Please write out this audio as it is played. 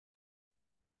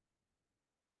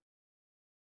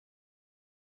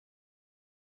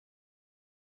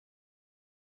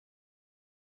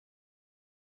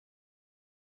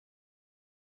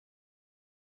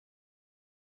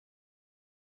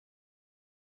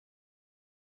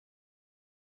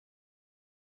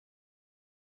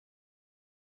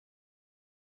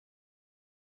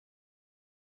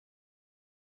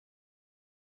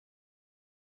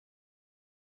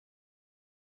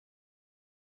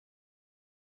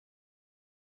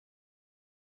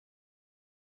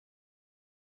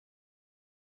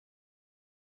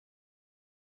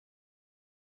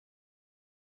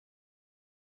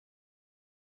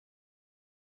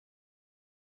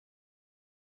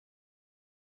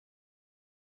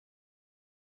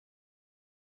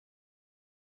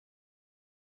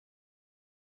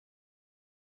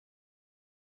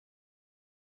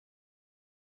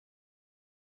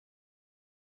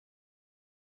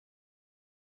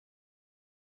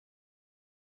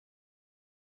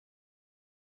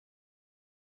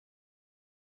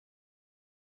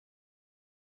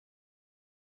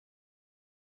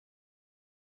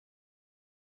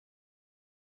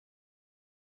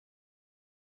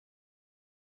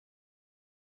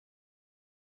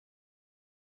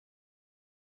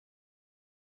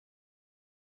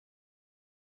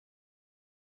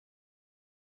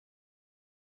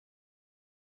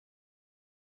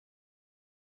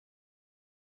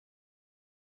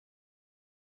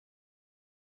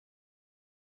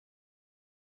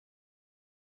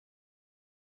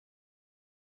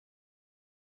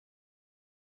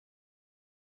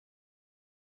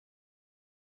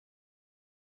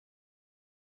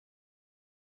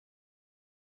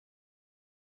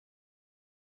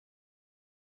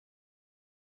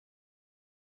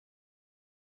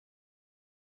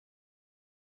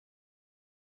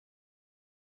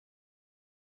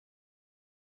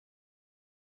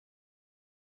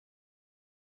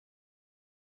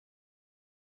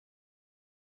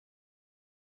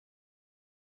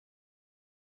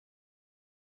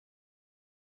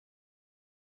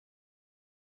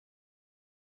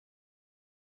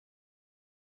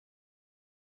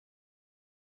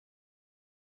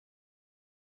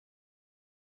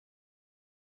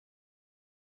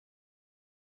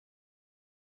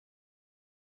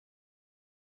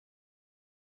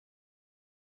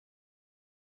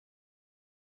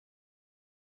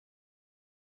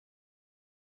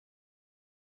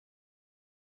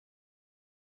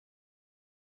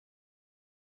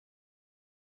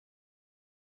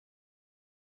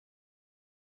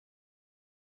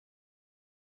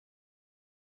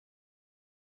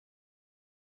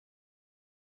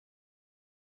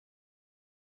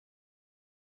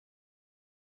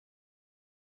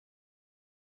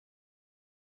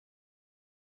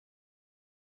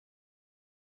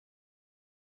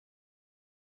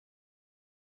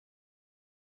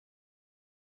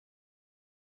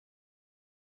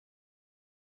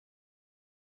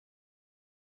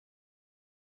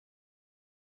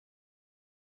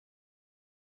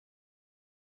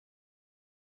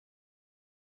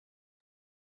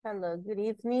Hello, good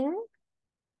evening.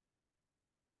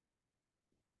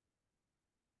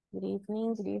 Good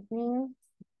evening, good evening.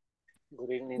 Good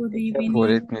evening, Good teacher. evening.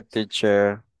 Good evening,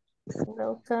 teacher.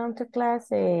 Welcome to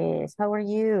classes. How are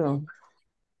you?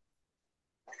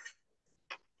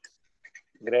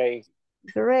 Great.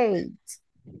 Great.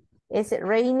 Is it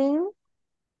raining?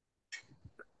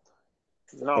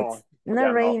 No, It's not ya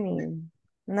no, raining.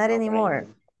 Not not anymore.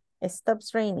 raining. It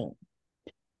stops raining.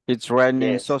 It's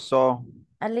raining Yes. so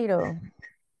A little.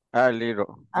 a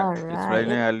little. All It's right.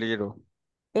 raining a little.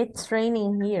 It's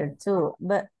raining here too,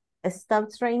 but it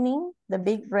stops raining, the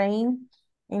big rain,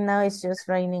 and now it's just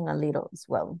raining a little as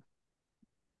well.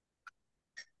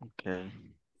 Okay.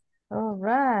 All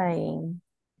right.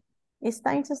 It's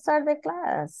time to start the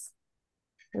class.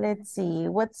 Let's see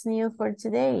what's new for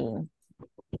today.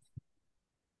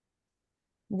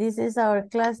 This is our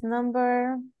class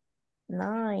number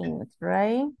 9,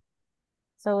 right?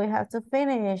 So we have to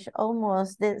finish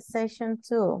almost the session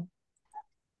 2,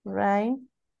 right?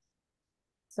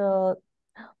 So,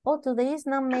 oh, today is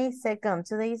not May 2nd.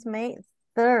 Today is May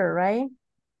 3rd, right?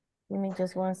 Give me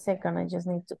just 1 second. I just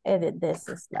need to edit this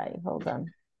slide. Hold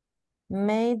on.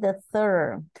 May the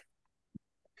 3rd.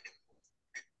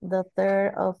 The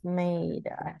 3rd of May,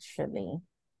 actually.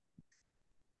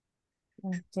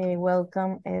 Okay,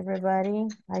 welcome everybody.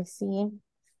 I see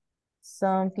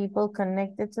some people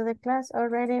connected to the class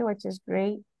already, which is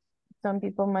great. Some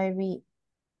people might be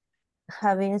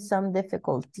having some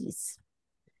difficulties.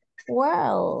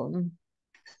 Well,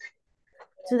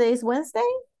 today is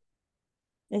Wednesday.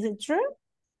 Is it true?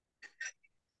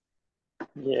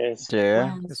 Yes.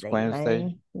 Yeah, it's Wednesday, Wednesday.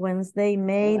 right? Wednesday,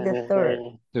 May the 3rd.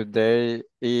 Wednesday Today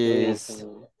is is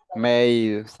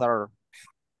May 3rd.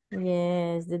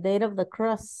 Yes, the date of the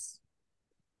cross.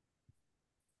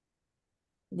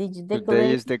 Did you Today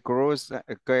decorate? is the cruise.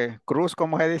 Okay. Cruz,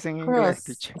 ¿cómo se dice en inglés, Cross.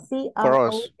 teacher?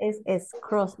 Cross. C-R-O-S-S,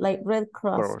 cross, like Red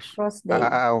Cross, Cross. cross day.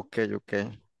 Okay,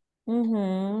 okay.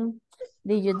 Mm-hmm.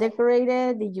 Did you decorate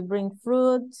it? Did you bring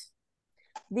fruit?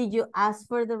 Did you ask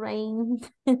for the rain?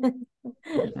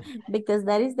 Because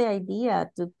that is the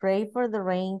idea, to pray for the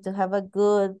rain, to have a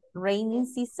good rainy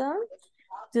season,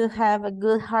 to have a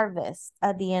good harvest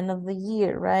at the end of the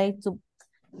year, right? To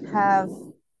have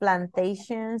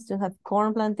plantations, to have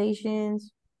corn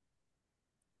plantations.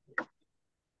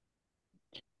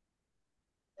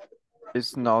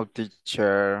 It's no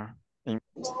teacher.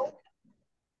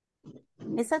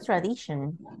 It's a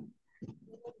tradition.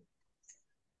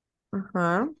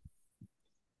 Uh-huh.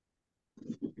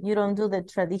 You don't do the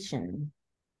tradition.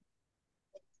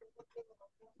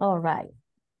 All right.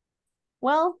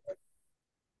 Well,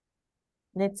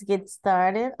 let's get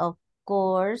started. Of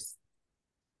course,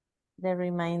 the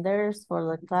reminders for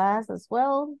the class as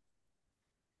well.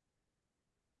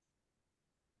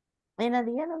 And at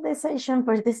the end of the session,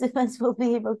 participants will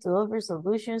be able to offer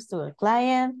solutions to a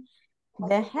client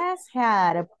that has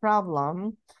had a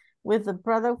problem with the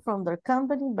product from their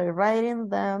company by writing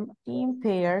them in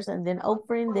pairs and then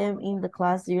offering them in the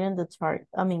class during the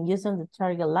using the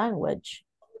target language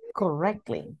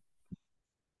correctly.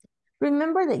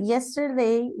 Remember that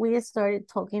yesterday we started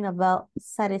talking about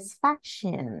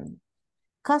satisfaction,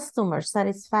 customer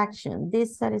satisfaction,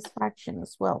 dissatisfaction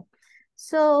as well.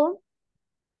 So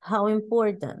how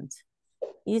important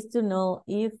is to know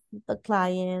if the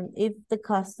client, if the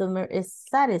customer is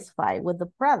satisfied with the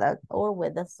product or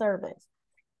with the service.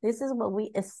 This is what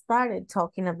we started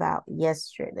talking about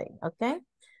yesterday, okay?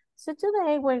 So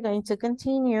today we're going to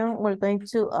continue. We're going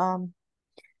to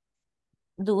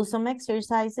do some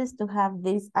exercises to have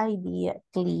this idea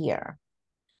clear.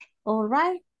 All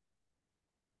right.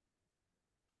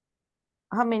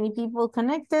 How many people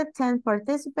connected? 10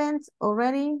 participants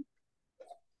already.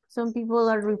 Some people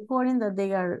are reporting that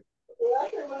they are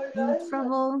in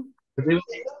trouble. Good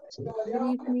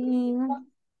evening.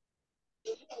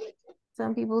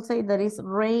 Some people say that it's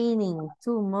raining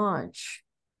too much.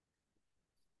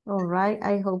 All right,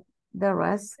 I hope the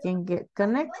rest can get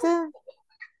connected.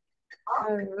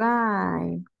 All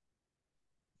right.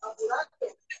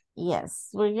 Yes,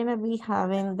 we're gonna be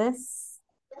having this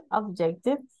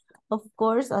objective. Of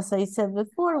course, as I said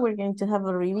before, we're going to have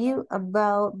a review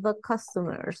about the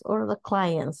customers or the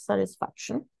client's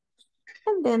satisfaction.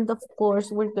 And then, of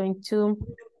course, we're going to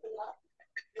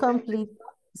complete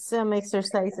some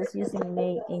exercises using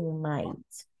may and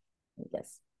might.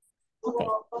 Yes. Okay.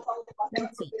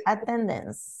 Let's see.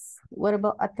 Attendance. What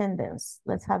about attendance?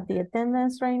 Let's have the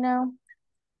attendance right now.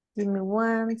 Give me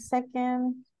 1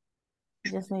 second.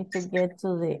 Just need to get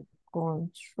to the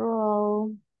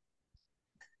control.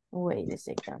 Wait a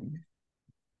second.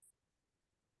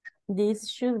 This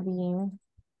should be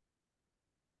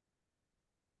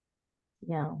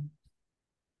Yeah.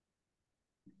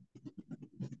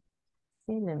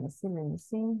 See, let me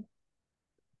see.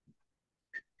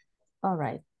 All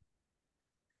right.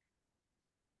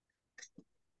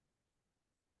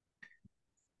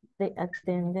 The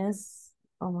attendance,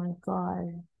 oh my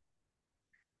God.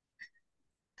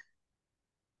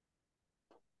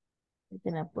 I'm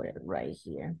gonna put it right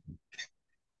here.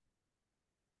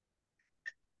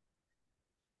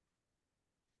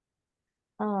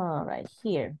 All right,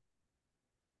 here.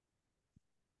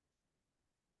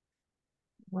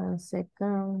 1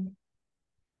 second.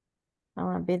 I'm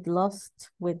a bit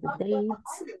lost with the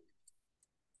dates.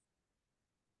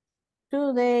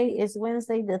 Today is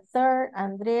Wednesday the 3rd.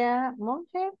 Andrea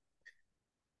Monge,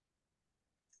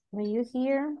 are you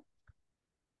here?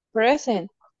 Present.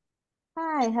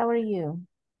 Hi, how are you?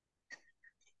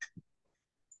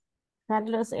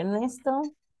 Carlos Ernesto.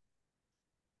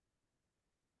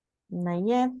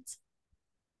 Nayet.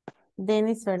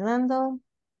 Dennis Fernando.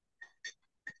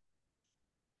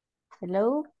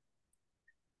 Hello.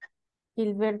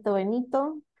 Gilberto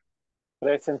Benito.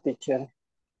 Present, teacher.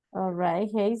 All right,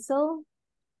 Hazel.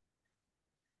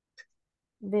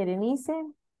 Berenice.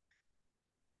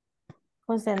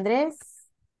 José Andrés.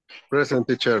 Present,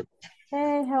 teacher.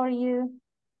 Hey, how are you?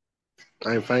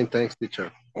 I'm fine, thanks,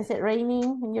 teacher. Is it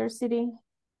raining in your city?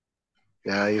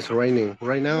 Yeah, it's raining.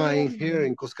 Right now, I'm here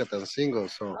Raining. in Cuscatancingo,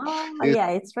 so Oh, it's yeah,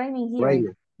 it's raining here.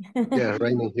 raining. Yeah,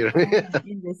 raining here.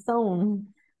 In the zone.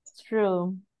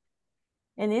 True.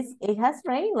 And it has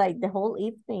rained like the whole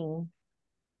evening.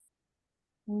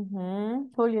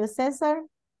 Julio Cesar.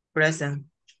 Present.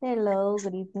 Hello,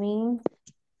 good evening.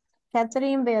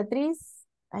 Catherine Beatriz.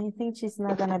 I think she's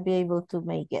not gonna be able to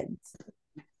make it.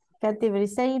 Katy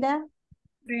Briseida.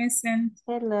 Present.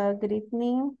 Hello, good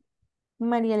evening.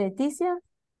 María Leticia.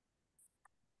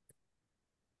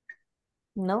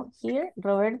 No, here.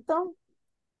 Roberto.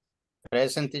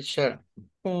 Present, teacher.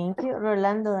 Thank you.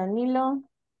 Rolando Danilo.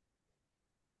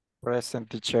 Present,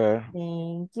 teacher.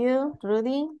 Thank you.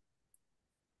 Rudy.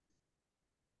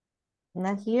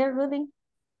 Not here, Rudy.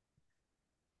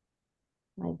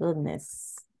 My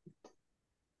goodness.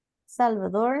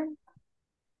 Salvador.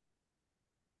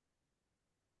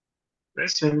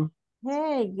 Present.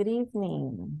 Hey, good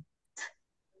evening.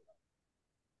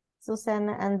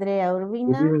 Susana Andrea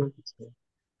Urbina.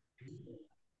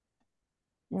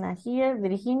 Not here.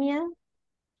 Virginia.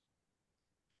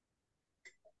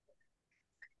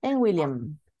 And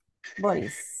William.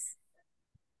 Boris.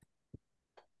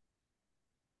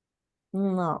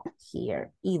 Not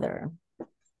here either.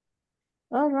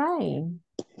 All right.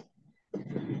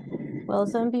 Well,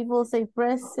 some people say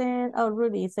present. Oh,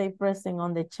 Rudy say present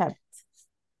on the chat.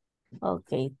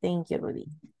 Okay, thank you, Rudy.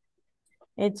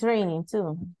 It's raining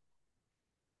too.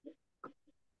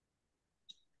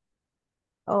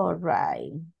 All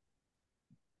right.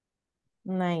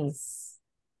 Nice.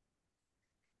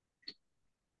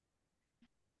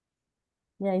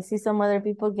 Yeah, I see some other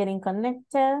people getting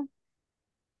connected.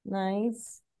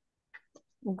 Nice.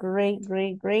 Great,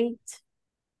 great, great.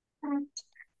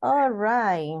 All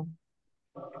right.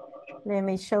 Let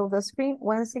me show the screen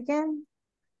once again.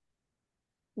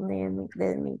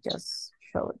 Let me just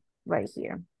show it right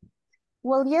here.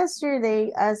 Well,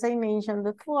 yesterday, as I mentioned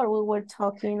before, we were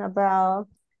talking about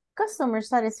customer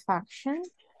satisfaction.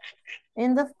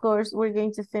 And of course, we're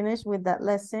going to finish with that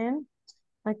lesson.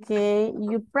 Okay,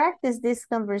 you practice this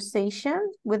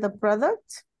conversation with a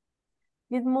product.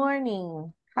 Good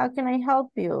morning. How can I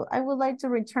help you? I would like to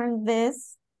return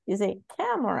this. You say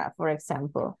camera, for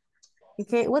example.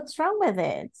 Okay, what's wrong with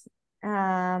it?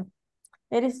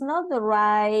 It is not the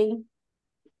right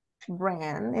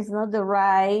brand. It's not the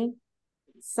right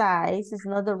size. It's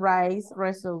not the right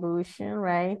resolution,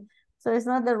 right? So it's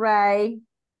not the right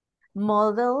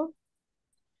model.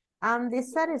 I'm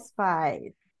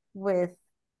dissatisfied with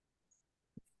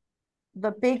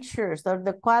the pictures or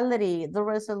the quality. The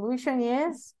resolution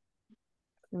is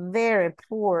very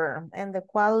poor and the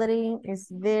quality is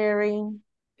very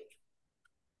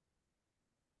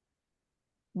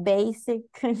basic,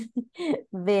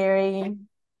 very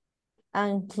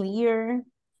unclear.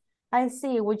 I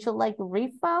see. Would you like a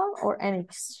refund or an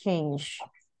exchange?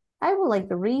 I would like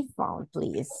a refund,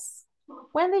 please.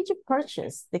 When did you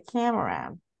purchase the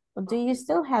camera? Or do you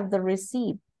still have the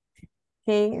receipt?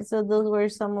 Okay, so those were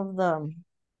some of the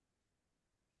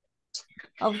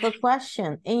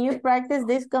question. And you practice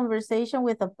this conversation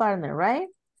with a partner, right?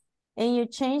 And you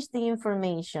change the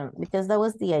information because that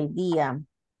was the idea.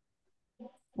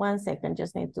 1 second,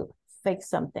 just need to fix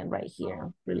something right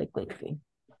here really quickly.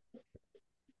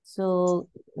 So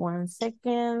 1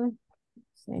 second,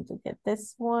 just need to get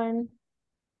this one.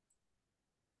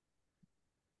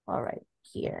 All right,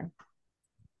 here.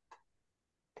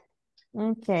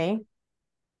 Okay.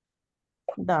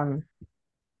 Done.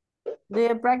 Do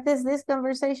you practice this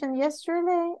conversation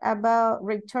yesterday about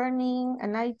returning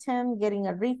an item, getting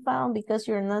a refund because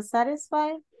you're not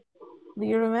satisfied? Do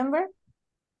you remember?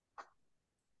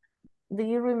 Do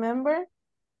you remember?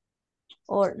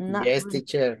 Or not? Yes,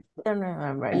 teacher. Don't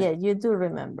remember. Yeah, you do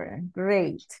remember.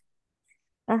 Great.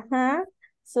 Uh-huh.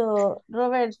 So,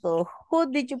 Roberto, who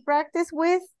did you practice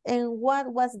with and what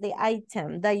was the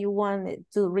item that you wanted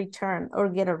to return or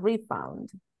get a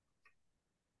refund?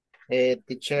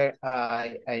 Teacher,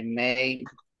 I made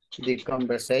the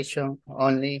conversation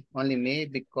only me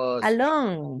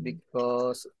Alone.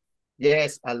 because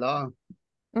yes, alone.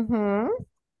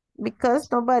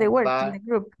 Because nobody worked in But the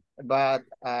group. but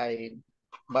I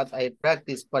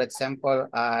practice. For example,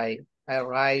 I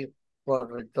write for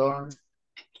return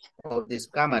of this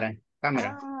camera.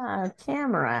 Ah,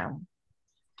 camera.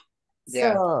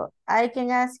 Yeah. So I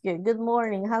can ask you, good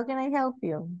morning, how can I help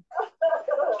you?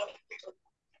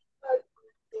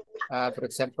 For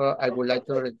example, I would like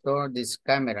to return this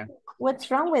camera. What's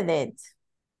wrong with it?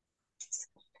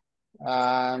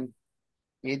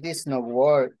 It is not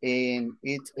work and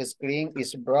its screen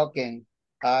is broken.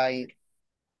 I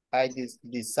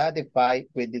dissatisfied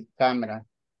with the camera.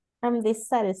 I'm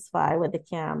dissatisfied with the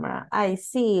camera. I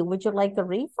see. Would you like a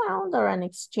refund or an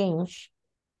exchange?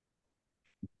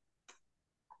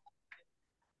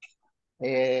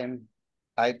 I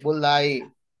would like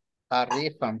a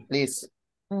refund, please.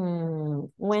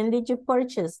 When did you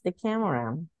purchase the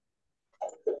camera?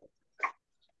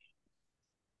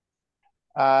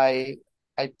 I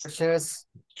purchased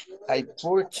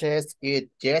it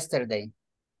yesterday.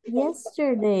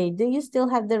 Yesterday. Do you still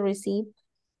have the receipt?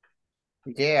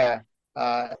 Yeah,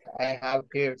 I have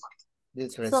here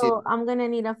this receipt. So I'm gonna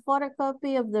need a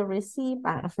photocopy of the receipt.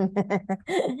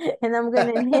 And I'm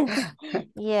gonna need,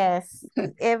 yes,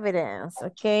 evidence,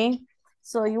 okay?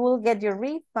 So you will get your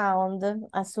refund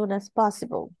as soon as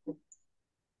possible.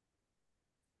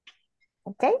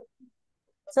 Okay?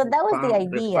 So that was the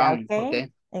idea, Refund,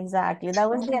 okay? Exactly, that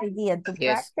was the idea, to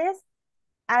Yes. practice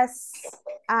as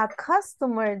a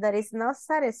customer that is not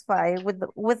satisfied with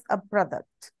a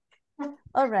product.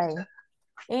 All right,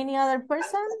 any other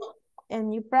person?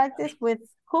 And you practice with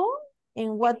who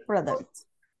in what product?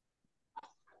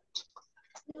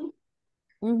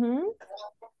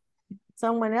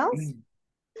 Someone else?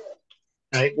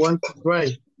 I want to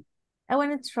try. I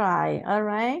want to try. All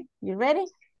right, you ready?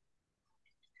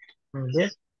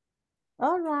 Yes.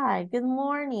 All right, good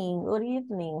morning, good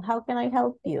evening. How can I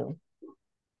help you?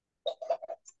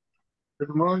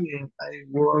 Good morning. I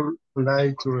would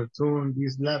like to return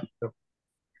this laptop.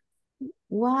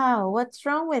 Wow, what's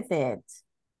wrong with it?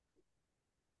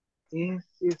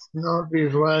 It's not the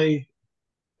right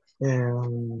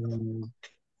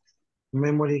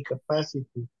memory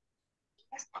capacity.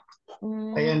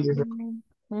 I am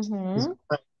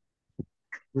dissatisfied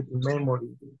with the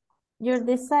memory. You're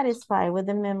dissatisfied with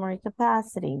the memory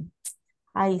capacity.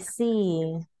 I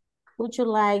see. Would you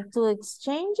like to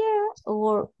exchange it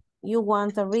or you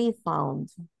want a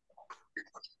refund?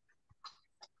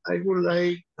 I would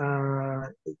like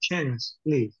a chance,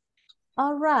 please.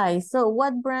 All right, so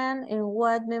what brand and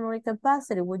what memory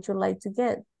capacity would you like to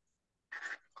get?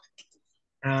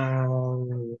 I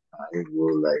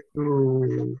would like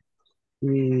to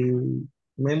the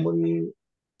memory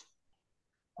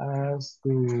as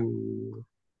to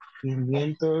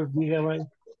 500 gigabytes.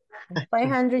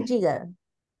 500 giga.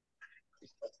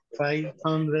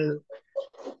 500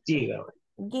 gigabytes.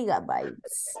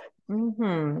 Gigabytes.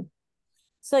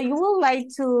 So you would like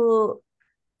to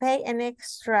pay an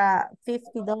extra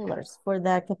 $50 for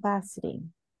that capacity.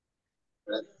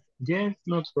 Yes,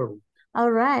 no problem. All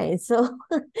right, so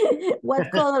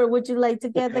what color would you like to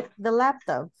get the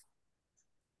laptop?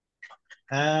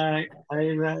 I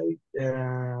like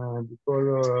the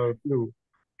color blue.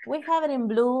 We have it in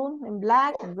blue, in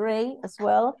black, gray as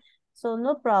well. So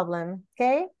no problem,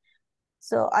 okay?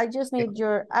 So I just need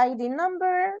your ID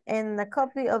number and a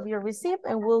copy of your receipt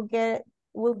and we'll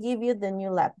give you the new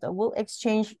laptop. We'll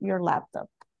exchange your laptop.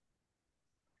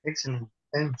 Excellent,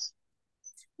 thanks.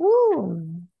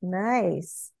 Woo,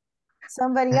 nice.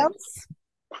 Somebody else?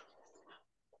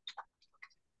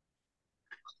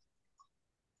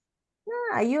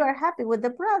 You are happy with the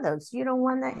products. You don't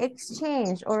want to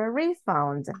exchange or a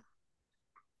refund.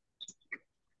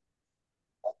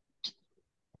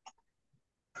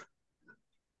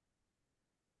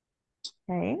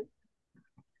 Okay.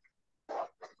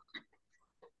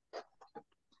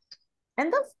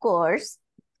 And of course,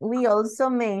 we also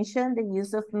mentioned the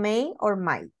use of may or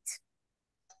might.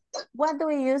 what do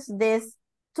we use these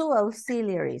two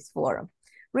auxiliaries for?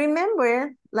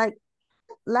 Remember, like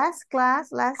last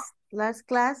class,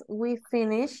 we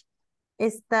finished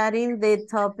studying the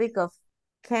topic of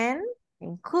can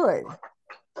and could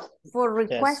for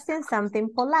requesting something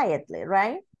politely,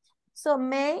 right? So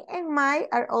may and might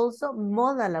are also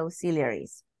modal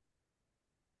auxiliaries,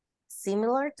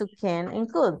 similar to can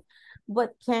and could.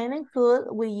 But can and could,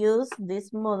 we use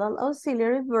this modal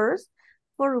auxiliary verbs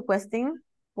for requesting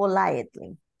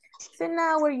politely. So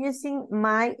now we're using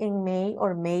might and may,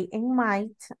 or may and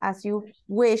might, as you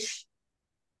wish.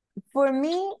 For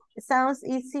me, it sounds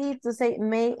easy to say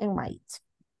may and might,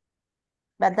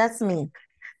 but that's me,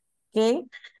 okay?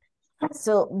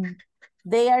 So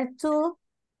they are two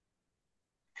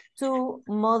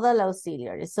modal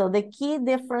auxiliaries. So the key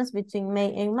difference between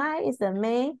may and might is that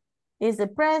may is the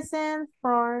present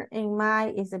form and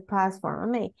might is the past form of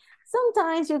may.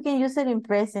 Sometimes you can use it in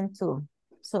present too.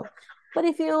 So, but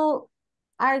if you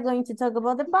are going to talk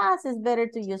about the past, it's better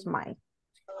to use might.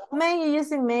 May you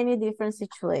use in many different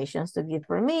situations: to give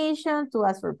permission, to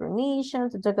ask for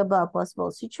permission, to talk about a possible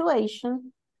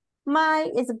situation. Might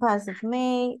is a passive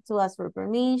may, to ask for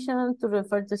permission, to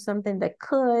refer to something that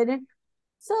could.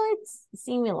 So it's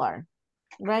similar,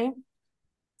 right?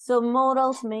 So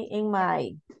modals may and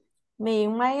might. May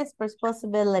and might express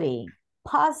possibility.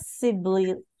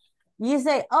 Possibly. You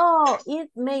say, oh, it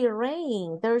may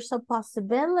rain. There's a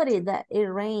possibility that it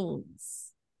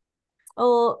rains.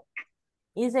 Oh,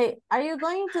 you say, are you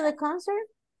going to the concert?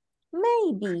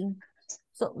 Maybe.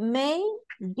 So may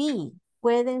be,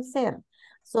 puede ser.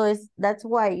 So that's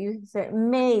why you say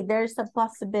may, there's a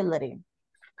possibility.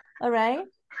 All right.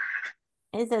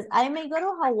 It says, I may go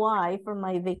to Hawaii for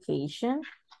my vacation.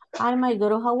 I might go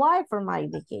to Hawaii for my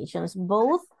vacations.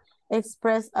 Both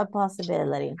express a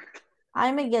possibility.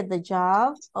 I may get the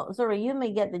job. Oh, sorry, you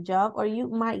may get the job, or you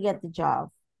might get the job.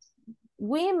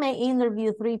 We may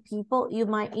interview 3 people. You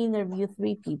might interview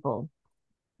 3 people.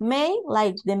 May,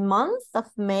 like the month of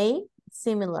May,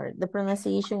 similar. The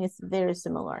pronunciation is very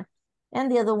similar.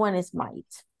 And the other one is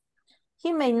might.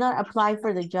 He may not apply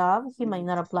for the job. He might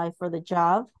not apply for the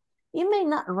job. It may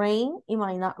not rain. It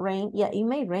might not rain. Yeah, it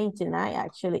may rain tonight,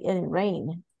 actually. It didn't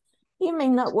rain. He may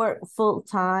not work full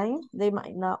time. They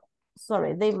might not,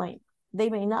 sorry, they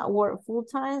may not work full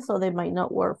time, so they might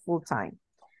not work full time.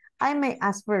 I may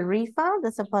ask for a refund.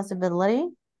 That's a possibility.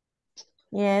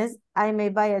 Yes, I may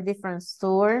buy a different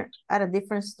store at a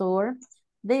different store.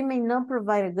 They may not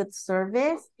provide a good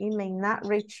service. It may not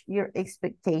reach your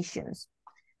expectations.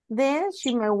 Then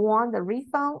she may want a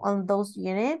refund on those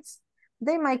units.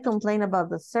 They might complain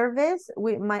about the service.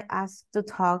 We might ask to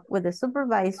talk with the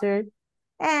supervisor,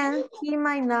 and he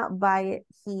might not buy it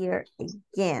here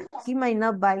again. He might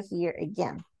not buy here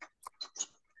again.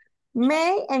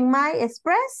 May and might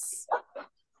express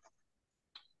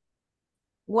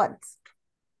what?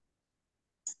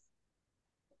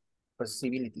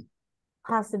 Possibility.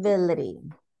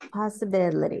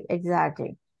 Possibility,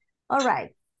 exactly. All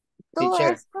right.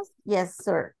 Teacher. Yes,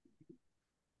 sir.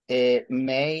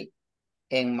 May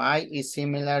and might is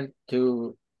similar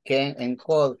to can and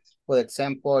could. For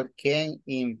example, can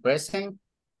in present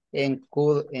and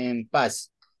could in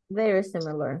past. Very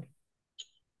similar.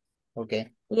 Okay.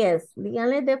 Yes, the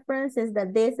only difference is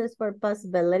that this is for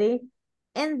possibility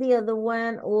and the other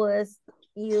one was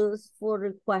used for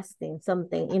requesting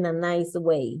something in a nice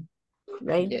way,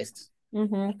 right? Yes.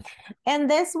 And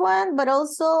this one, but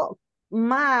also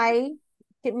might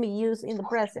can be used in the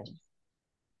present,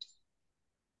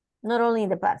 not only in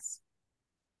the past.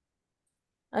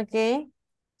 Okay,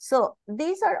 so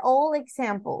these are all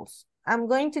examples. I'm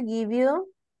going to give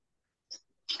you,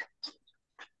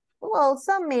 well,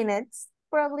 some minutes,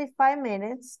 probably 5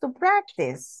 minutes to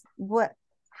practice.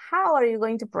 How are you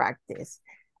going to practice?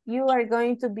 You are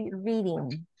going to be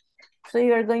reading. So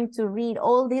you are going to read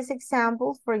all these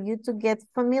examples for you to get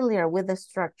familiar with the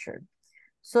structure.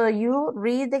 So you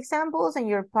read the examples and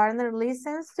your partner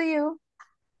listens to you,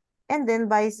 and then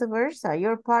vice versa.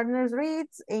 Your partner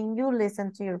reads and you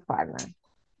listen to your partner.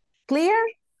 Clear?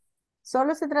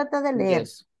 Solo se trata de leer.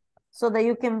 Yes. So that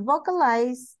you can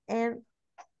vocalize and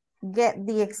get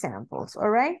the examples, all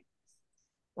right?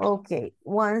 Okay,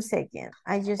 1 second.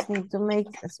 I just need to make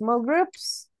small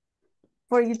groups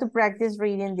for you to practice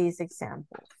reading these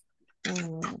examples.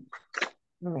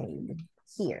 Made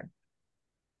here.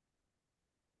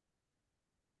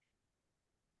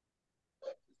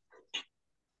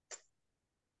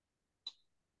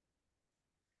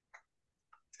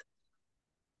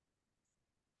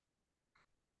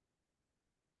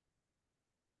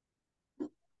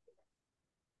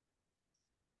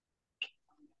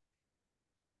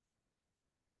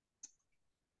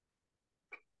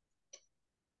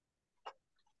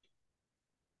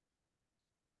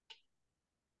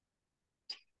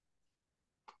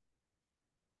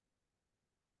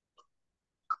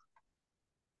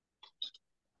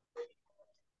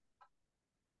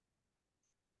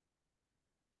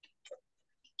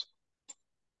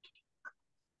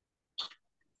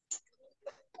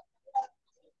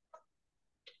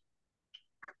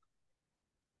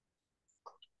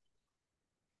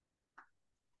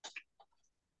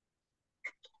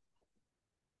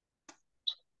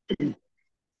 May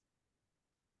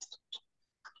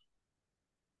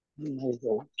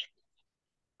go.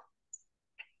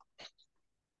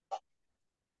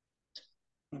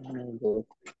 May go.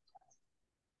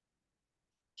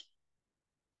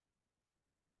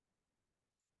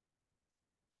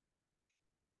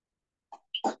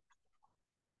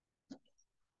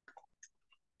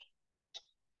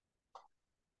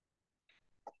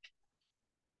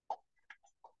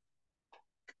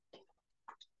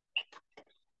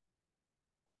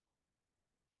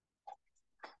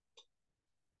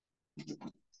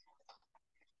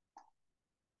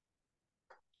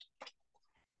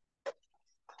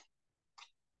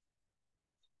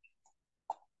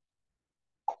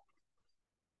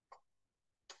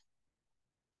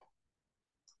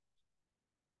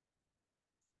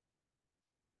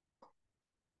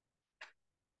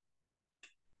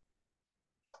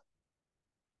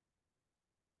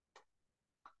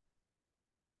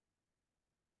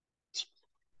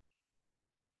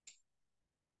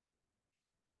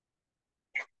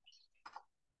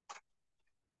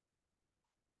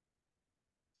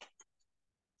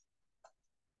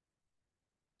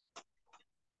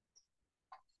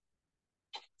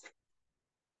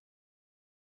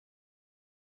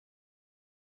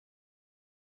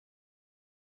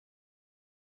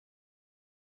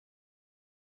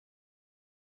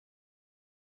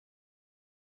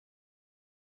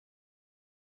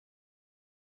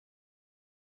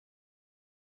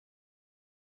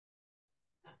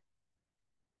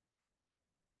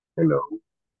 Hello.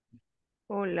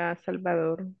 Hola,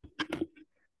 Salvador.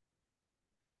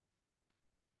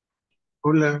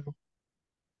 Hola.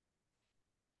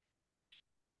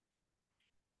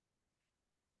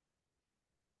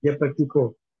 Ya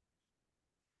practicó.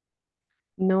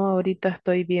 No, ahorita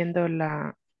estoy viendo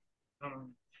la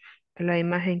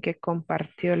imagen que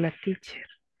compartió la teacher.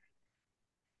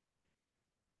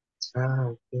 Ah,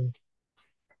 ok.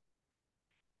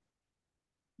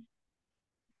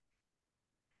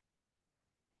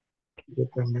 Yo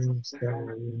también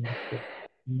estaba viendo.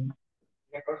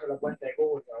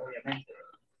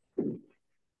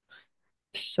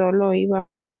 Solo iba.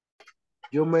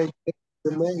 You may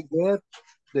get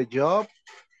the job.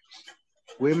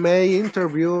 We may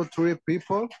interview 3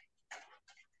 people.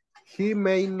 He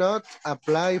may not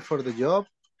apply for the job.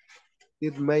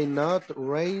 It may not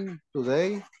rain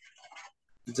today.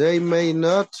 They may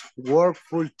not work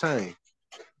full time.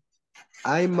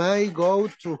 I might go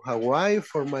to Hawaii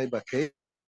for my vacation.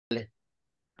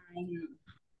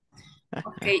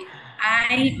 Okay,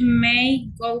 I may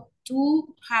go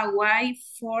to Hawaii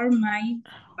for my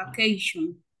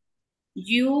vacation.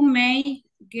 You may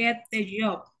get the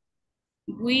job.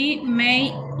 We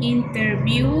may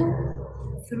interview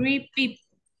 3 people.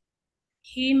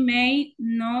 He may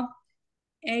not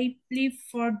apply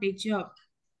for the job.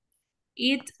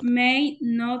 It may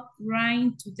not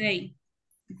rain today.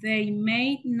 They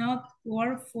may not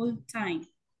work full time.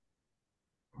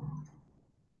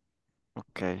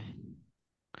 Okay.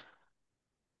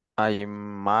 I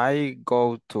might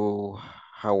go to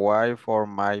Hawaii for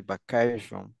my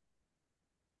vacation.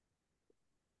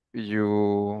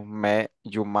 You might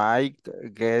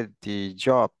get the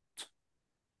job.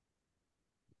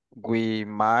 We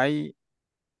might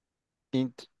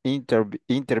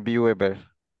interviewer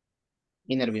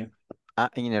Interview.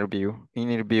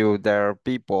 interview their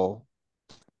people.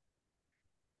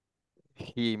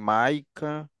 He might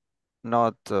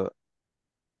not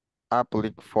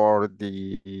apply for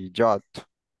the job.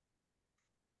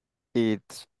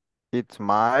 It it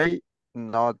might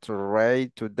not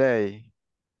rain today.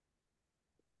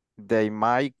 They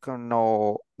might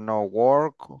no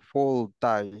work full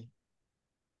time.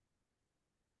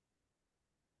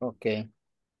 Okay.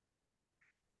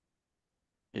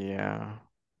 Yeah,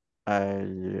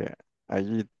 I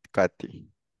Katy.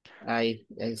 I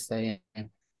say,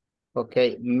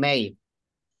 okay, may.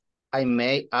 I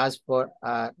may ask for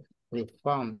a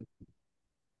refund.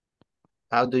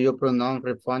 How do you pronounce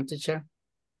refund, teacher?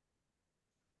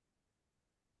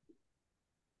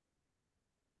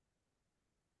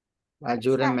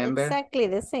 You remember? Exactly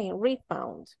the same,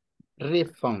 refund.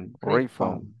 Refund,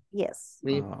 Refund. Yes.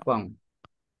 refund.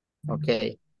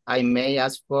 Okay, I may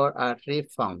ask for a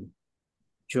refund.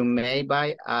 You may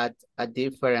buy at a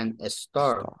different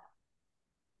store.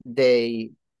 They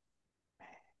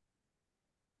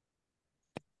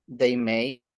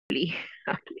may.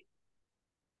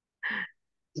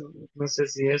 No sé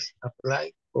si es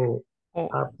apply o Oh,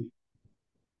 apply.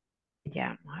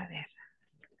 ya, vamos a ver.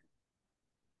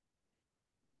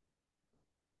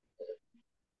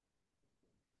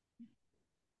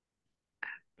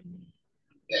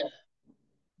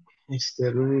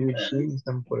 Rudy y Shane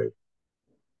están por ahí.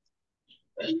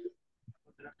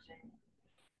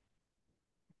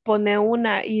 Pone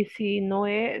una y si no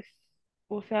es,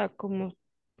 o sea, como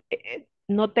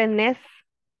no tenés,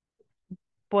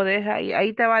 podés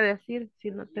ahí te va a decir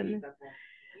si no tenés.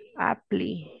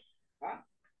 Apply.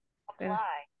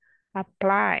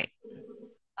 Apply.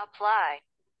 Apply.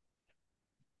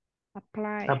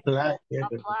 Apply.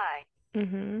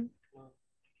 Ujú.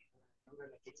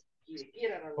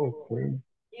 Okay.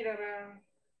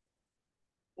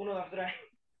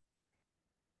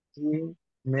 He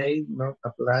may not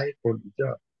apply for the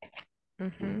job.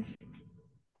 Ujú.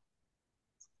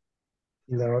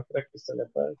 Y la otra que se le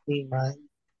puede, he might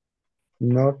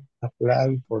not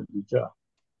apply for the job.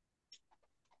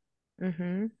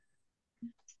 Ujú.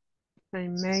 I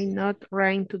may not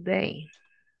rain today.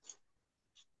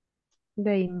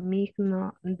 They might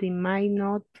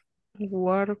not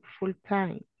work full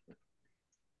time.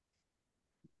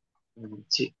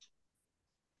 Sí.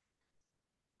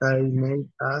 I may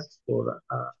ask for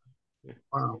a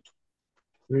pound,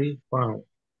 3 pounds.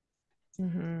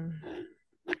 Ujú.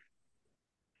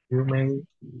 You may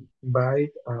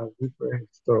buy a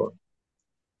different store.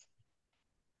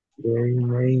 They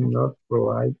may not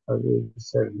provide a good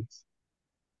service.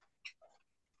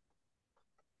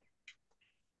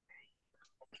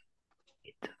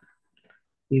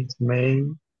 It may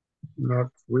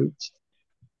not reach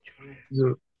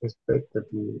your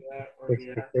expectation.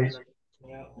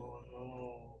 O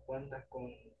no cuentas con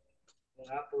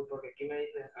un Apple, porque aquí me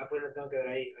dice Apple lo tengo que ver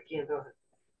ahí. Aquí entonces.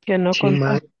 Que no She contás.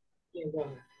 might Aquí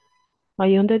entonces.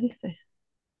 Ahí donde dice.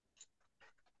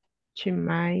 She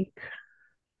might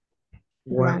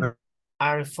want want.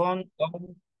 Are fond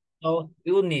of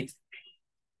units.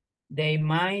 They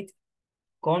might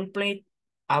complain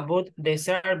about the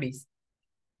service.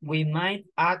 We might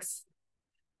ask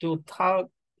to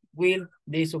talk with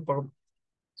the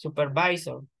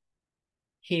supervisor.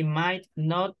 He might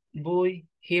not be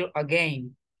here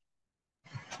again.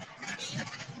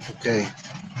 Okay,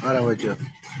 ahora voy yo.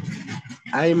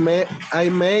 I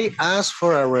may ask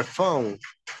for a refund.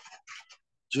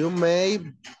 You may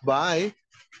buy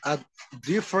at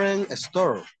different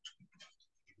store.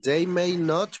 They may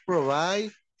not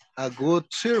provide a good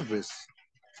service.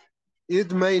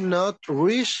 It may not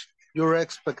reach your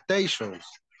expectations.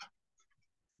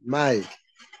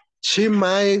 She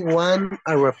might want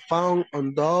a refund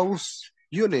on those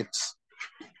units.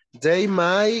 They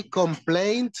might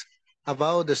complain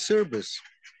about the service.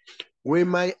 We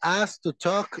might ask to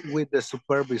talk with the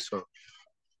supervisor.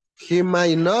 He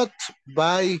might not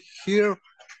buy here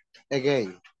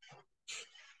again.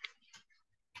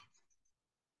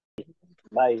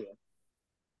 Bye.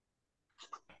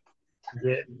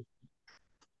 get,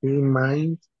 he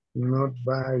might not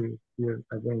buy here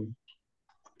again.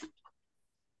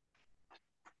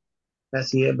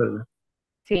 Así es, ¿verdad?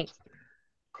 Sí.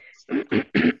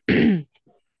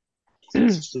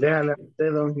 Léala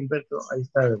usted, don Gilberto, ahí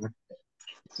está, ¿verdad?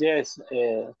 Sí, es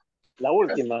la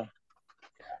última.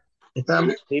 Sí,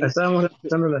 Estábamos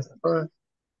repasando las todas.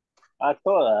 a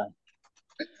todas.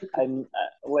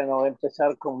 Bueno, voy a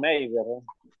empezar con May, ¿verdad?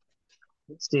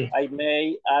 Sí. I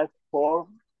may ask for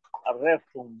a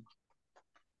refund.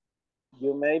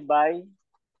 You may buy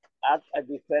at a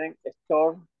different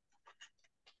store.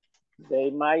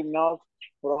 They might not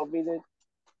provide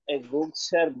a good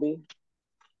service.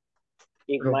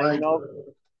 It might not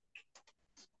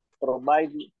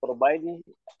provide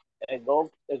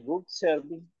a good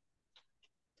service.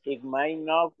 It might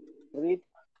not reach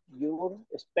your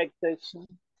expectation.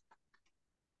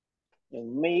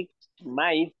 And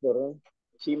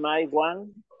she might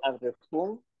want a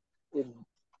refund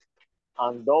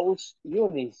on those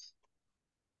units.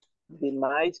 They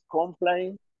might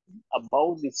complain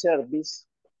about the service.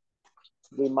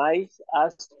 We might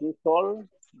ask to talk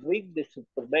with the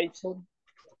supervisor.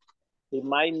 He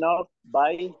might not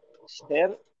buy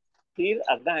her here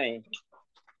again.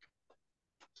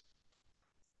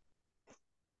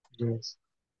 Yes.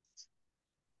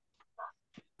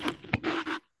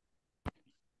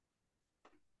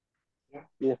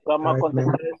 Y después vamos a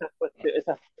contestar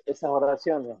esas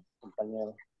oraciones,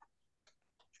 compañeros.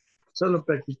 Solo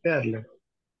practicarla,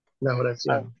 la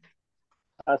oración.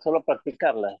 Solo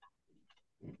practicarla.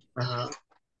 Ajá.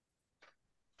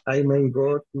 I may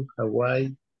go to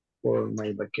Hawaii for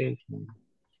my vacation.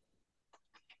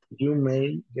 You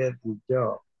may get the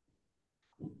job.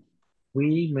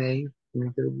 We may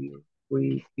interview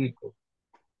 3 people.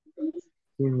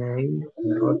 He may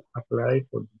not apply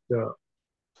for the job.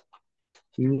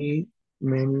 He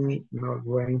may not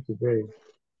rain today.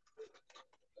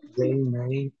 They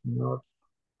may not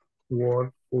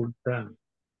work full time.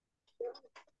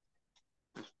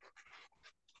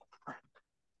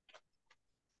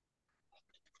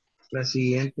 Las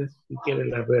siguientes, si quiere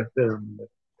las ver, pero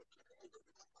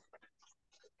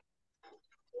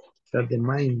las de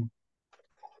mine.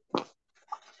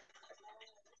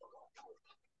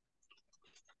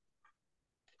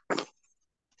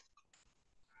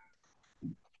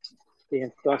 Y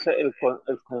entonces el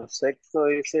concepto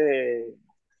ese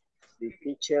de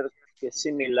teacher que es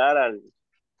similar al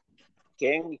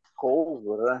can y could,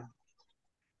 ¿verdad?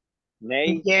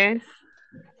 May, Yes.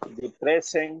 the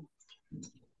present,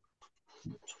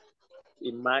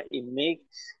 y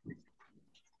mix,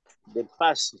 the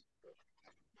past.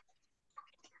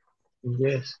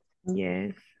 Yes.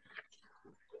 Yes.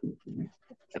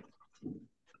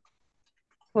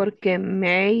 Porque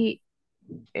may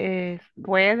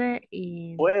puede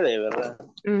y, Puede, ¿verdad?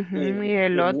 y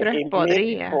el otro es Mix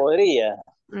podría. podría.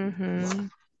 Ujú.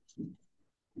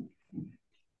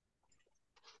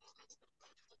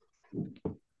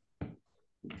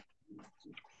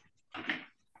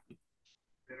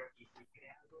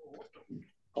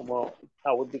 Como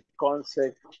how the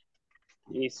concept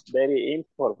is very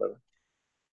important.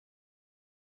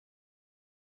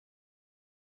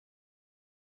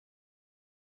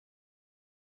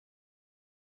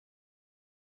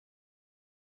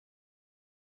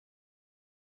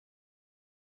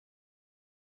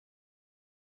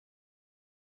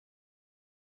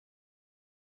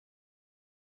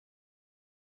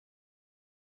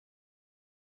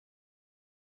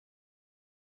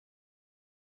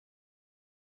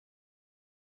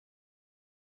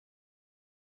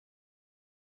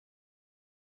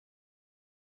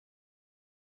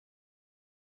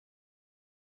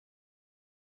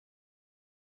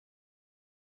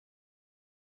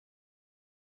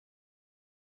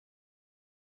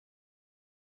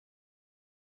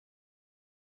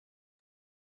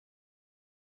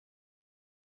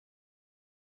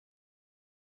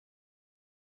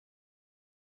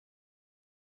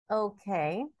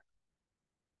 Okay.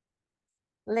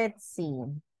 Let's see.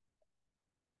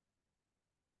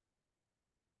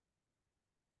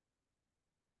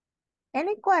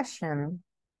 Any question?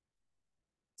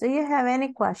 Do you have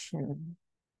any question?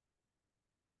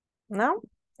 No?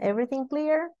 Everything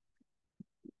clear?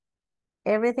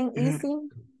 Everything easy?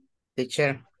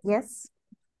 Teacher, Yes.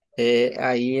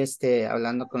 ahí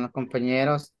hablando con los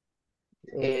compañeros,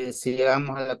 si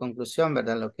llegamos a la conclusión,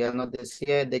 ¿verdad? Lo que él nos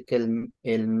decía es de que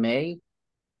el may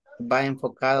va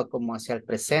enfocado como hacia el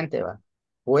presente, va.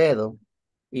 Puedo.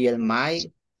 Y el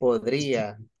might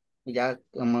podría, ya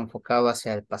como enfocado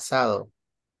hacia el pasado.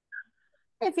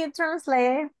 If you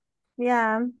translate,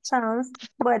 yeah, sounds,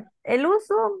 but el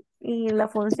uso y la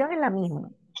función es la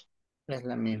misma. Es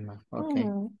la misma,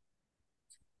 ok.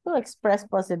 To express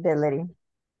possibility.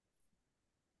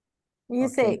 You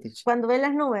Okay, say, teacher. cuando ve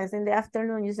las nubes in the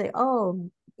afternoon, you say,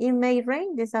 oh, it may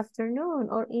rain this afternoon,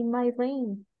 or it might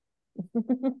rain.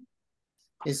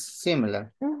 It's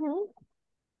similar. Mhm.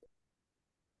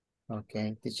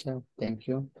 Okay, teacher, thank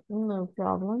you. No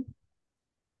problem.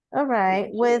 All right,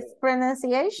 with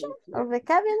pronunciation or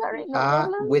vocabulary, no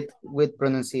problem? With A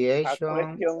pronunciation,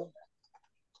 question,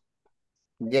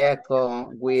 yeah,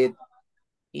 with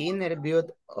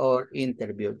interviewed or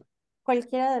interviewed.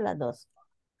 Cualquiera de las dos.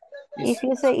 It's If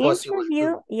you say possible interview,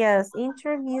 too. yes,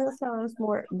 interview sounds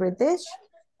more British.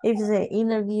 If you say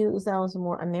interview, sounds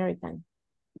more American.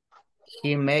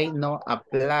 He may not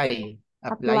apply.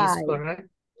 Apply is Apply, correct?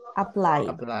 apply,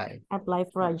 Apply. apply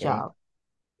for a Okay. job.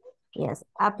 Yes,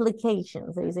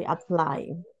 application, so you say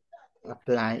apply.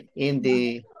 Apply. In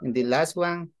the last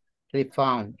one,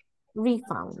 refund.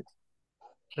 Refund,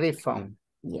 Refund.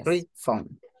 yes.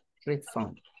 Refund.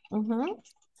 Refund.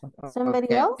 Somebody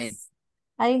Okay. else?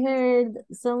 I heard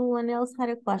someone else had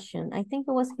a question. I think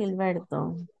it was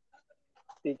Gilberto.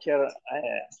 teacher, I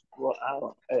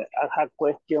have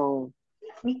question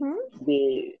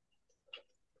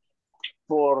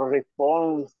for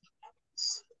response.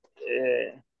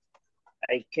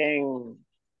 I can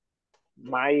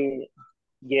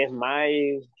yes,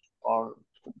 or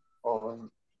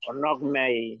not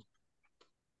may.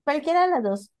 Cualquiera de las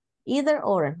dos, either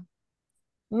or.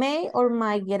 May or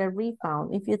might get a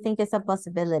refund if you think it's a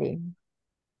possibility.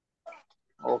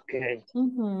 Okay.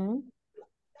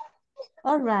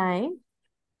 All right.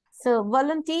 So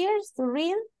volunteers to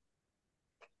read?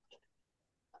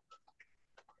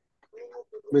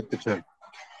 With the check.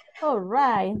 All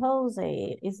right,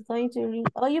 Jose is going to read.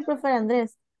 Oh, you prefer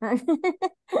Andres.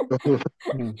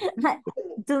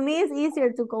 To me, it's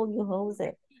easier to call you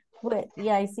Jose. But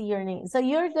yeah, I see your name. So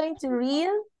you're going to read.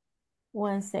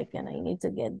 1 second, I need to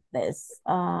get this,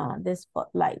 this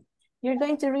spotlight. You're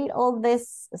going to read all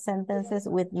these sentences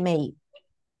with may.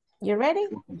 You ready?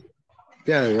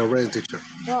 Yeah, you're ready, teacher.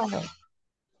 Go ahead.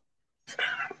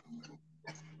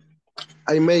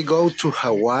 I may go to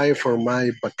Hawaii for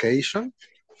my vacation.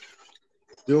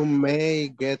 You may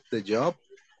get the job.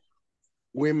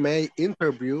 We may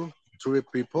interview 3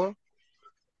 people.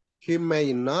 He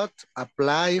may not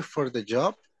apply for the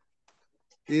job.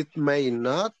 It may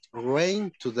not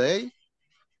rain today.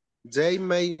 They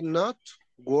may not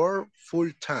work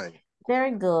full time.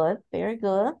 Very good, very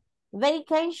good.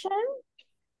 Vacation,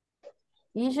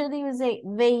 usually you say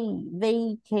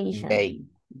vacation. Bay.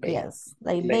 Yes,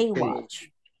 like Vacation. Baywatch.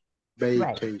 Right.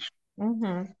 Vacation.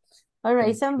 Mm-hmm. All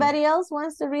right, somebody else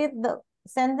wants to read the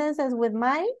sentences with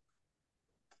my?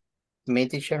 Me,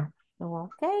 teacher.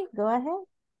 Okay, go ahead.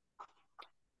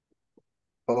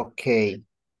 Okay.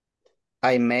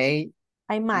 I may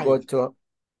might. go to,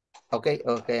 okay,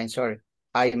 I'm sorry.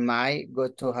 I might go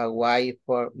to Hawaii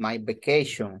for my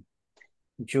vacation.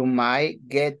 You might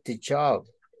get the job.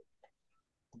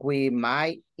 We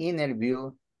might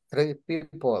interview 3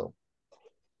 people.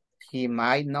 He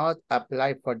might not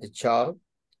apply for the job.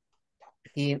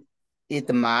 It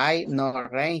might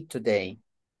not rain today.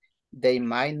 They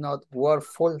might not work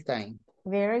full time.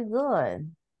 Very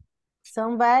good.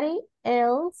 Somebody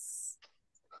else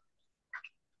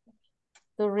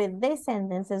to read these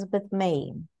sentences with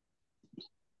may.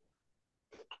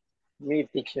 Me,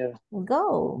 teacher.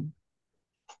 Go.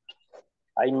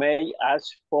 I may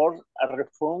ask for a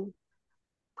refund.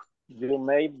 You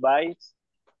may buy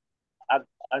at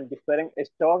a different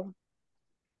store.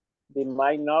 They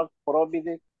might not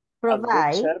provide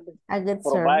a good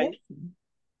service.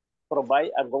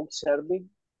 Provide a good service.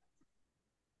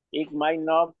 It might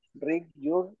not reach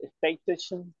your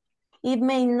expectation. It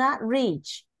may not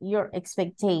reach your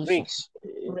expectation. Reach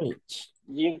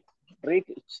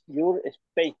your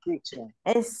expectation.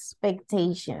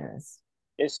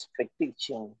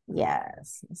 Expectation.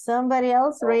 Yes. Somebody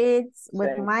else reads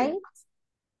with might?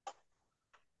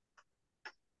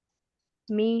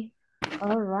 Me.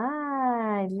 All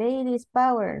right. Ladies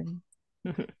power.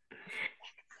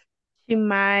 She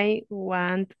might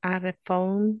want a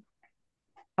refund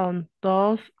on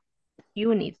those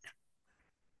units.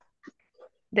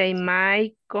 They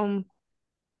might complain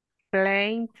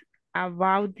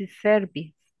about the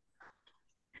service.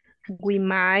 We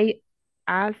might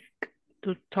ask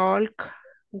to talk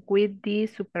with the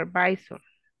supervisor.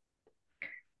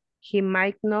 He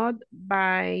might not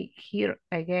buy here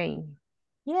again.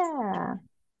 Yeah,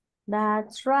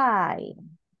 that's right.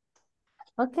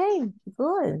 Okay,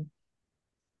 good.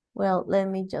 Well, let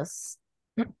me just...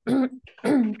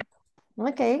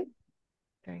 Okay.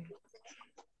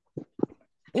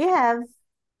 You have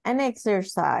an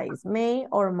exercise, may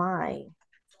or might.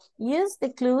 Use the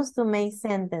clues to make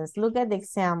sentence. Look at the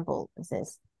example. It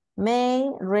says, may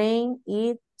rain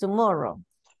it tomorrow.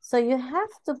 So you have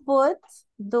to put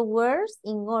the words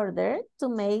in order to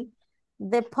make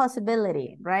the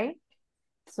possibility, right?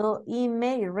 So it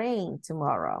may rain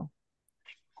tomorrow.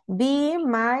 Be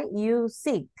might you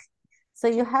sick. So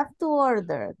you have to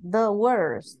order the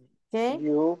words, okay?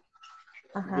 You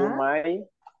might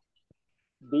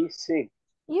be sick.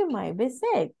 You might be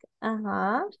sick.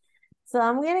 So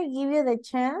I'm going to give you the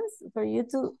chance for you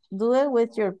to do it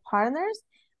with your partners.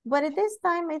 But at this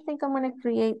time, I think I'm going to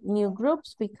create new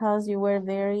groups because you were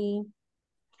very,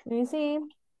 you see?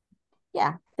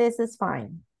 Yeah, this is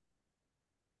fine.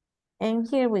 And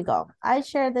here we go. I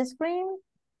share the screen.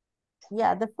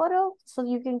 Yeah, the photo, so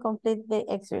you can complete the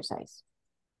exercise.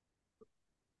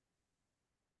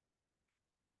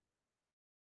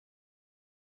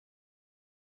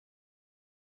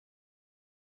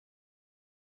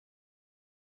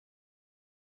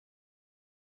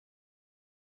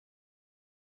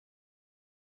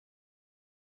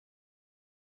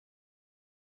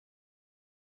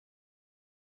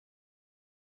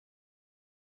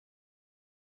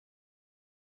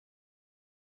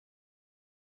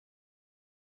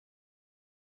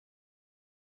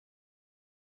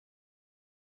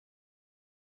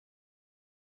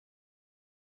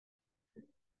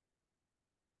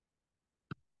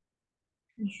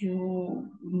 You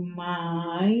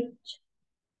might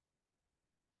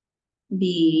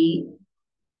be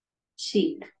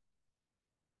sick.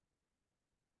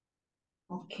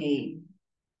 Okay.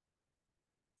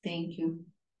 Thank you.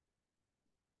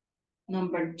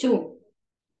 Number 2.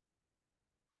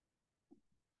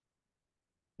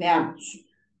 Veamos.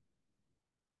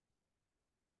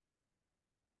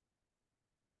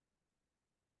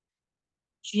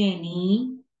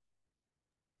 Jenny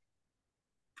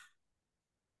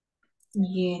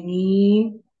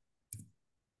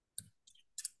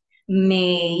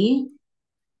may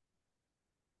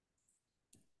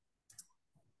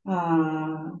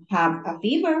have a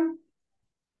fever.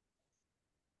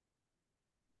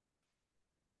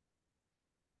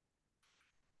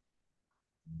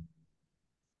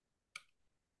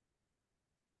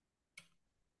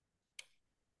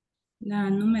 La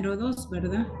número 2,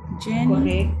 ¿verdad? Jenny.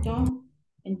 Correcto.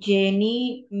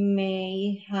 Jenny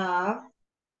may have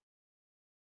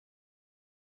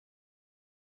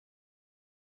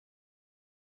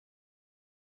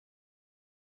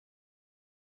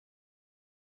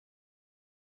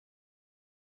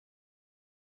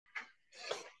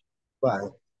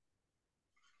Fine.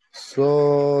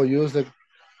 So use the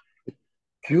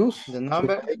cues. The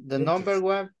number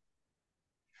one,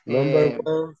 Number uh,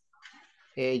 one.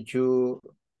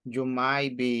 you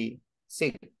might be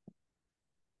sick.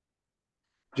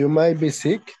 You might be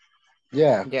sick.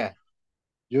 Yeah. Yeah.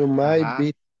 You might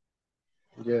be.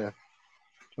 Yeah.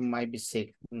 You might be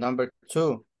sick. Number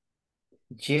two,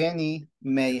 Jenny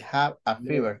may have a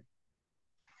fever.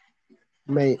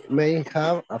 May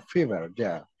have a fever.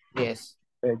 Yeah. Yes.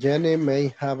 Jenny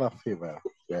may have a fever.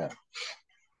 Yeah.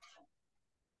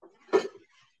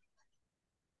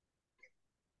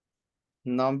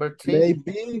 Number three.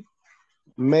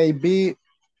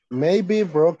 Maybe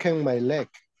broken my leg.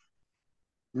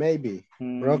 Maybe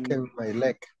broken my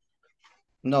leg.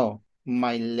 No,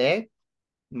 my leg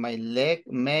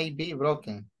may be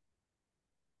broken.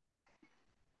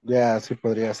 Yeah, sí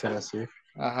podría ser así.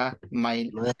 Ajá, my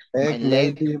leg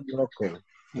may be broken.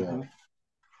 Yeah.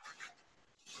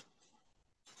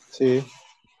 Sí.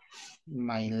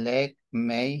 My leg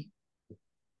may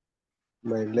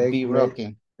be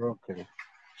broken.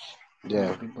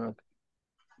 Yeah. Be broken.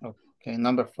 Okay,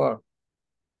 number four.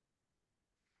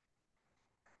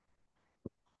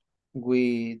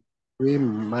 We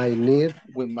might need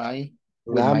an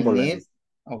ambulance.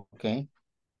 Okay.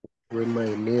 We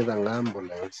might need an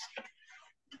ambulance.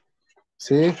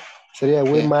 Sí, sería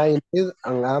we might need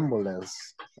an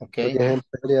ambulance. Okay. Por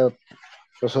ejemplo,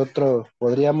 nosotros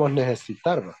podríamos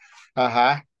necesitarlo.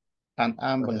 Ajá, an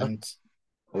ambulance.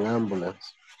 An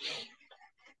ambulance.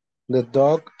 The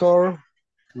doctor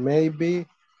may be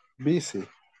busy.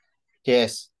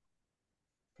 Yes.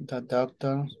 The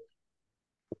doctor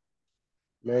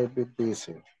may be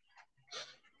busy.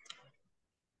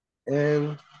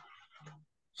 And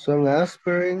some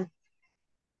aspirin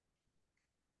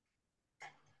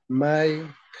might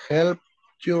help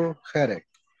your headache.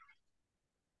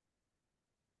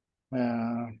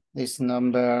 It's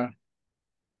number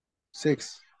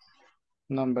 6.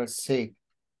 Number 6.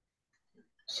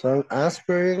 Some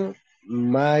aspirin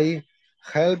might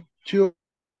help you.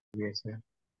 Yes, sir.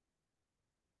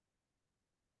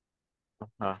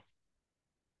 Ajá.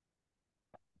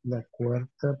 La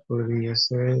cuarta podría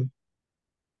ser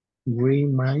we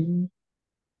might.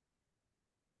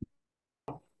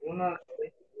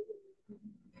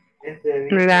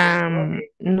 La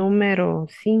número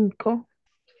 5.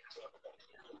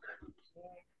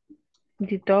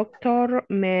 The doctor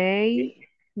may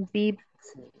be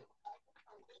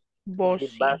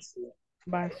bossy.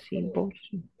 Bossy.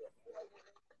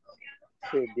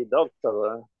 Sí, the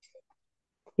doctor.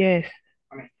 Yes.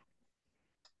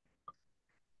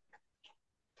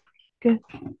 ¿Qué?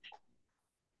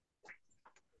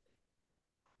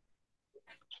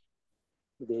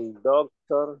 The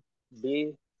doctor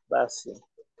be busy.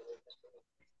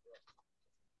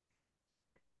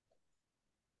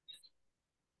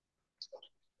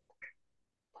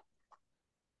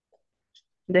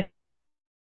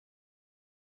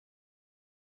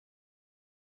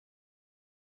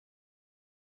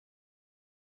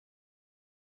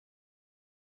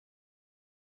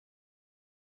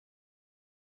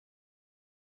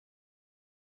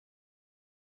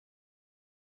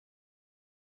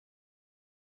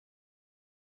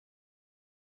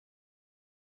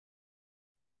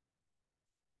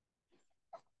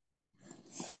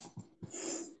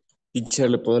 Teacher,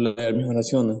 ¿le puedo leer mis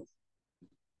oraciones?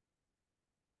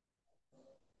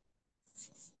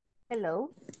 Hello.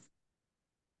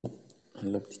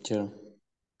 Hello, teacher.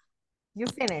 You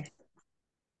finished?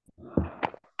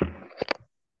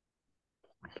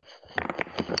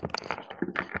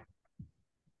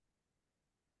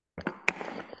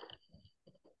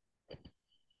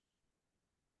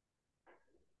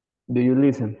 Do you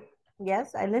listen?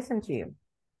 Yes, I listen to you.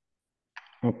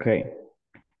 Okay.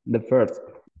 The first,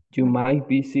 you might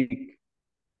be sick.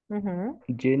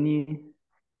 Jenny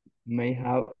may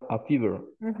have a fever.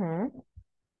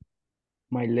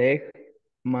 My leg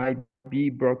might be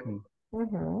broken.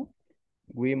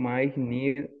 We might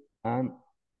need an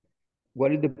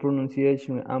What is the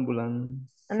pronunciation ambulance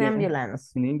An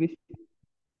ambulance. in English?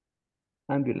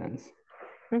 Ambulance.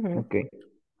 Mhm, Okay.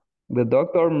 The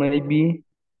doctor may be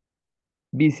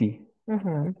busy.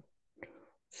 mhm.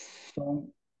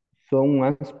 Some, some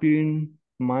aspirin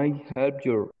might help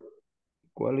your.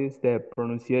 What is the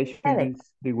pronunciation Headache.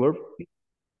 this the word?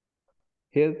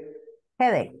 Head,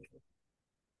 Headache.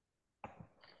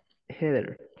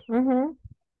 header. Mhm.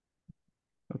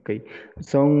 Okay.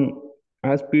 Some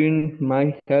aspirin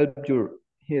might help your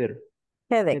header.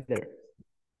 Headache. Header.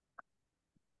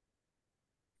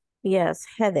 Yes,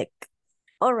 headache.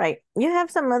 All right. You have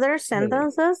some other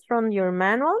sentences from your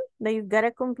manual that you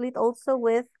gotta complete also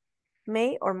with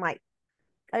may or might.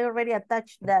 I already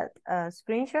attached that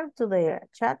screenshot to the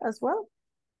chat as well.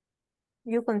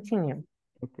 You continue.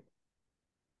 Okay.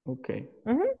 Okay.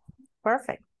 Mhm.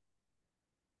 Perfect.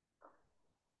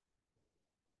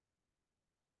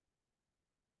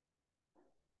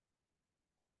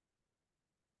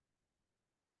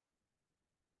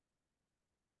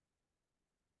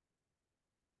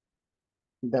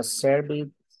 The service,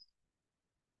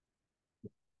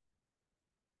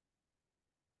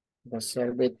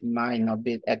 might not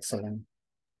be excellent.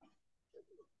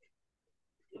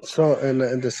 So,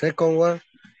 and the second one,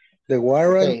 the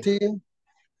warranty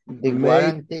The may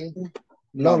warranty,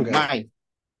 no, longer,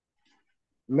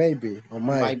 maybe, or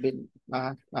might.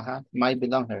 might be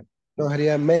longer. No,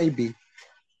 sería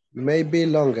maybe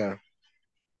longer.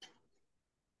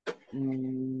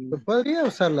 Pues podría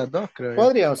usar las dos, creo yo.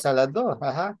 Podría usar las dos,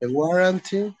 ajá. The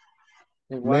warranty,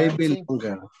 The maybe warranty.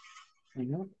 longer.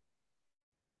 Ujú.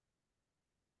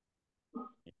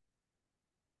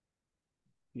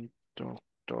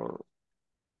 Doctor.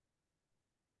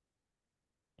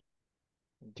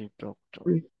 The doctor.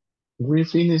 We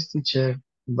finished, teacher,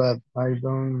 but I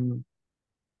don't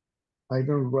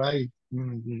write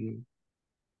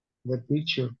the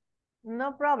picture.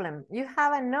 No problem. You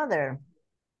have another.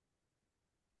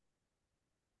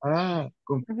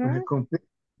 Mhm. Complete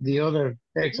the other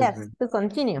text. Yes, to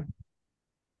continue.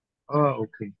 Oh,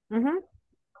 okay. Mhm.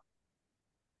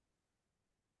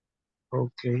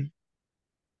 Okay.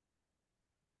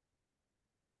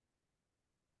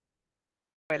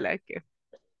 Fue la que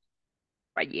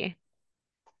fallé.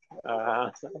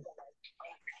 Ah,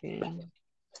 Sí.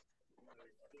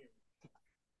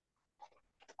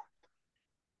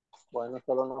 bueno,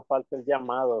 solo nos falta el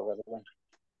llamado, ¿verdad?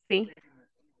 Sí.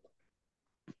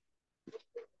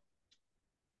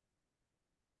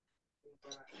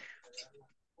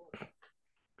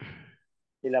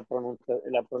 Y la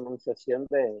pronunciación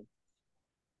de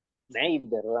may,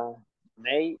 ¿verdad?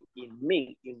 May y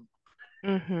me.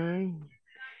 Ujú.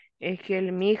 Es que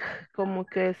el MIG como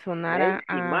que May sonara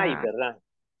y may, ¿verdad?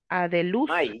 a de luz.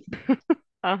 May.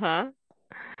 Ajá.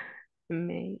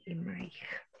 May y May.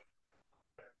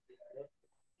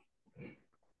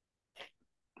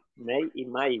 May y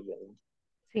may, ¿verdad?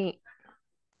 Sí.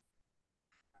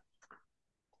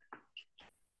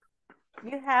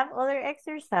 You have other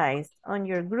exercise on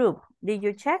your group. Did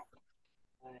you check?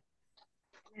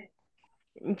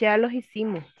 Ya los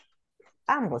hicimos.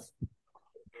 Ambos.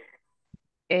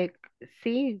 Eh,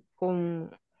 sí,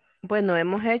 bueno,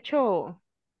 hemos hecho,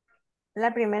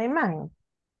 La primera imagen.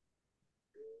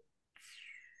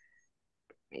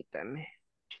 permítame.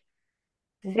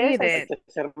 Sí, There's Hay que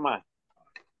hacer más.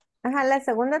 Ajá, la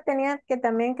segunda tenía que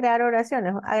también crear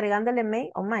oraciones, agregándole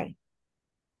may o my.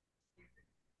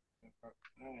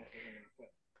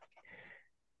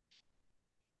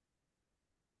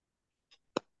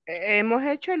 hemos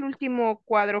hecho el último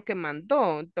cuadro que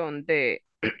mandó, donde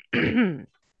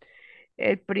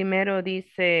el primero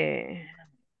dice,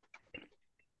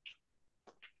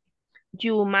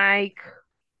 you might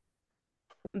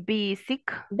be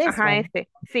sick. This Ajá, one. ese.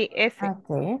 Sí, ese.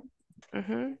 Okay.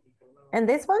 Ujú. And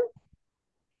this one?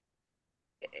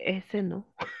 Ese no.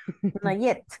 Not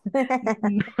yet.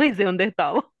 No sé dónde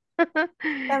estaba.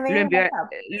 También en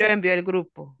WhatsApp. Lo envió el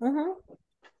grupo. Ujú.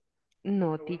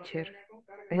 No, teacher.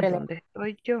 ¿En Really? dónde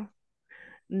estoy yo?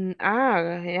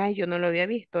 Yo no lo había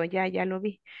visto. Ya lo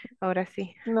vi. Ahora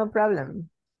sí. No problem.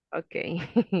 Ok.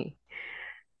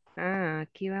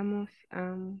 Aquí vamos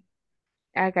a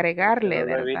agregarle, Yo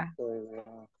lo he ¿verdad?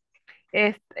 visto.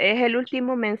 Es el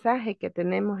último mensaje que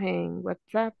tenemos en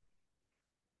WhatsApp.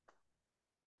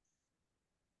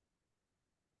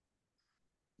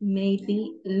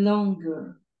 Maybe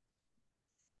longer.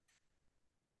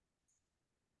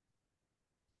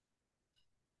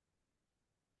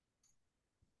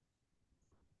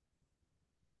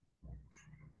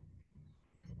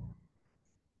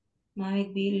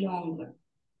 Might be longer.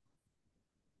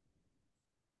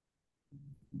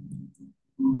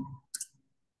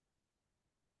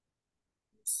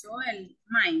 usó el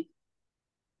my.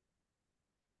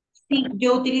 Sí,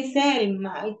 yo utilicé el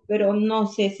might, pero no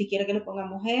sé si quiere que le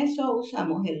pongamos eso,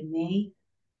 usamos el may.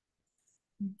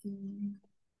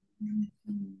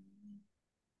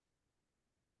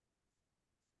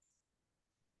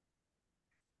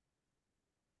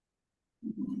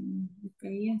 Porque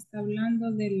ahí está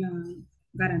hablando de la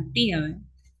garantía, ¿verdad?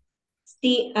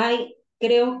 Sí,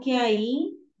 creo que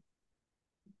ahí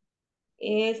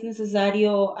es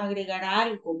necesario agregar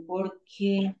algo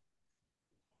porque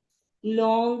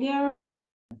longer,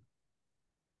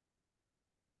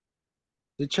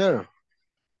 Teacher,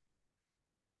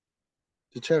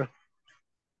 teacher,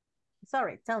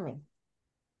 Sorry, tell me.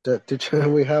 teacher,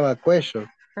 we have a question.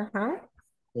 Uh-huh.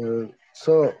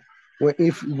 So,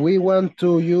 if we want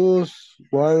to use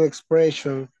one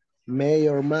expression, may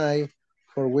or might,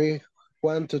 for we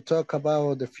want to talk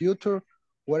about the future,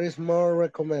 what is more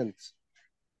recommends?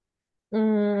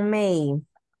 May.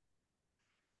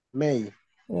 May.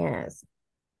 Yes.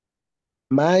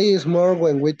 Might is more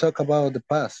when we talk about the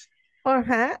past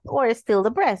Uh-huh. Or still the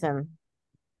present.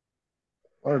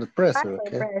 or the I present,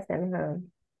 say okay? present, huh?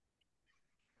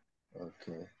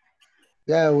 Okay.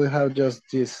 Yeah, we have just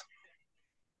this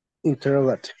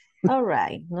interrogative. All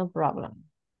right, no problem.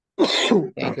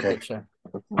 Thank you, Okay, teacher.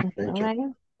 thank All you.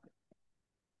 right.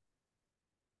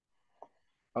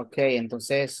 Ok,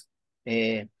 entonces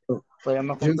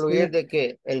podemos You concluir say de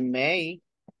que el may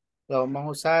lo vamos a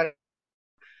usar.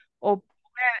 O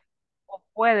o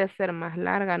puede ser más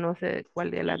larga, no sé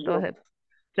cuál de las dos Yo,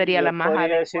 sería la yo más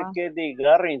podría decir adecuada. que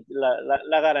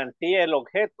la garantía es el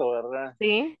objeto, ¿verdad?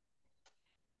 Sí,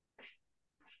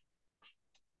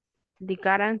 the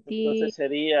guarantee Entonces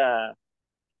sería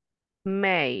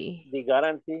may, the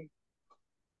guarantee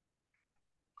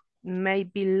may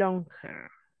be longer.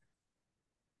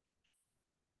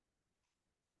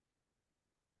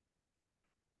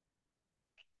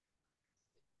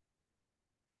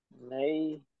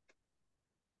 may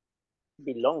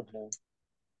belong.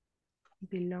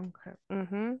 Be longer.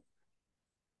 Ujú.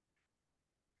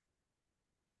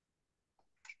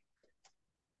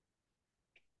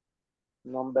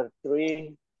 Number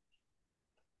 3,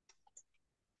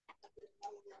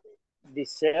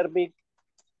 deserve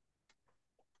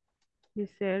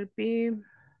Dice be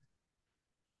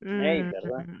may,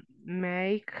 ¿verdad?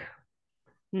 make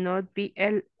not be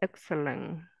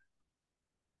excellent.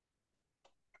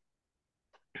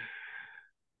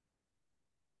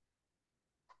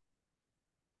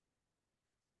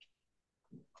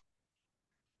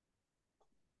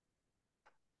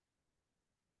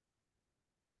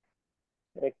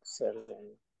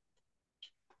 Excellent.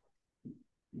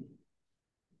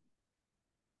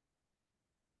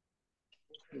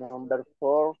 Number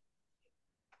 4,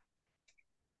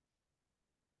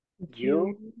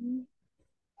 you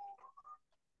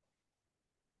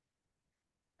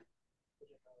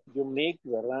You make,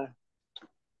 ¿verdad?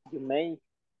 You make,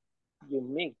 you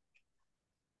make,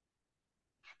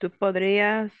 tú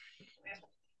podrías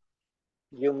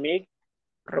you make,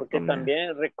 porque recomendar.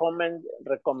 también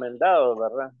recomendado,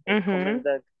 ¿verdad? Ujú.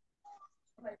 Recommended.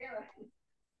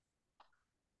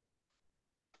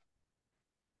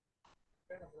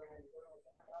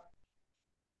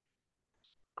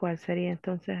 ¿Cuál sería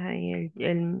entonces ahí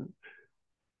El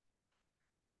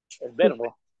tú-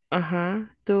 verbo.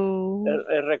 ajá, tú,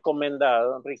 El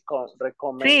recomendado,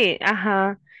 recommend, sí,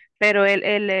 ajá, pero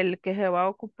el que se va a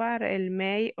ocupar, el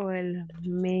may o el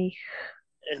may,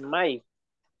 el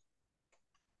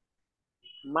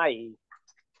may,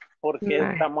 porque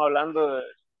may. estamos hablando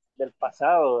del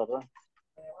pasado, ¿verdad?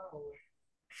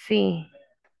 Sí,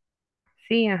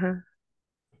 sí, ajá.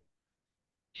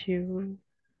 You-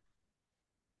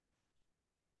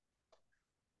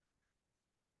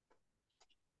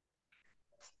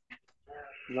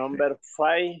 Number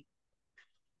 5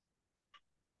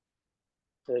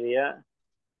 sería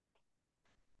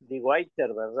the waiter,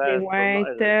 The ¿verdad? El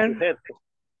waiter, sujeto.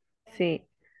 sí.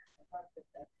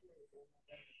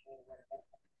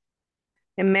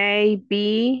 May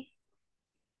be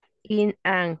in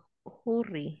a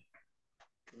hurry.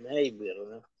 Maybe,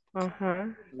 ¿verdad?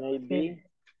 Ajá. Maybe Eh,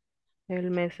 El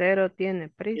mesero tiene in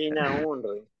prisa. a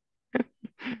hurry.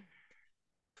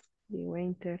 The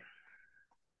waiter.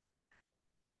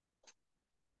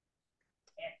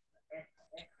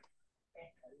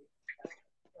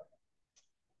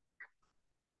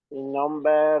 Y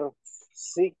number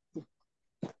 6,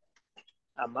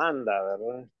 Amanda,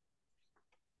 ¿verdad?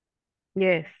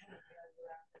 Yes.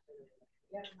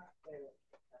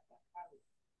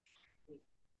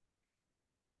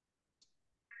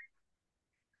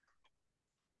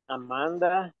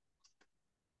 Amanda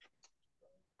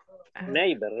Ah,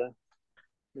 May, ¿verdad?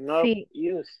 Not Sí.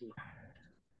 easy.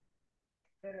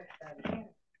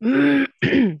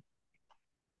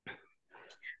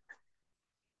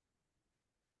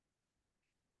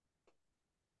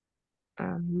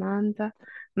 Amanda.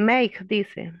 Make,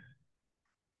 dice.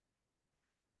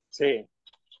 Sí.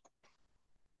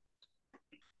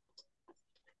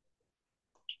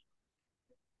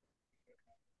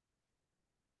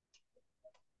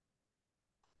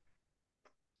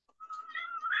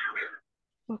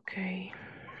 Ok.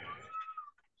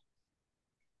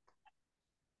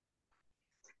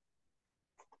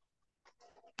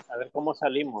 A ver cómo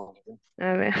salimos.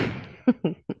 A ver.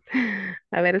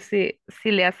 A ver si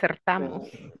le acertamos.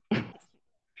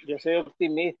 Yo soy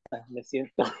optimista, me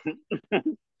siento,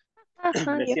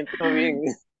 Ajá, me siento bien.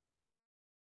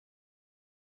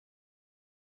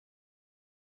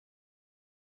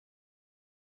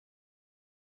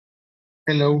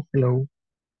 Hello, hello.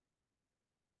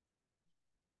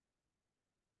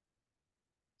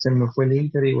 Se me fue el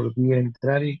Inter y volví a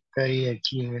entrar y caí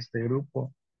aquí en este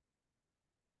grupo.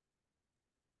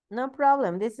 No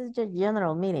problem. This is your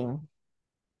general meeting.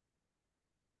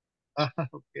 Ah,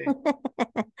 ok.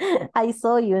 I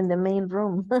saw you in the main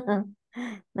room.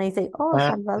 And I say, oh,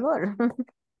 Ah, Salvador.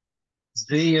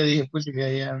 sí, yo dije, pues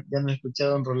que ya no he escuchado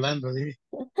a don Rolando, dije.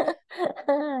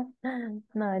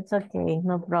 No, it's okay.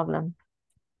 No problem.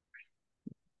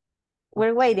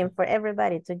 We're waiting for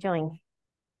everybody to join.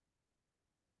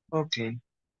 Ok.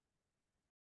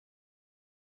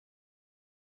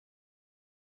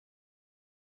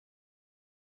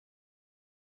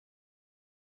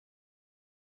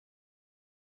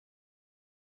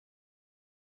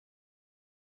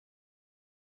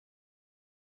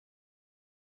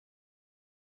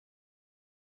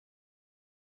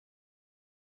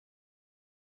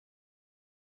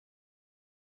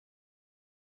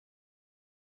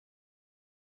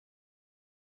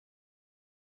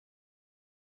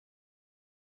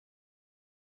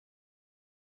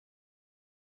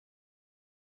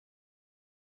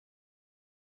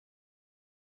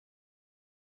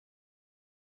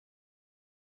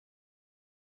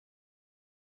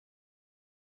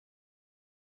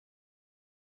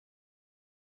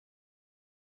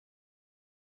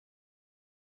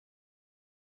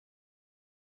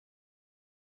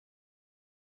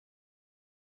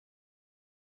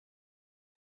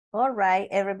 All right,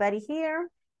 everybody here?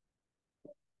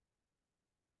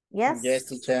 Yes? Yes,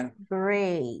 teacher.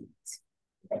 Great.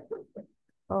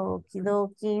 Okie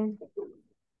dokie.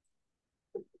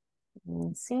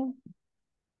 Let's see.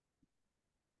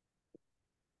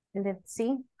 Let's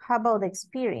see. How about the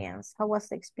experience? How was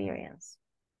the experience?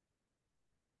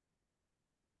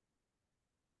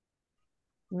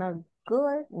 Not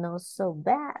good, not so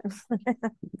bad.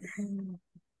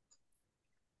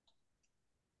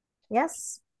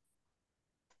 Yes.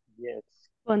 Yes.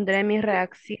 Pondré mi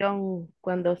reacción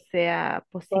cuando sea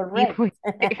Correct. positivo y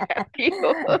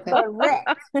negativo.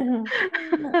 Correct.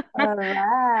 All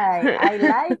right. I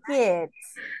like it.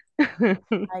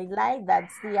 I like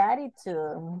that's the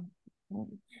attitude.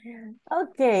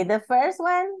 Okay, the first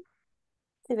one.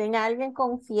 Si ven a alguien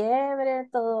con fiebre,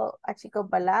 todo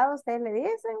achicopalado, ¿ustedes le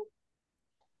dicen?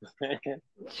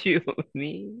 You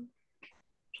me.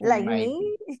 Like Might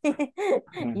me? be.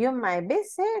 You might be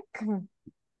sick.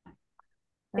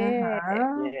 Yeah.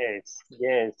 Ajá. Yes,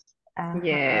 yes.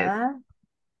 Yes. Ajá.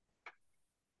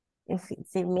 Y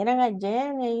si miran a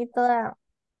Jenny ahí toda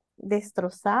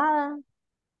destrozada.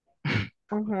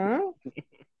 Ujú.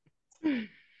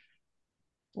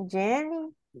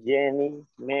 Jenny Jenny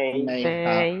May have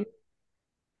May.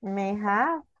 may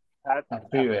have had a a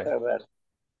fever. fever.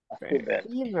 A fever.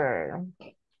 fever.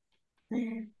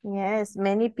 Yes,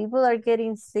 many people are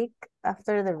getting sick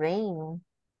after the rain.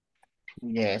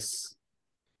 Yes.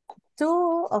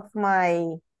 Two of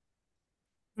my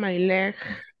My leg.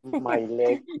 My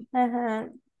leg.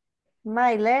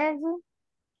 my leg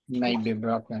May be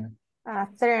broken.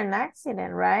 after an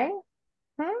accident, right?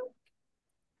 Hmm?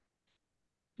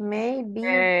 May be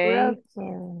May.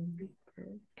 broken.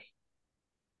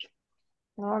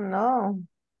 Oh no.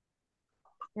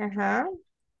 Uh-huh.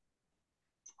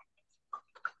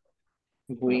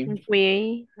 We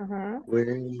We Uh-huh. We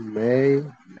may,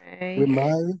 we may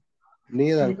might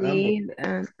need an ambulance. need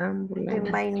an We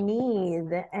ambulance. might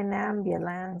need an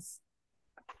ambulance.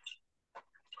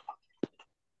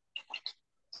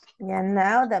 Yeah,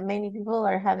 now that many people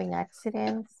are having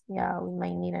accidents, yeah, we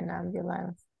might need an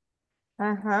ambulance.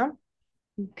 Uh-huh.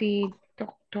 The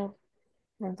doctor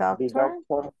The The doctor.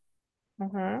 doctor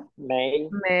Uh-huh. may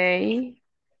may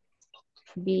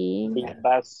be be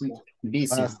busy.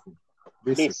 busy.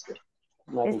 Busy. Busy.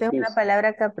 Más Esta es una difícil.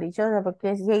 palabra caprichosa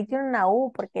porque si ahí tiene una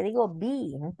U, porque digo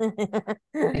be.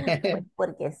 Pues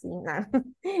porque sí, no.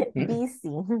 Busy.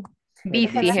 Esas son Busy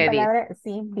las headed. palabras,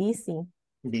 sí, busy.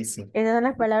 Dice. Esas son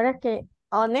las palabras que,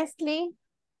 honestly,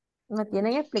 no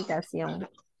tienen explicación. O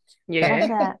Yes.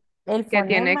 sea, el Que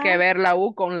tiene que fonema, ver la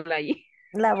U con la I.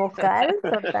 la vocal,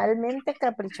 totalmente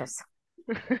caprichosa.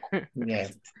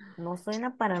 Yes. No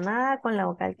suena para nada con la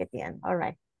vocal que tiene. All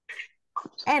right.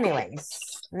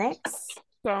 Anyways, next.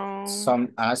 Some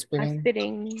aspirin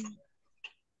Aspirin.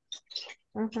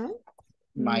 Ujú.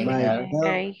 might My help help,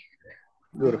 My,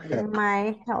 your help.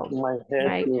 My help, My head,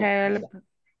 my your help.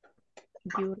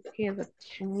 Your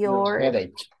headache. your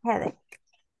headache. headache.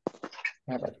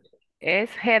 Headache.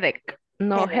 Es headache,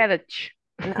 no Headache.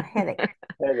 headache. No, headache.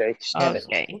 headache. Headache.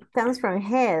 Okay. It comes from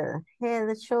head,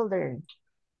 shoulder,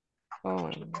 Oh,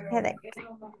 headache.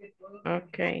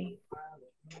 okay.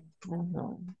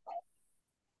 Ujú.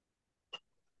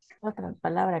 Otra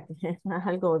palabra que es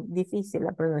algo difícil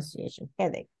la pronunciación,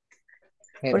 headache.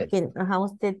 Headache. Porque ajá,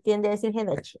 usted tiende a decir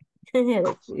headache.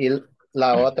 Headache. Y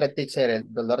la otra, teacher,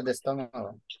 el dolor de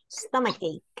estómago.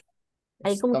 Stomachache.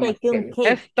 Ahí como que hay Stomach que un ache.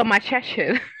 cake.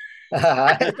 Estomachache.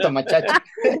 Ajá, estomachache.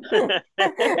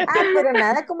 Ah, pero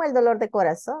nada como el dolor de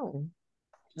corazón.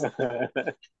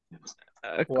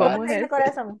 ¿Cómo ¿Cómo What? se es dice eso?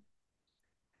 corazón?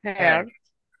 Heart.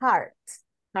 Heart.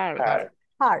 Heart. Heart.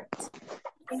 Heart.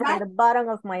 From the bottom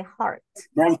of my heart.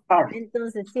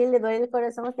 Entonces, si le doy el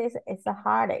corazón, usted dice, it's a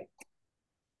heartache.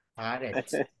 Heart.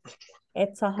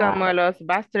 It's a Como heartache. los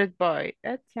Bastard Boy.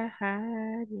 It's a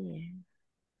heart, yeah.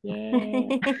 Yeah.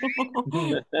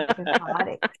 It's a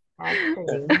heartache.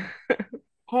 Okay.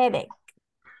 Headache.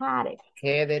 Headache.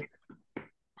 Headache.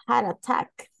 Heart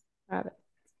attack.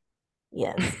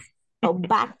 Yes. Oh,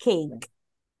 backache.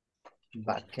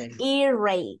 Backache.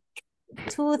 Earache.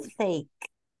 Toothache.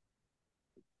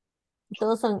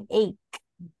 Todos son ache.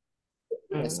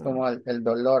 Es como el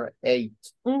dolor. Ache.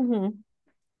 Ujú.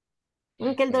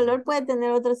 Aunque el dolor puede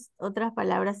tener otras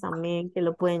palabras también que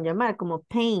lo pueden llamar, como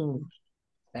pain.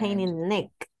 Pain in the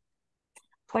neck.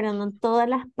 Pero no todas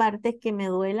las partes que me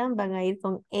duelan van a ir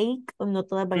con ache o no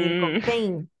todas van a ir con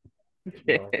pain.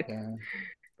 Okay.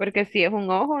 Porque si es un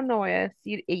ojo, no voy a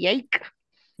decir yike.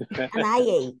 An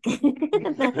eye ache.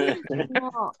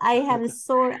 No, I have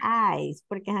sore eyes,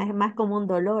 porque es más como un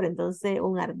dolor, entonces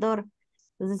un ardor.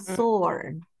 Entonces,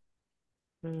 sore.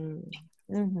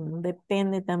 Ujú,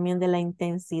 depende también de la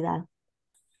intensidad.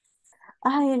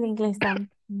 Ay, el inglés tan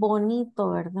bonito,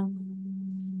 ¿verdad?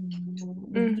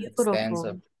 Extenso.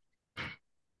 Beautiful.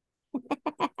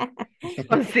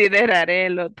 Consideraré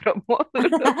el otro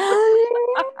módulo.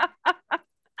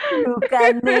 Look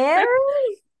at Mary.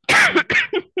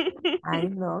 I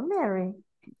know, Mary.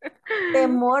 The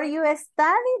more you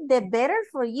study, the better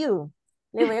for you.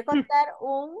 Le voy a contar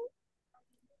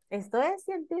esto es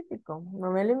científico,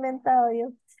 no me lo he inventado yo.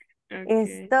 Okay.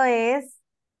 Esto es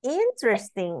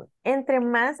interesting. Entre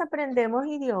más aprendemos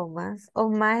idiomas o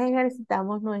más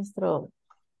ejercitamos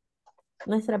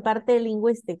nuestra parte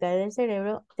lingüística del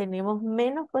cerebro, tenemos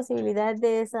menos posibilidad de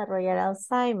desarrollar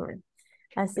Alzheimer.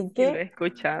 Sí, lo he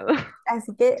escuchado.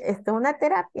 Así que esto es una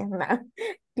terapia, ¿no?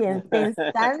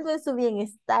 Pensando en su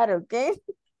bienestar, ¿ok?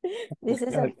 This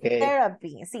is a Okay.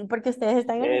 therapy. Sí, porque ustedes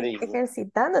están Very good.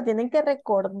 ejercitando, tienen que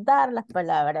recordar las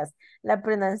palabras, la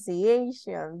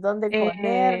pronunciation, dónde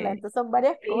ponerla, entonces son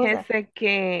varias cosas. Fíjese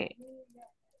que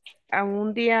a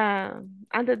un día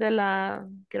antes de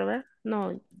quiero ver,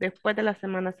 no, después de la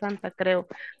Semana Santa, creo.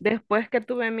 Después que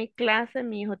tuve mi clase,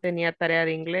 mi hijo tenía tarea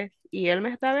de inglés y él me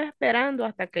estaba esperando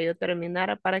hasta que yo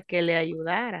terminara para que le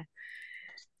ayudara.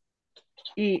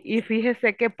 Y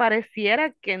fíjese que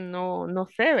pareciera que no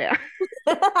se vea.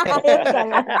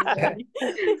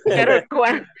 Pero,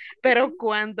 pero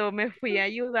cuando me fui a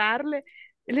ayudarle,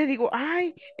 le digo,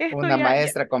 ay, esto Una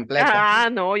maestra completa. Ah,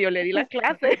 no, yo le di la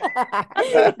clase.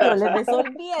 Yo les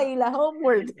resolví ahí la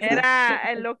homework.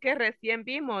 Era lo que recién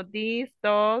vimos,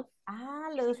 dos. Ah,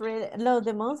 los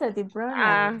demonstrative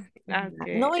Ah, pronouns. ok,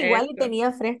 No, igual y eso.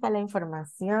 tenía fresca la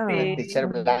información. La Sí. teacher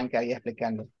Blanca ahí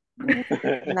explicando.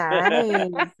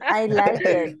 Nice, I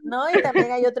like it. No, y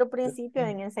también hay otro principio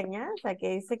en enseñanza que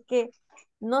dice que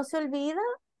no se olvida,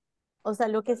 o sea,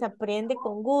 lo que se aprende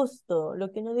con gusto,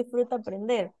 lo que uno disfruta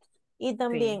aprender. Y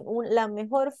también Sí. la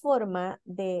mejor forma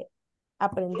de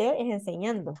aprender es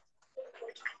enseñando,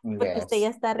 porque usted ya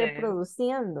Yes. está Yes.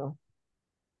 reproduciendo.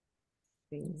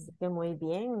 Así que muy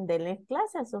bien, denle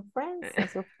clase a sus friends, a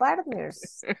sus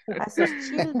partners, a sus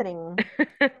children.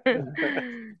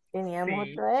 Teníamos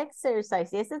Sí. otro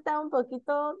exercise y ese estaba un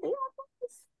poquito, digamos,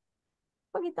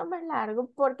 un poquito más largo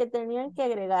porque tenían que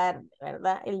agregar,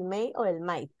 ¿verdad? El may o el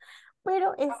might.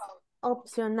 pero es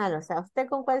opcional, o sea, usted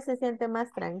con cuál se siente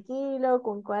más tranquilo,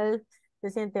 con cuál se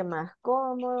siente más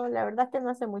cómodo, la verdad es que no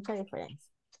hace mucha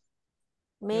diferencia.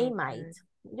 May, might.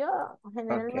 Okay. Yo Okay.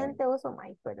 generalmente uso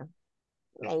might, pero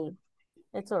may,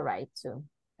 it's alright too.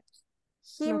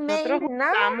 Nosotros He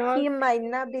usamos might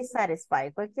not be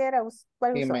satisfied. Cualquiera,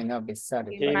 ¿cuál He usó? may not be he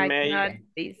satisfied. might may, not Okay.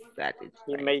 be he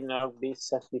satisfied. may not be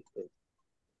satisfied.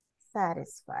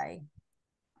 Satisfied.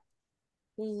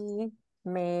 He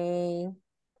may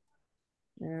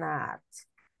not.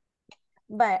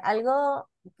 Vale, algo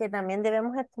que también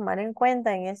debemos de tomar en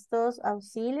cuenta en estos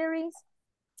auxiliaries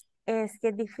es que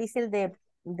es difícil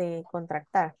de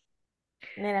contractar.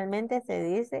 Generalmente se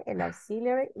dice el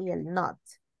auxiliary y el not,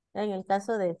 en el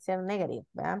caso de ser negative,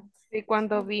 ¿verdad? Y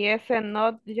cuando vi ese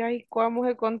not, ya, ¿y cómo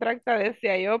se contracta?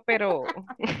 Decía yo, pero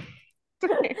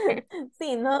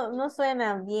Sí, no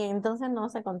suena bien, entonces no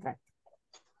se contracta.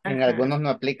 En ajá. algunos no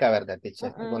aplica, ¿verdad,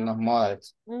 teacher? Mm-mm. Algunos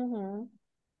models. Ujú.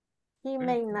 He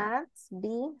may not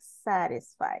be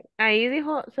satisfied. Ahí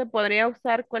dijo, se podría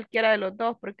usar cualquiera de los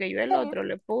dos, porque yo el Sí, otro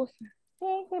le puse.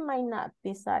 sí, he may not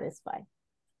be satisfied.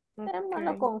 Tenemos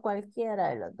Okay. con cualquiera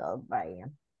de los dos, vaya.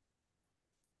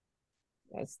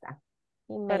 Ahí está.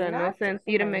 He may Para no not, he may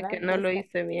sentirme que not no be lo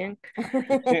hice bien.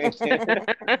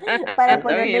 Para Don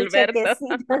ponerle el Gilberto.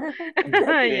 chequecito.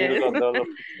 Ay, Sí, los dos lo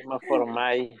pusimos por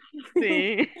may.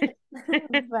 sí.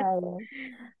 Vale.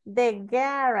 The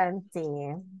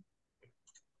guarantee.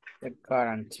 The The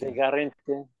guarantee.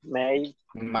 guarantee may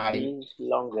Might. be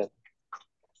longer.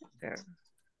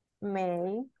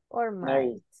 May or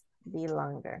May. might be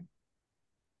longer.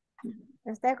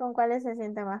 ¿Usted con cuáles se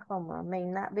siente más cómodo? May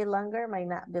not be longer, may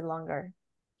not be longer.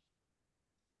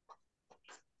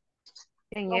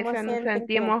 En ¿Cómo esa nos sienten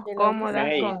sentimos que lo dicen cómodas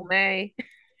May. con bien? May.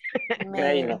 May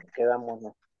May. nos quedamos.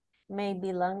 ¿No? May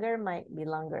be longer, might be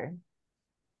longer.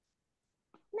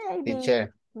 Maybe,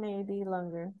 Teacher, maybe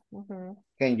longer. Ujú.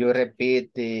 can you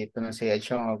repeat the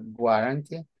pronunciation of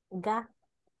guarantee? Ga,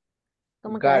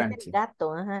 como que va a ser Guarantee.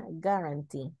 gato, ajá.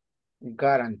 Guarantee.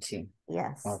 Guarantee.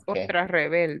 Yes. Okay. Otra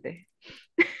rebelde.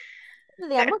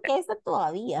 Digamos que esa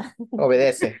todavía.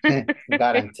 Obedece.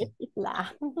 Guarantee.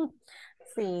 La.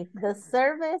 Sí, the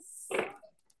service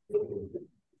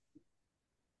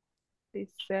The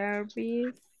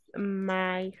service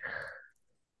might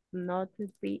not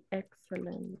be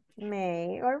excellent.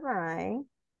 may or might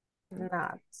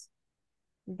not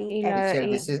be Y la, Teacher, excellent.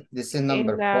 y, this is y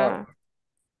number 4. la,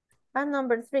 Ah,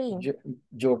 number 3.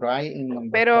 You write in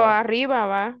number pero 4. arriba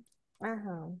va.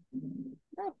 Ajá.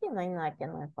 Aquí no hay nada que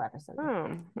no es para salir.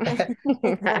 Ah.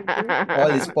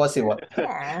 All is possible.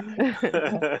 Yeah,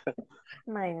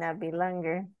 might not be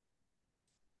longer.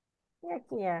 Y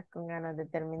aquí ya con ganas de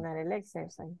terminar el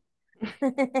exercise.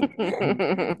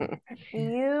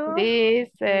 You This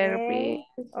may service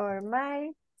or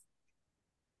might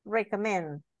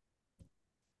recommend.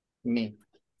 Me.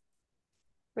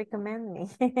 Recommend me.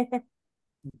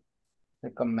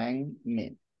 Recommend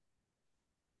me.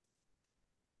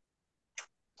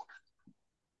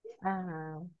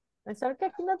 Ajá. Solo que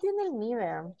aquí no tiene el mi,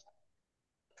 vean.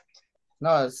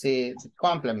 No, see,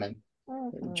 compliment.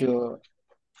 Ujú.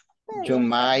 You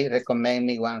might recommend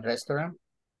me one restaurant.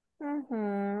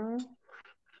 Ujú.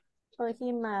 Or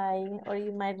he might, or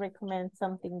you might recommend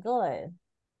something good.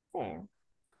 Sí.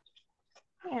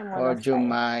 Or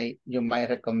Dejémoslo ahí. you might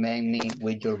recommend me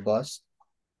with your boss.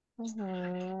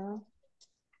 Ujú.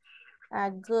 A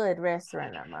good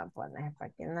restaurant, vamos a poner, para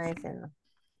que no dicen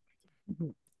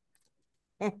no.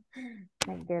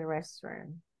 A good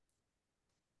restaurant.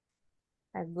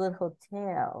 A good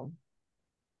hotel.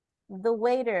 The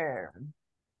waiter.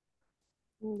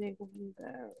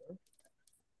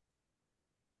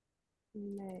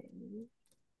 may,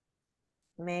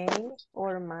 May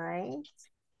or might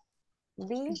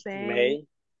be May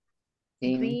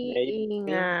be in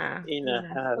be a in a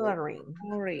hurry. hurry.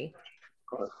 hurry.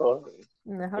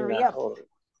 In a In hurry a up. hurry.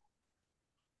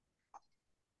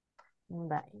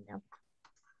 Vaya.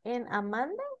 En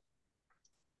Amanda,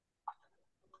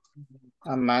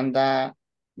 Amanda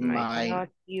Might might not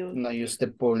use. not use the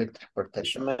public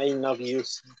transportation. May not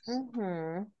use.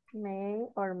 may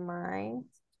or might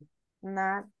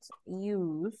not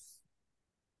use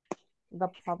the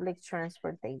public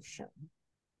transportation.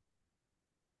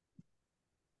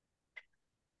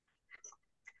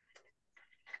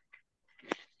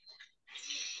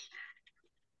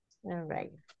 All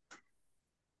right.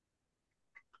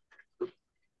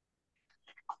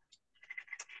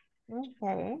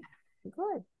 Okay,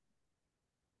 good.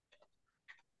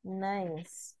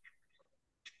 Nice.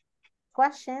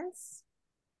 Questions?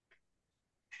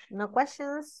 No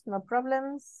questions, no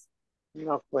problems.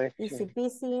 No Easy question.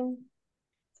 peasy.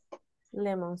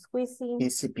 Lemon squeezy.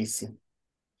 Easy peasy.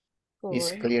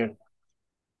 It's Good. clear.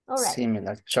 All right.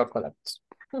 Similar chocolate.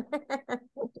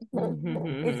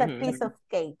 It's a piece of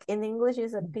cake. In English,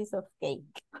 it's a piece of cake.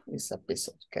 It's a piece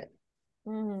of cake.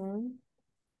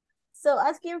 So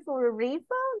asking for a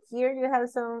refund, here you have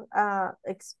some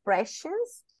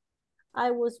expressions.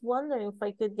 I was wondering if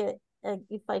I could get,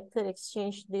 if I could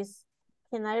exchange this.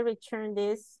 Can I return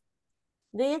this?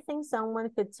 Do you think someone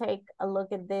could take a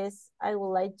look at this? I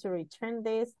would like to return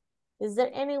this. Is there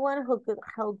anyone who could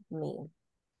help me?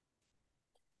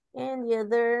 And the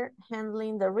other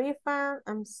handling the refund.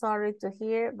 I'm sorry to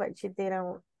hear, but you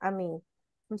didn't, I'm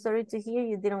sorry to hear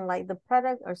you didn't like the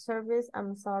product or service.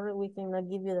 I'm sorry, we cannot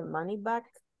give you the money back.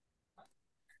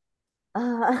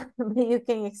 But you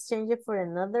can exchange it for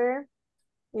another.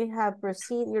 We have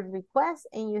proceed your request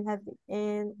and you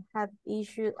have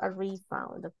issued a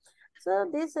refund. So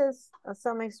this is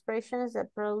some expressions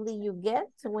that probably you get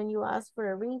when you ask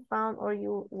for a refund or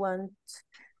you want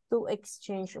to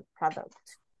exchange a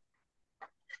product.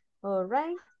 All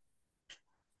right.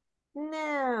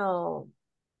 Now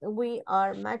we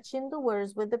are matching the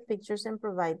words with the pictures and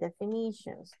provide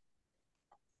definitions.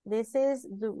 This is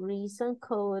the reason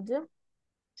code.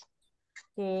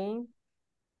 Okay.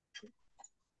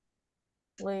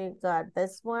 We got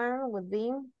this one would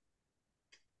be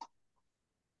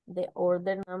the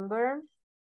order number.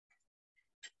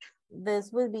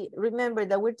 This will be, remember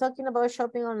that we're talking about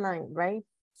shopping online, right?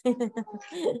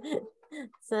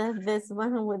 So this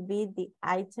one would be the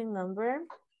item number.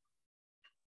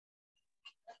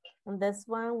 And this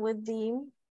one would be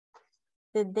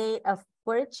the date of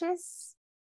purchase.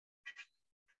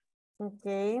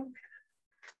 Okay.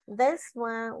 This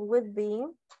one would be,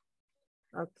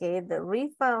 okay, the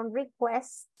refund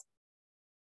request.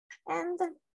 And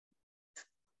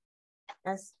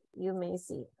as you may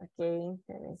see, okay,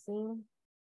 let me see.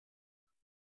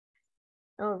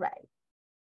 All right.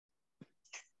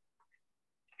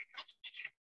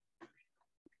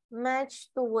 Match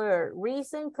the word,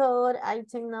 reason code,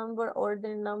 item number,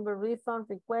 order number, refund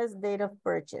request, date of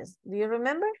purchase. Do you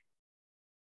remember?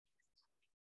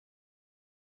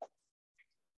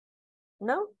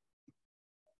 No?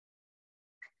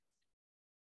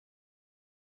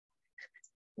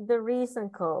 The reason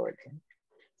code,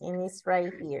 and it's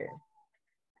right here.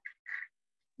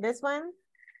 This one?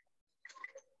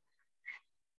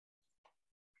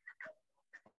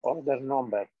 Order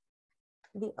number.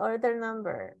 The order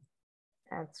number.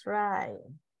 That's right.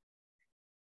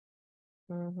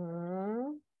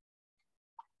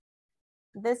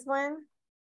 This one?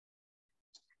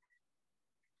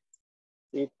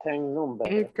 Item number.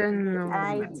 Item number.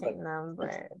 Item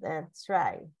number. That's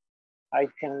right.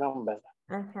 Item number.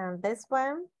 This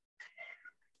one?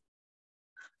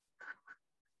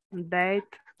 Date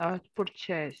of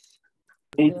purchase.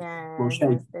 Yes,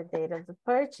 that's the date of the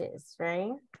purchase,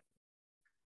 right?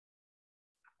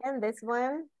 And this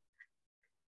one?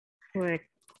 Correct.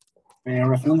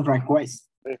 Refund request.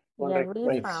 Yeah,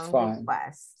 refund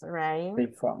request, right?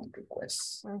 Refund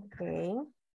request. Okay.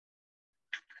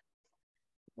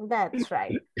 That's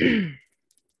right.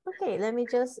 Okay, let me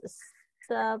just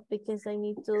stop because I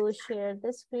need to share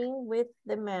the screen with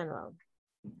the manual.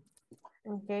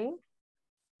 Okay.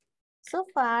 So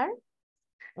far,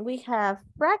 we have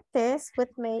practiced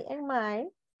with may and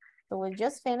might. So we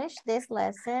just finished this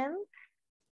lesson.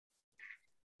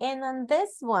 And on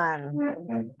this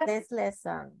one, this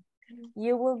lesson,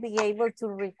 you will be able to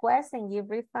request and give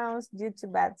refunds due to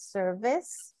bad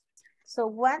service. So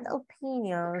what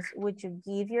opinions would you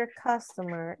give your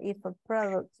customer if a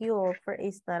product you offer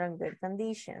is not in good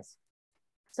conditions?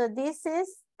 So this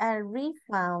is a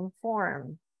refund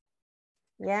form.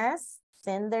 Yes,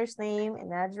 sender's name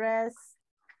and address.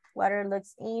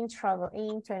 Waterlooks Inc., Travel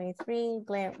Inc., 23,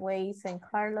 Glen Way, San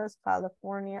Carlos,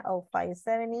 California,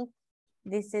 0570.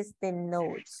 This is the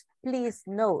note. Please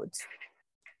note,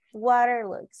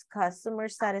 Waterlooks customer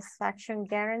satisfaction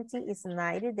guarantee is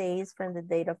 90 days from the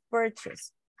date of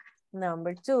purchase.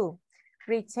 Number 2,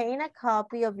 retain a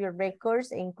copy of your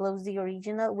records and close the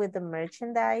original with the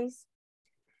merchandise.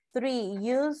 3,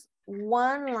 use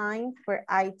one line per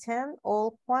item.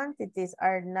 All quantities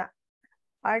are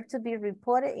to be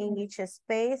reported in each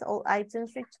space. All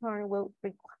items returned will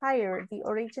require the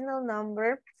original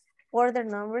number, order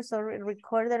numbers already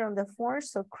recorded on the form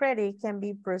so credit can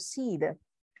be proceeded.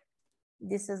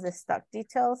 This is the stock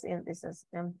details and this is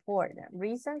important.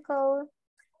 Reason code,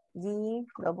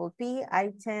 DPP,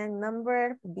 item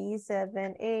number,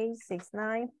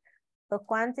 B7A69, the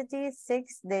quantity,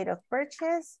 6, date of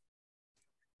purchase,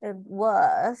 It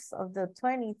was of the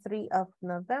 23 of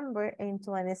November in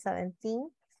 2017.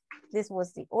 This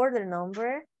was the order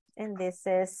number, and this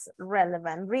is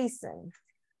relevant reason,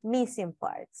 missing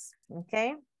parts,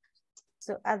 okay?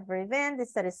 So adverb event,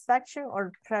 dissatisfaction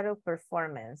or product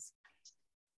performance.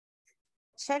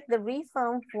 Check the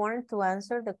refund form to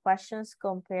answer the questions,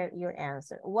 compare your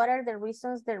answer. What are the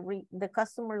reasons that the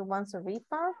customer wants a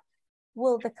refund?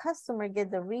 Will the customer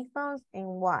get the refunds and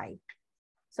why?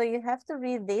 So you have to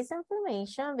read this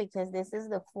information because this is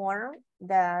the form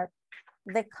that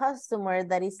the customer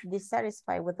that is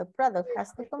dissatisfied with the product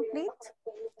has to complete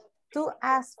to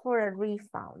ask for a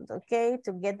refund, okay?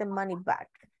 To get the money back.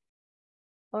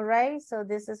 All right, so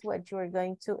this is what you are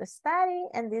going to study,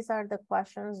 and these are the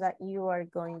questions that you are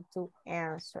going to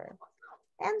answer.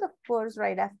 And of course,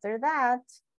 right after that,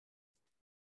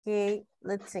 okay,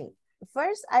 let's see.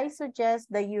 First, I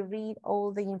suggest that you read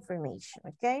all the information,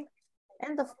 okay?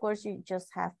 And of course, you just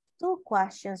have 2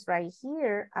 questions right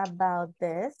here about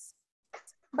this.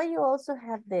 But you also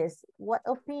have this, what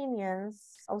opinions,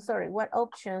 what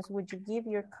options would you give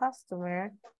your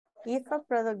customer if a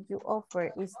product you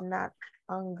offer is not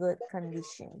on good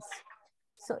conditions?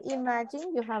 So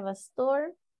imagine you have a store,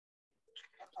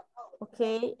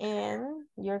 okay, and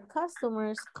your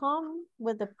customers come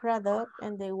with the product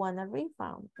and they want a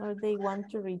refund, or they want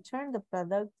to return the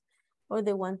product, or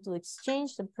they want to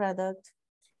exchange the product.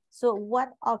 So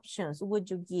what options would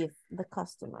you give the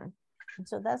customer?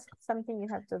 So that's something you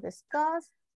have to discuss.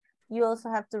 You also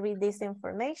have to read this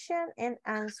information and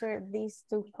answer these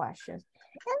 2 questions.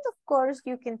 And of course,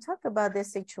 you can talk about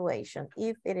this situation.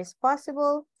 If it is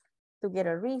possible to get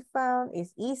a refund,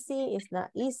 is easy, it's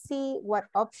not easy, what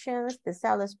options the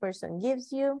salesperson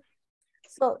gives you.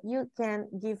 So you can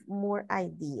give more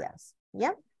ideas,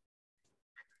 yeah?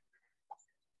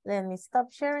 Let me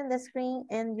stop sharing the screen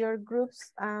and your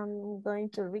groups. I'm going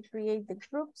to recreate the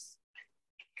groups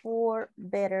for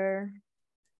better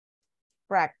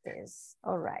practice.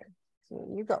 All right, here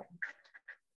you go.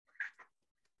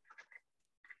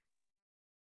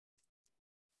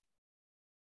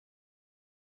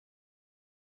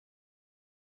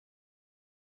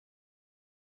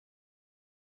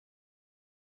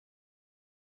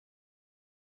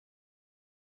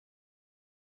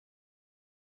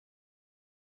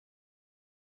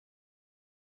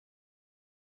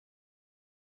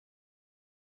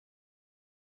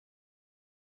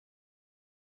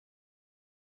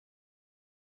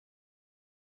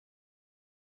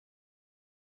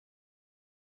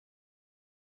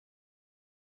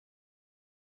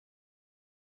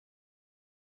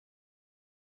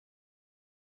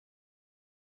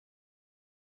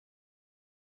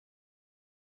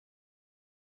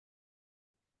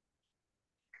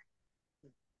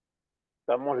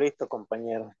 Estamos listos,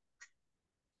 compañero.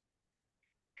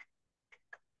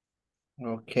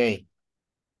 Ok.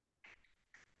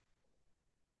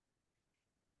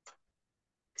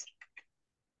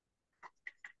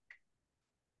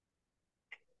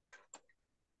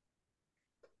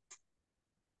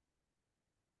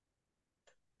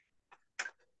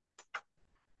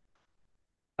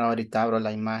 Ahorita abro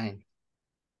la imagen.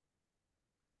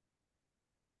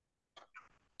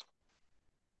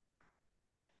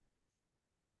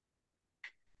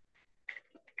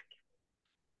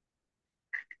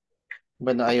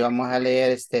 Bueno, ahí vamos a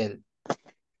leer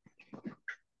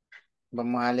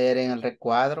vamos a leer en el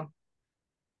recuadro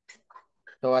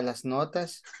todas las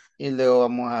notas y luego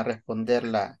vamos a responder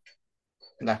las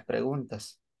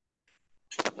preguntas.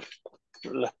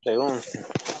 Las preguntas.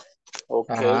 Ok.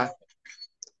 Ajá.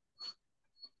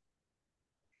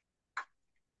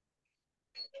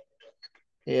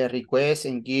 Request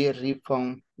and give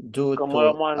refund due ¿Cómo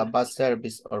to vamos a bad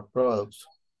service or products. O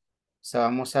sea,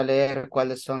 vamos a leer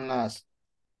cuáles son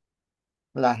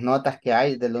las notas que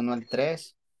hay del 1 al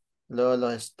 3. Luego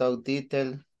los stock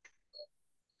detail,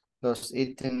 los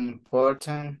item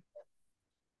important.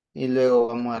 Y luego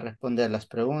vamos a responder las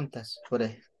preguntas. Por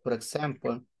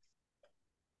ejemplo,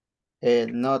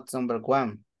 note number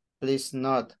 1. Please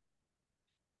note,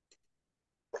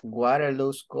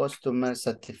 Waterloo's customer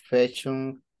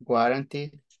satisfaction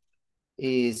guarantee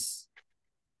is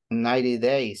 90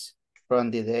 days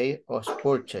from the day of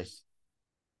purchase.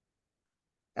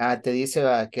 Te dice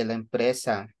que la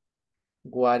empresa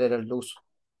Waterloo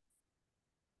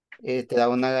te da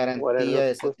una garantía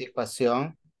de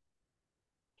satisfacción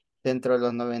dentro de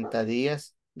los 90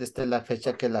 días desde la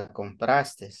fecha que la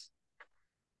compraste.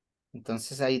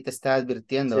 Entonces ahí te está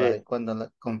advirtiendo, Sí. ¿vale? Cuando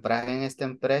la compras en esta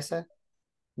empresa,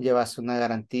 llevas una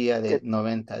garantía de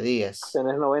 90 días.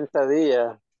 Tenés 90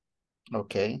 días.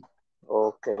 Ok.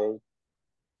 Ok.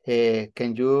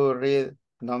 Can you read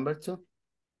number 2?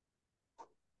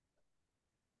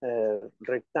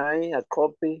 retain a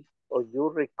copy of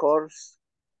your records,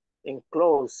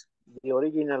 enclose the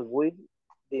original with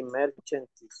the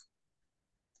merchandise.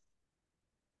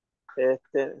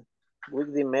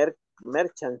 With the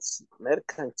merchants,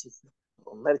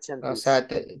 o merchandise. O sea,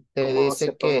 te ¿Cómo se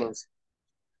dice que pronuncia?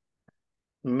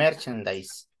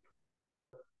 merchandise.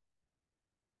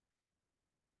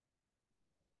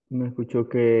 Me escuchó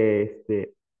que,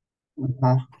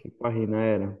 Ajá. ¿qué página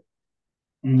era?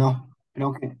 No,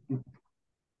 creo que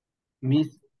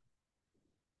Miss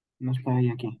no está ahí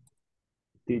aquí.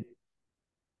 Ti-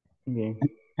 Bien.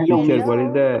 Hello, Teacher, Miss. what is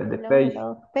Hello, the hello, page?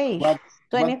 hello. Page What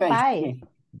page? 25. Please?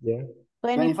 Yeah.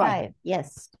 25.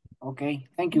 Yes. Okay,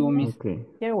 thank you, Miss. Okay.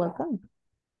 You're welcome.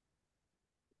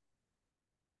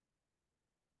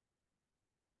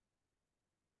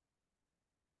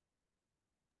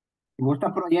 Si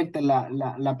gusta, proyecte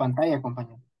la pantalla,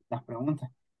 compañero. Las preguntas.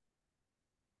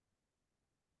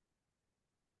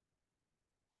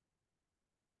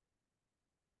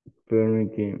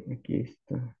 Espérame que aquí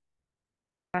está.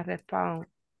 La respawn.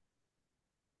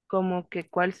 Como que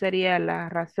cuál sería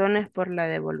las razones por la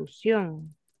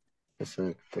devolución.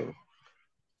 Exacto.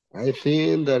 I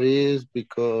think that is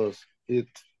because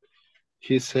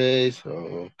he says,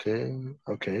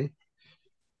 okay.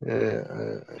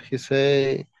 He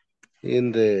say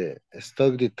in the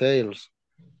stock details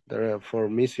there are for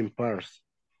missing parts.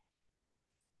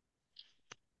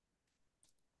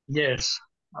 Yes,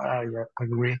 I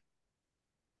agree.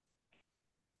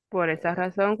 Por esa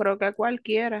razón creo que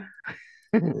cualquiera.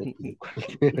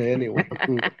 Anyway.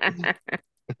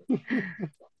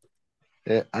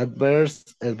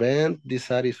 Adverse event,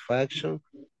 dissatisfaction,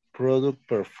 product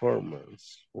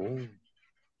performance. Oh.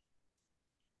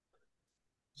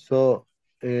 So,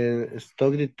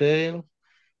 stock detail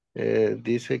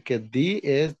dice que D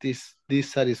es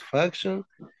dissatisfaction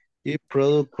y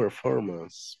product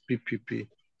performance, PPP.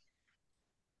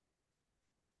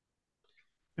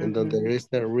 En donde Ujú, es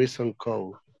the reason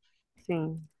code. sí.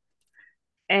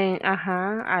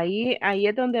 Ajá, ahí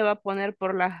es donde va a poner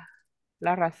por la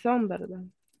razón, ¿verdad?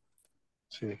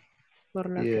 Sí. Por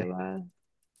la que Yeah. va.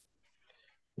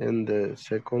 And the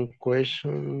second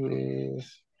question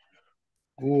is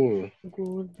good.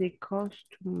 Would the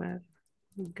customer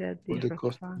get the Will the refund?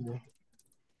 customer,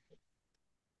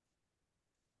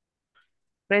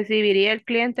 ¿Recibiría el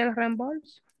cliente el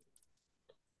reembolso?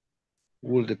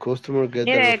 will the customer get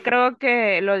the Mire, refund? creo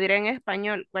que lo diré en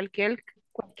español.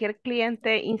 Cualquier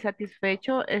cliente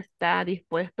insatisfecho está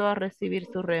dispuesto a recibir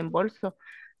su reembolso,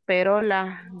 pero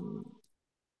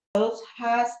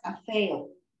Has a fail.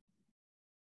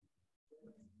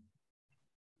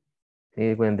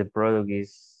 When the product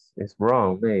is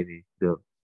wrong, maybe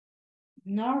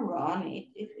Not wrong. If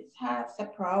it has a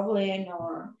problem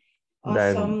or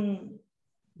then some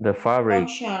the fabric.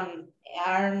 function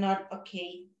are not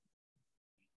okay.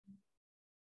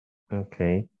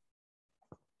 Okay,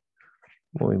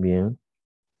 muy bien.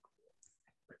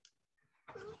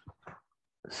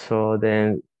 So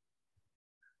then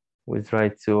we try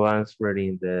to answer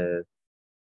in the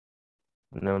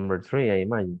number 3, I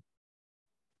imagine.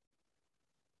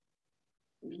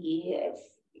 Yes.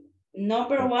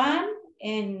 Number 1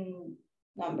 and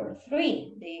number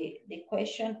 3. The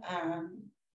question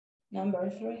number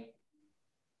 3.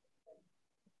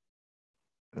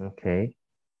 Okay.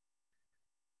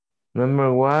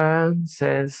 Number 1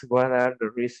 says, what are the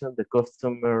reasons the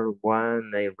customer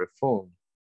want a refund?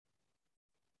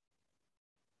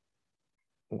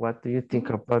 What do you think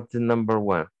about the number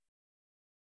 1?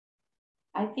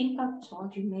 I think I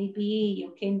told you maybe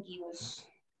you can give us,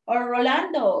 or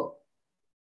Rolando,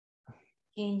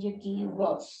 can you give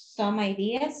us some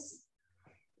ideas?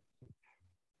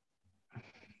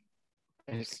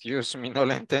 Excuse me, no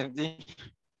la entendí.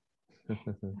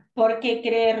 ¿Por qué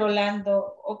cree Rolando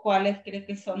o cuáles cree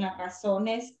que son las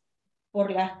razones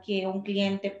por las que un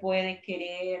cliente puede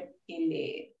querer que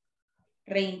le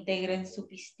reintegren su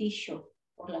pistillo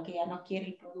por la que ya no quiere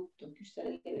el producto que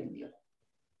usted le vendió?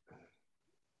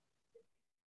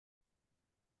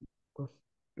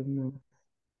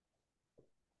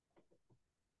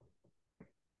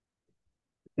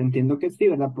 Entiendo que sí,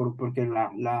 ¿verdad? Porque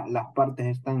las partes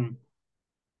están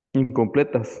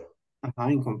Incompletas.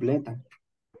 incompletas.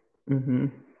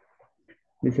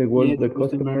 Dice, will Yes, the the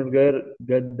customer customer.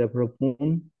 get the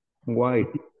refund? Why?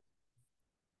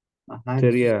 Entonces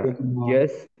Sería sería como,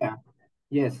 yes.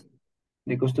 yes,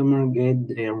 the customer get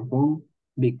the refund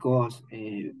because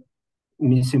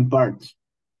missing parts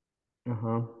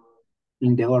Ajá.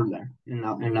 in the order, en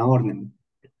la orden.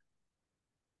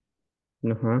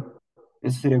 Ajá.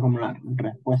 Esa sería como la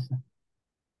respuesta.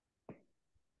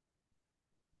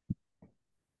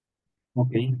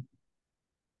 Ok.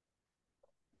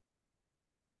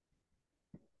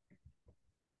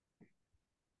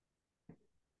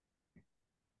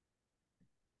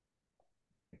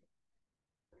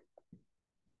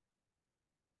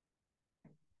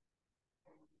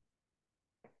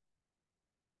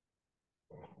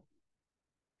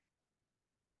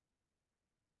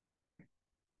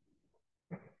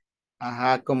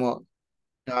 Ajá, como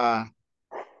ah,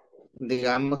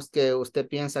 digamos que usted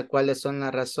piensa cuáles son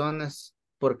las razones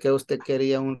por qué usted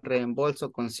quería un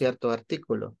reembolso con cierto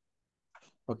artículo.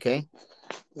 ¿Ok?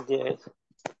 Yes.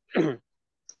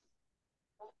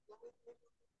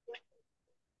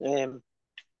 Em,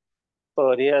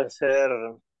 podría ser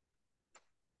Ah,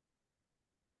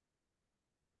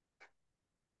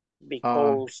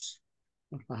 because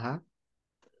ajá.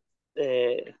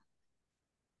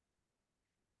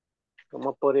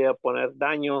 ¿cómo podría poner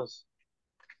daños?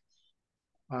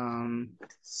 Um,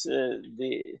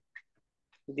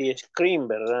 The screen,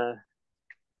 ¿verdad?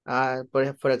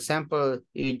 for example,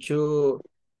 if you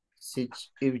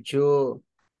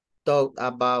talk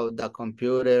about the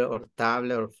computer or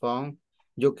tablet or phone,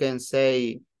 you can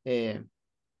say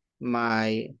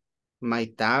my my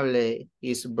tablet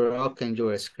is broken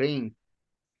your screen.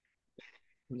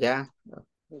 Ya,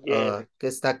 Yeah. que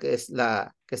está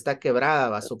quebrada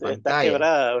va su Está pantalla.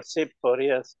 quebrada, sí,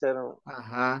 podría ser.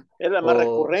 Ajá. Es la más O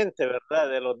recurrente, ¿verdad?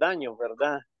 De los daños,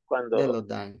 ¿verdad? de Cuando los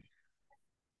daños.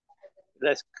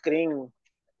 la screen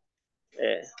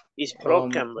is O,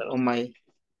 broken, o ¿verdad? my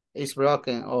is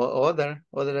broken. O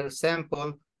other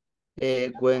example,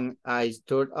 when I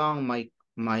turn on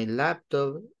my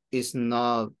laptop is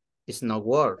not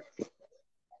work.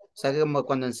 O sea, que como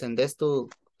cuando encendes tu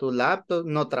laptop,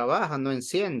 no trabaja, no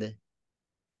enciende.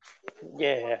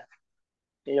 Yeah.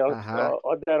 Y Ajá.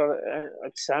 other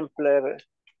example,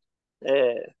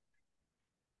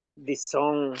 the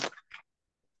song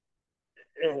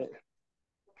eh,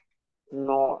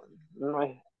 no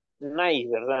es nice,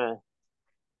 ¿verdad?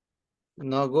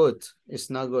 No good. It's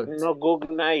not good. No good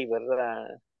night,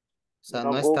 ¿verdad? O sea,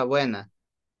 No no está good, buena.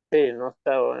 sí, no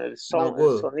está, No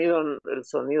good. el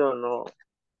sonido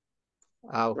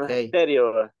Ah, no es okay.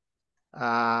 estéreo,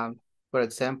 ¿verdad? For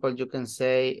example, you can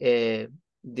say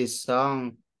this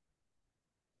song,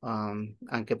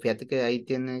 aunque fíjate que ahí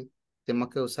tenemos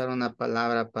que usar una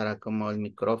palabra para como el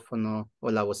micrófono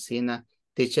o la bocina.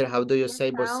 Teacher, how do you The say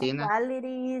sound bocina?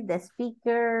 quality, the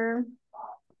speaker.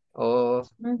 Oh,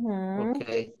 Mhm.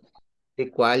 okay. The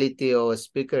quality of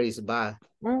speaker is bad.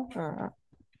 Mhm.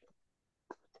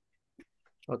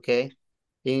 Okay.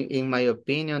 In my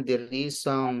opinion, the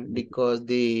reason because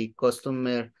the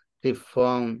customer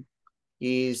refund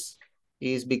is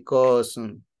because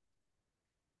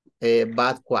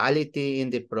bad quality in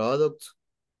the product.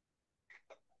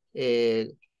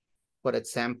 For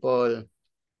example,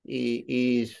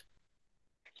 if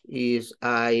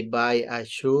I buy a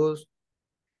shoes,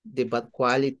 the bad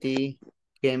quality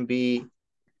can be,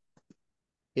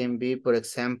 for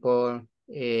example,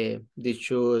 the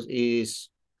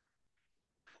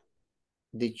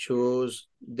shoes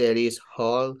there is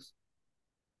holes.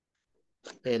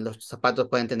 Los zapatos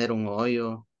pueden tener un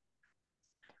hoyo.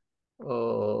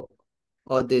 O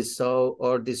the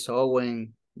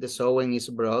sewing is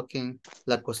broken.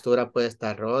 La costura puede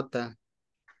estar rota.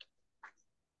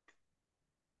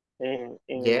 In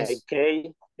Yes.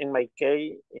 in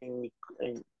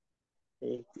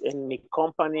mi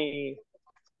company,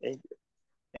 en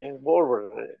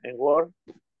Word,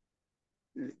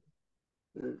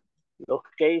 los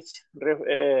cases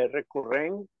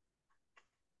recurren,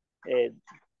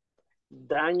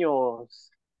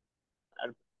 daños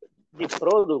al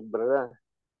product, ¿verdad?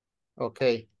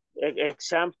 Okay.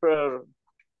 Example,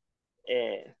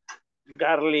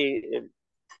 garlic,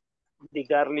 the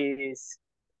garlic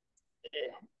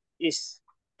is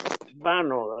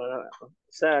vano, ¿verdad? O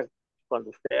sea,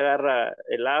 cuando usted agarra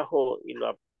el ajo y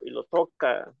lo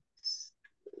toca,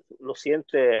 lo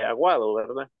siente aguado,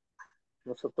 ¿verdad?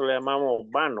 Nosotros le llamamos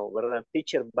vano, ¿verdad?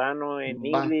 Teacher vano en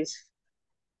inglés.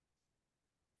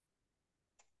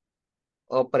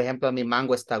 O por ejemplo, mi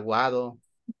mango está aguado.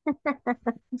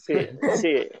 Sí,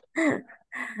 sí.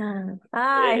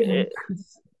 Ay.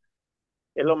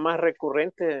 Es lo más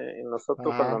recurrente en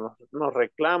nosotros cuando nos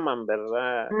reclaman,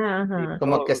 ¿verdad? Ajá.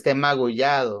 Como que esté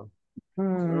magullado.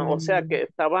 No, o sea, que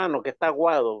está vano, que está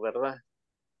aguado, ¿verdad?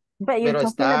 But you're Pero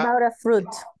talking está, about a fruit.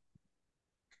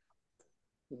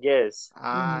 Yes.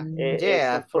 Es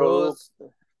yeah, un producto, fruits,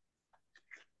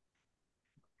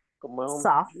 como es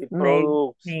Soft, un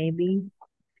producto, maybe.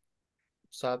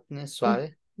 softness,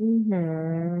 suave.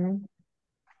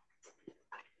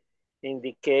 in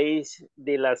the case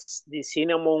de the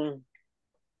cinnamon,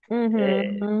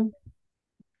 The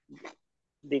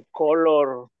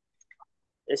color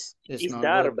It's is not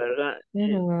dark, good. ¿verdad?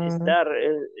 Es dark,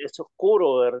 es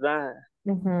oscuro, ¿verdad?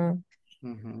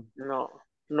 No,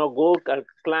 no good al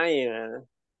client.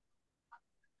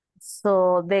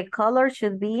 So the color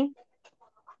should be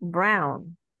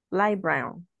brown, light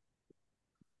brown.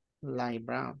 Light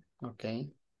brown, okay.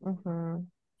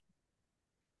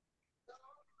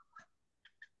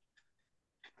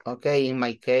 Okay, in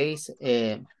my case,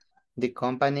 the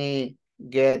company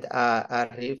get a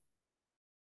refund.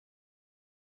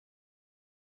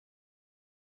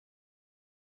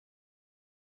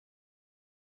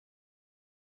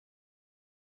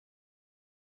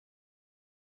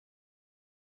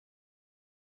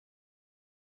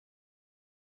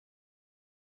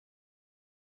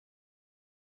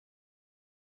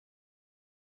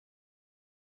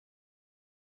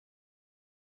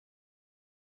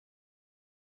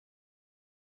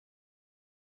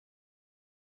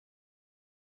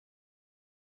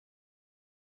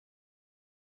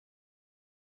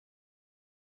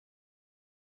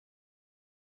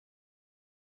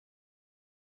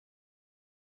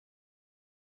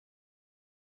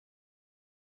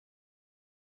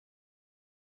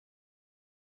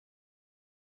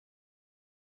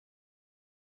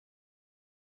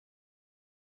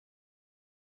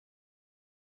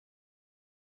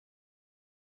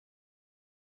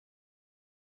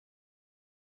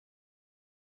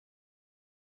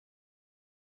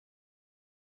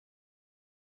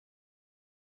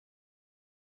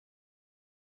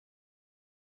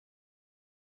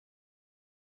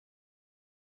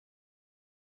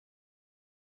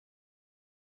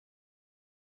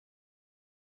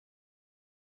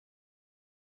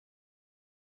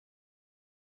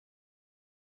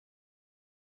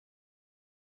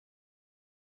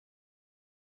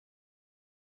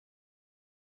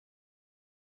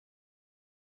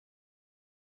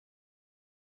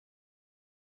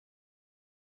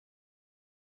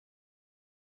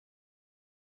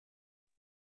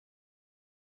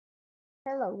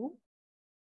 Hello.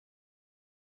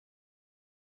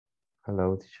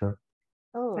 Hello, teacher.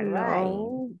 All Hello.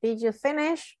 right. Did you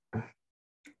finish?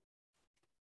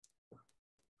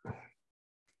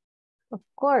 Of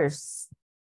course.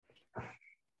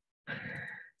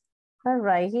 All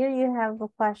right, here you have the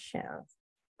questions.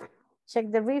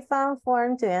 Check the refund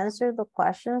form to answer the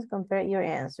questions, compare your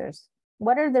answers.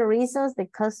 What are the reasons the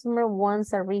customer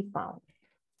wants a refund?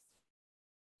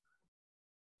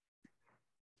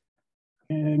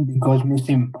 Because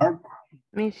missing part.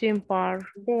 Missing part.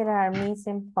 There are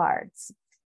missing parts.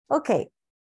 Okay.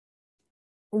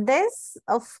 This,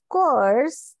 of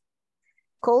course,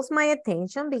 calls my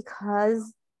attention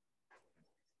because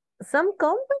some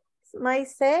companies might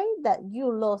say that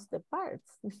you lost the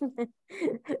parts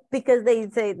because they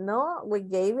say, no, we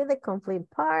gave you the complete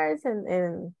parts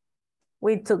and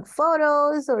we took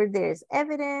photos or there's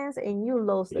evidence and you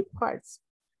lost the parts.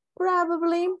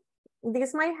 Probably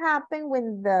this might happen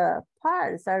when the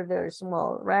parts are very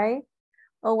small, right?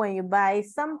 Or when you buy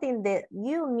something that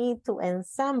you need to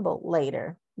assemble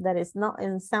later that is not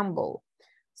assembled.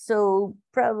 So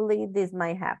probably this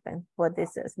might happen, what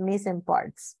this is, missing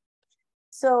parts.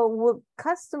 So would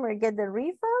customer get the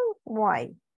refund?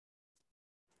 Why?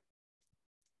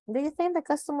 Do you think the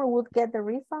customer would get the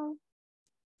refund?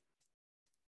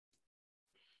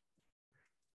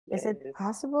 Is it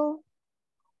possible?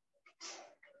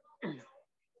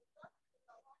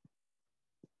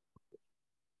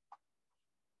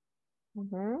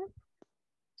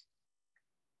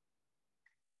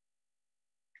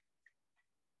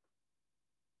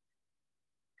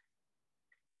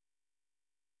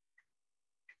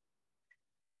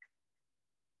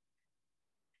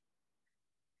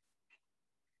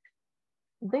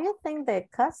 Do you think the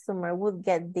customer would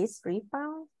get this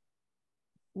refund?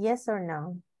 Yes or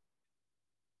no?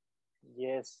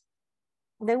 Yes.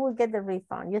 They will get the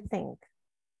refund, you think?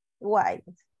 Why?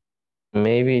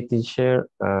 Maybe teacher,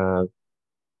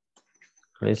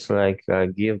 it's like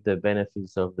give the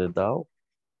benefits of the doubt.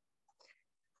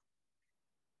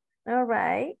 All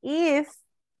right. If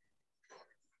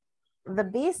the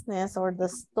business or the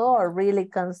store really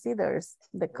considers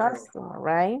the customer,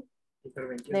 right?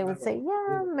 They would say,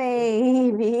 yeah,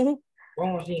 maybe.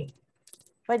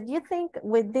 But you think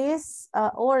with this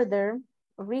order,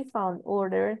 refund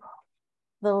order,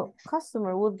 the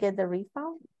customer would get the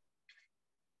refund?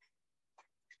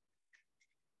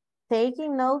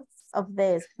 Taking notes of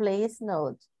this, please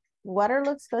note.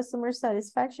 Waterlook's customer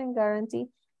satisfaction guarantee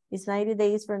is 90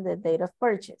 days from the date of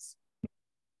purchase.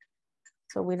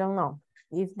 So we don't know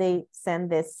if they send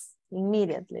this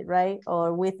immediately, right?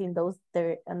 Or within those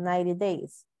 90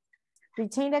 days.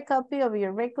 Retain a copy of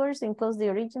your records and close the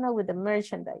original with the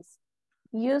merchandise.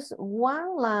 Use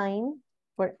one line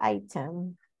per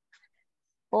item.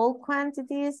 All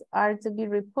quantities are to be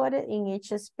reported in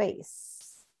each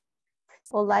space.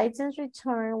 All items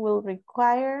returned will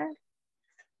require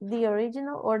the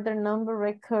original order number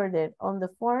recorded on the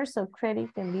form so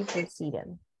credit can be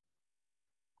proceeded.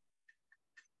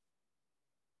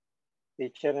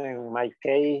 Teacher, in my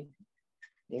case,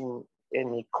 in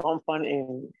my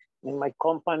company,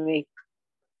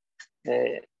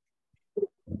 8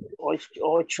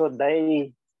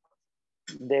 days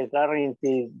de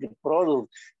guarantee the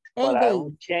product para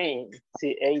un change,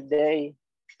 sí, 8 days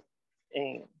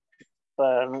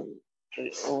para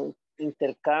un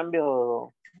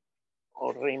intercambio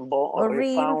o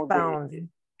refund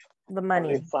the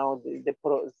money. Refund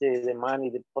the money,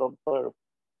 the proper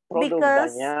product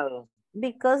dañado.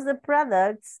 Because the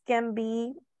products can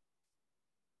be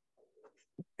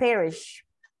perish.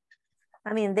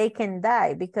 I mean, they can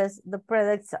die because the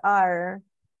products are,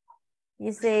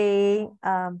 you say,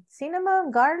 cinnamon,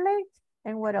 garlic,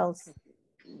 and what else?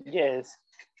 Yes,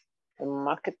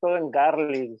 más que todo en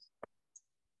garlic.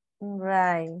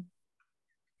 Right.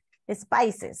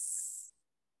 Spices.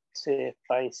 Sí,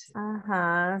 spices.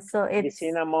 So it's...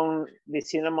 The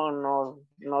cinnamon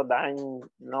no daña,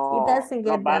 no... It doesn't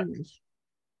get damaged.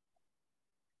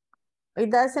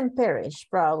 It doesn't perish,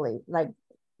 probably. Like,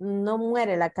 no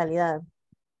muere la calidad.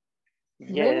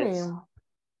 Yes. Really?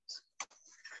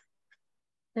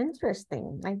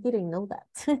 Interesting. I didn't know that.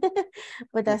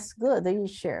 But that's good that you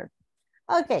shared.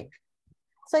 Okay.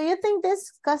 So you think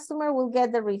this customer will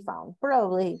get the refund?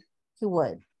 Probably he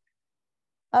would.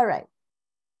 All right.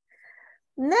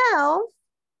 Now,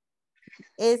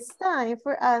 it's time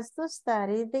for us to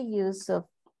study the use of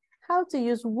how to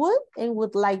use would and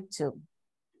would like to.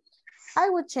 I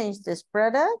would change this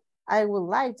product. I would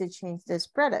like to change this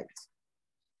product.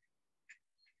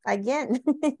 Again,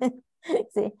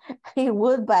 see, he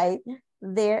would buy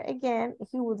there again.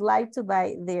 He would like to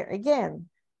buy there again.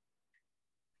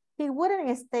 He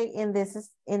wouldn't stay in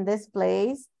this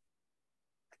place.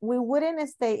 We wouldn't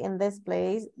stay in this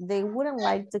place. They wouldn't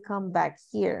like to come back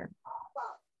here.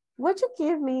 Would you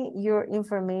give me your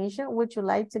information? Would you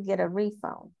like to get a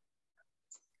refund?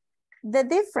 The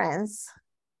difference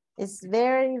is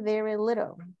very, very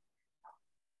little.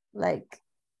 Like,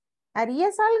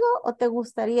 ¿harías algo o te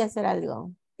gustaría hacer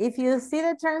algo? If you see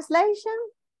the translation,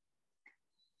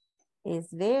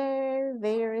 it's very,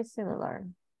 very similar.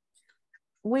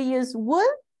 We use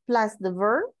would plus the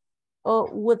verb or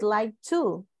would like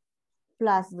to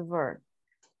plus the verb.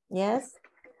 Yes?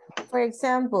 For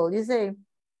example, you say,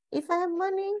 if I have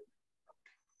money,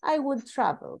 I would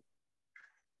travel.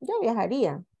 Yo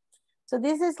viajaría. So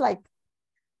this is like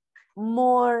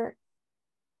more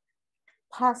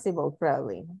possible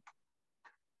probably.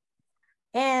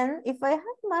 And if I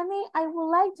have money, I would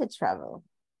like to travel.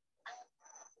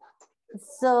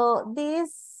 So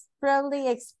this probably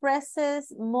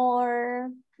expresses more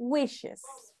wishes.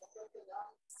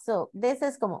 So this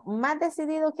is como más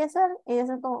decidido que hacer y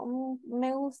eso es como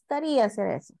me gustaría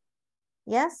hacer eso.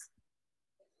 Yes?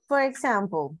 For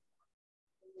example,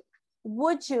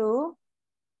 would you,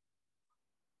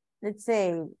 let's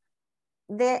say,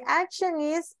 the action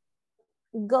is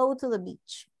go to the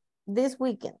beach this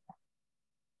weekend.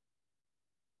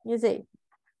 You say,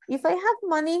 if I have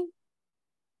money,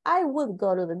 I would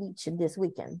go to the beach this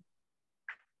weekend.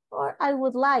 Or I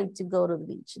would like to go to the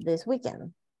beach this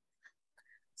weekend.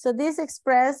 So this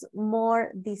expresses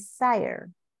more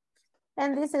desire.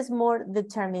 And this is more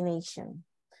determination.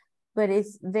 But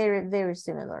it's very, very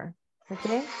similar.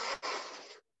 Okay?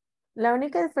 La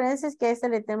única diferencia es que a este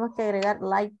le tenemos que agregar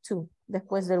like to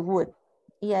después del would.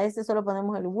 Y a este solo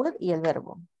ponemos el would y el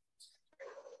verbo.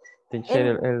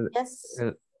 Teacher, Yes.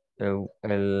 el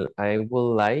I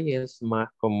would like es más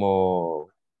como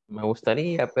me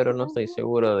gustaría, pero no estoy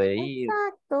seguro de ir.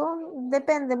 Exacto.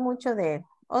 Depende mucho de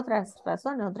otras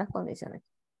razones, otras condiciones.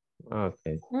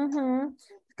 Okay. Es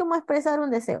como expresar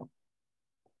un deseo.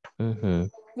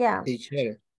 Yeah.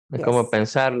 Teacher. Es como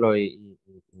pensarlo y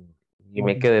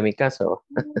me quedo en mi casa.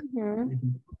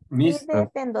 Y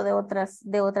dependo de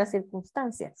otras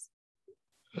circunstancias.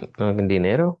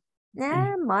 ¿Dinero?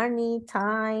 Yeah, money,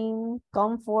 time,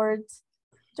 comfort,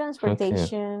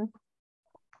 transportation.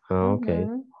 Okay.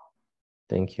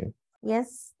 Thank you.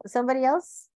 Yes. Somebody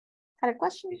else had a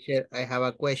question? Teacher, I have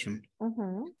a question.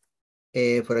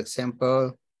 For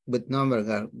example, with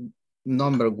number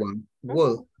one,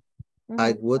 would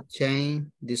I would change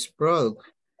this product.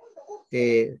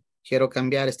 Quiero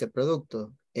cambiar este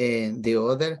producto. And the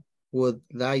other would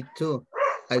like to.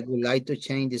 I would like to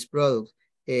change this product.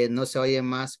 no se oye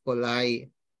más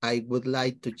polite. I would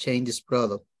like to change this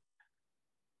product.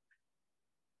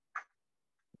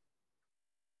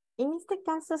 En este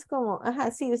caso es como,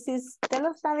 ajá, sí, si usted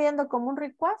lo está viendo como un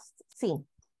request, sí.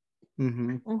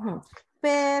 Ujú.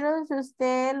 Pero si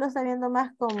usted lo está viendo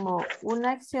más como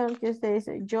una acción que usted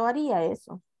dice, yo haría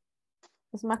eso.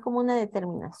 Es más como una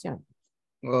determinación.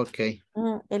 Ok.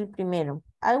 El primero.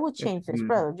 I would change this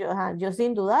product. Yo, ajá, yo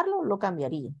sin dudarlo lo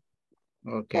cambiaría.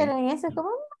 Ok. Pero en ese como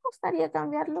me gustaría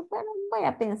cambiarlo, pero voy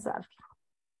a pensar.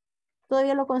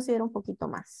 Todavía lo considero un poquito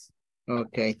más.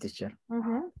 Ok, teacher.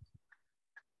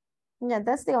 Yeah,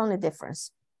 that's the only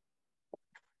difference.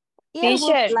 Y el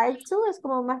would Teacher, like to es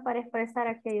como más para expresar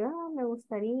aquello, me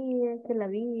gustaría que la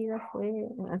vida fuera.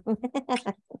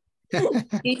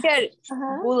 teacher,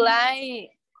 Ajá. would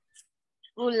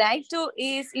like to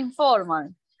is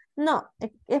informal. No,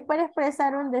 es para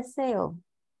expresar un deseo.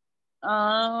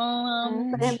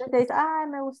 Por ejemplo, te dice,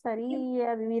 me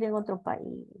gustaría vivir en otro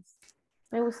país.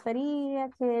 Me gustaría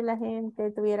que la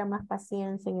gente tuviera más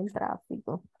paciencia en el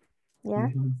tráfico.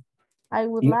 ¿Ya? I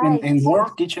would like En to.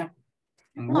 Word, teacher.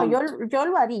 No, yo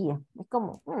lo haría. Es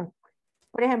como,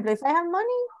 por ejemplo, if I have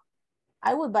money,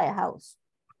 I would buy a house.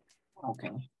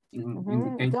 Okay.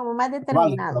 Como más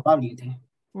determinado. Probability.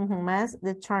 Más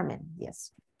determined,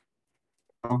 yes.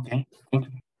 Okay.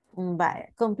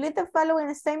 Vale. Complete the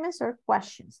following statements or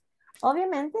questions.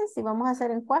 Obviamente, si vamos a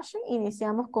hacer en question,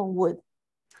 iniciamos con would.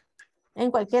 En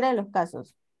cualquiera de los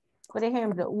casos. Por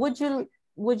ejemplo, would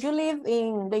you live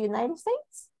in the United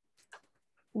States?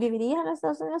 ¿Vivirías en los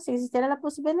Estados Unidos si existiera la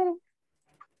posibilidad?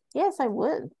 Yes, I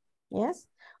would. Yes.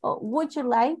 Or would you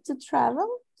like to travel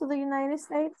to the United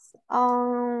States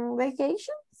on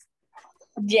vacation?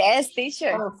 Yes,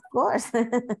 teacher. Of course.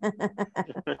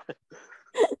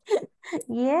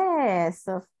 Yes,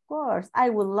 of course. I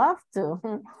would love to.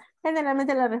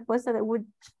 Generalmente la respuesta de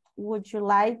would you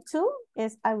like to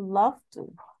es I would love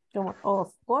to. Como,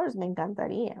 of course, me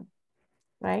encantaría.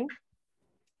 Right?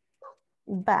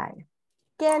 Bye.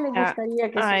 ¿Qué le gustaría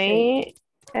que sucediera? Ahí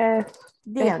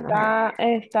Díganos.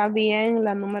 está bien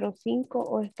la número 5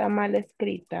 o está mal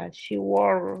escrita. She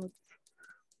works.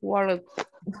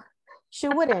 She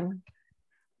wouldn't.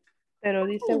 Pero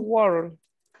dice world.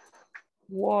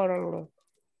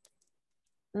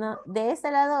 No, ¿de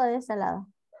ese lado o de ese lado?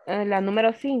 La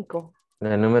número 5.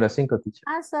 La número 5, teacher.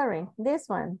 Sorry, this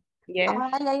one. Yes.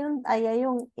 Ahí hay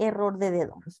un error de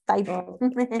dedos. Typo.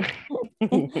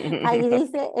 Ahí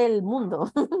dice el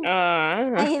mundo.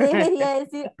 Ahí debería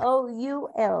decir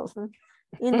O-U-L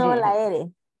y no la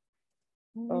R.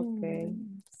 Ok.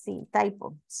 Sí,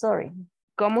 typo. Sorry.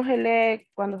 ¿Cómo se lee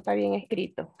cuando está bien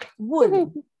escrito?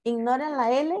 Would. Ignoran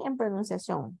la L en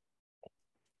pronunciación.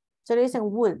 Solo dicen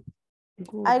would.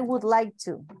 Good. I would like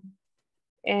to.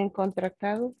 En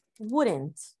contractado.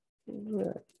 Wouldn't.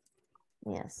 Good.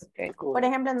 Yes. Okay. Por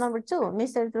ejemplo, number 2,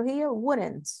 Mr. Trujillo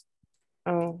wouldn't.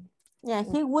 Oh. Yeah,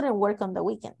 he wouldn't work on the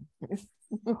weekend.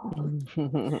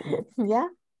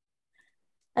 ¿Ya?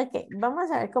 Ok,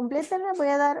 vamos a ver, complétenla. Voy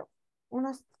a dar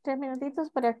unos 3 minutitos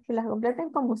para que las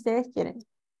completen como ustedes quieren.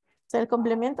 O sea, el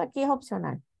complemento aquí es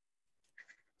opcional.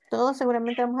 Todos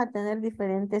seguramente vamos a tener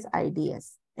diferentes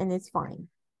ideas. And it's fine.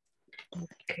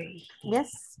 Okay.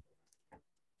 Yes.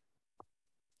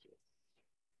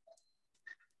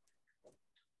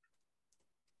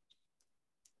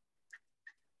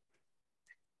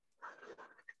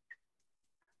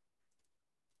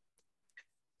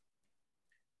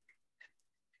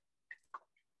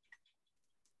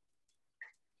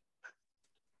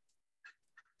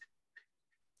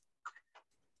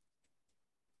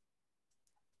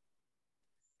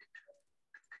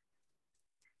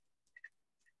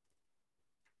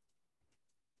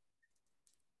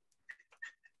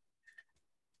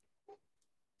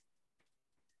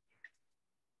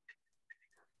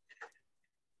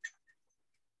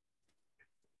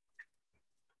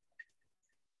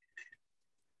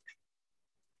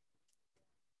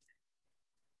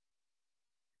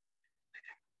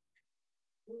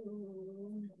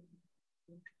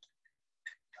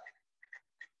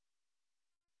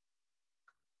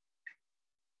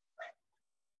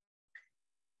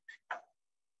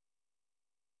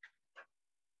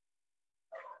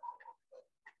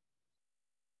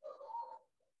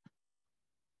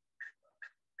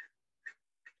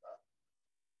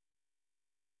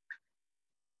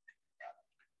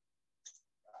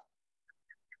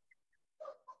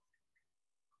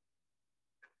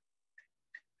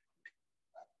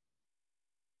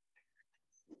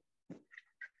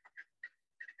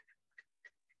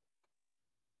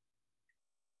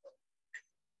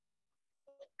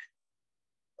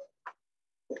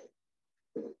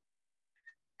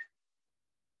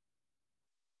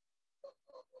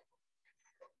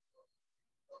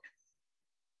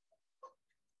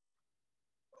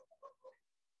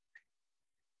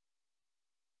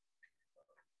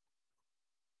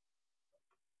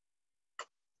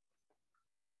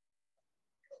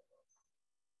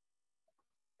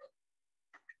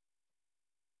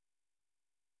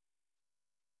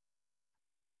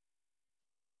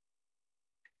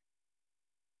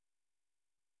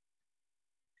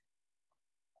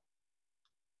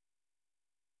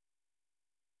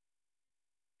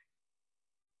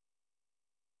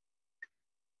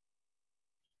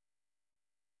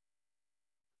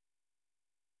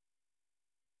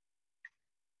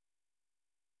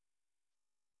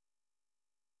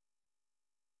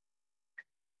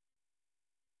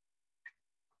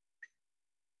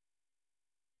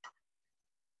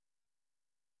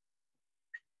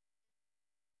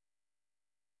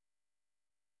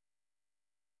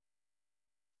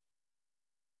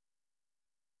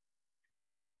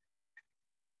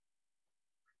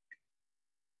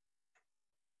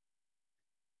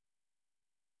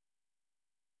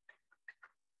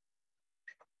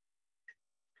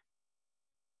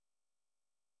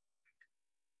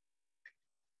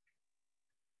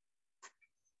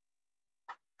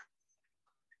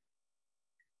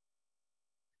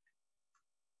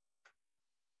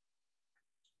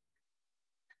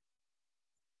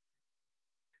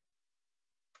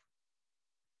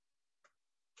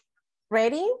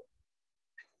 Ready?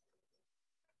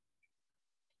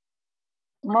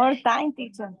 More time,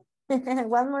 teacher. 1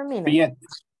 more minute. Yes.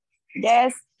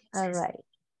 Yes. All right.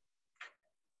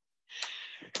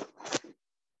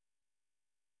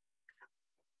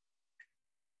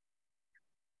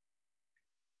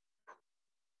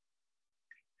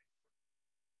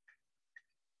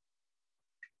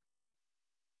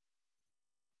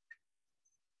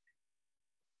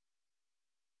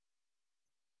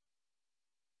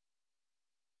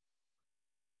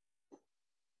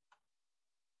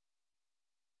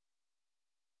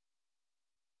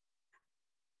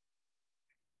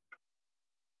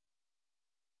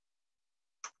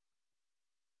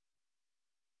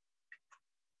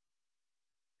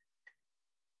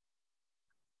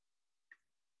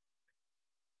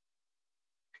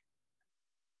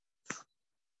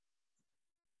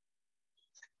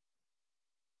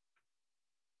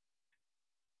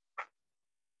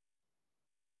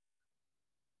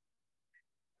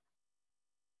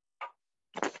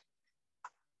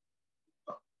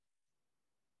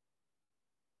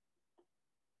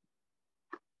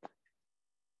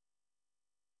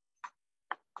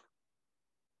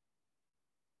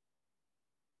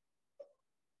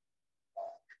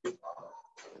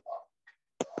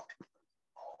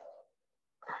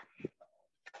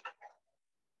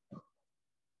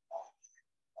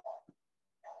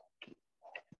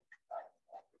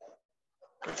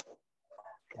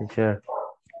 Teacher,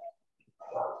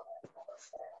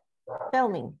 Tell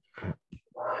me.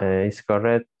 it's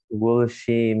correct. Will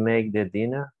she make the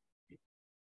dinner?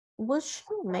 Will she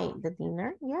make the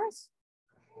dinner? Yes.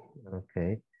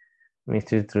 Okay.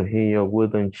 Mr. Trujillo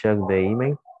wouldn't check the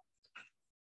email.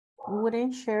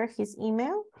 Wouldn't share his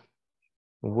email?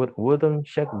 Wouldn't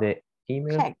check the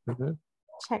email? Check.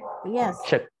 Check. Yes.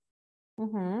 Check.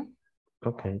 Correct.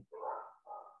 Okay.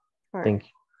 Thank you.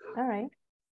 All right.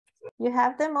 You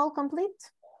have them all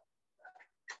complete?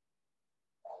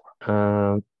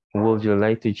 Would you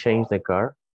like to change the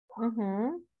car?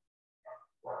 Mm-hmm.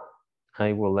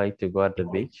 I would like to go at the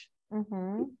beach.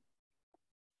 Mm-hmm.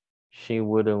 She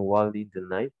wouldn't walk in the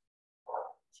night.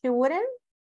 She wouldn't?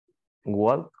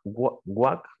 Walk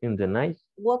in the night.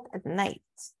 Walk at night.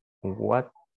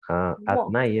 What? At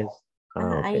Walk. night, yes.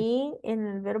 Ajá, Okay. ahí en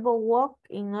el verbo walk,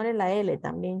 ignore la L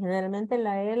también. Generalmente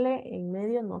la L en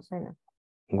medio no suena.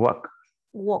 Walk.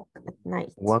 Walk at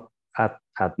night. Walk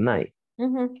at night.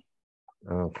 Mm-hmm.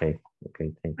 Okay.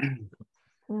 Okay, thank you.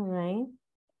 All right.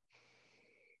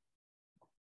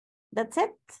 That's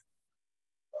it?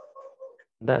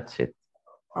 That's it.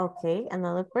 Okay,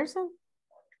 another person?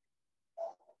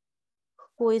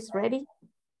 Who is ready?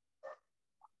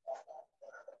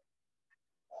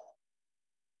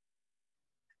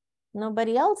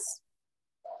 Nobody else?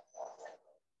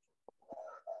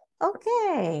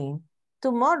 Okay.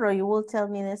 Tomorrow you will tell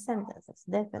me the sentences,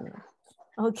 definitely.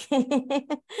 Okay.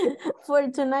 For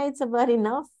tonight, it's about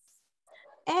enough.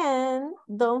 And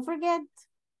don't forget,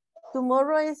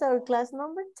 tomorrow is our class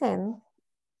number 10.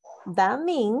 That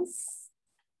means,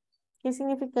 ¿qué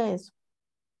significa eso?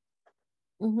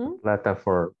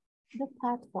 Platform. The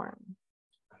platform.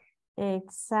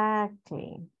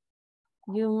 Exactly.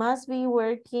 You must be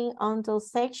working until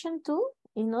section 2.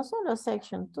 Y no solo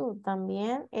section 2,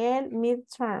 también el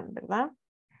midterm, ¿verdad?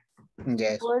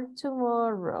 Yes. For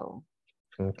tomorrow.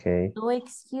 Okay. No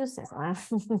excuses.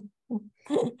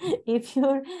 If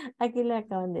you're, aquí le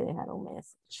acaban de dejar un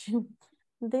message.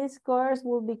 This course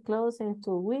will be closed in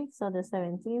 2 weeks, so the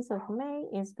 17th of May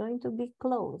is going to be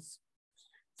closed.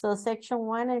 So section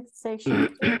 1 and section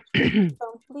 2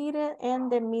 completed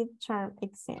and the midterm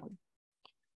exam.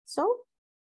 So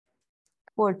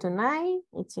for tonight,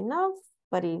 it's enough.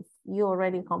 But if you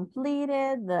already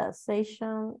completed the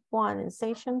session 1 and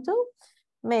session 2,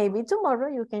 maybe tomorrow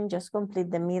you can just complete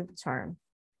the midterm.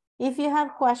 If you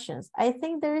have questions, I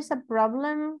think there is a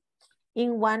problem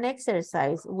in one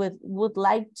exercise with would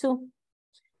like to,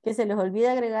 que se les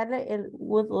olvida agregarle el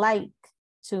would like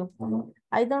to.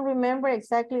 I don't remember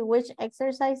exactly which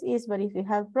exercise is, but if you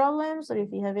have problems or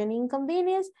if you have any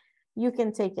inconvenience, you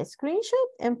can take a screenshot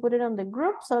and put it on the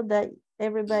group so that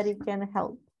everybody can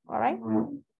help. All right?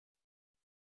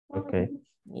 Okay.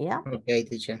 Yeah. Okay,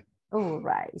 teacher. All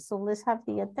right. So let's have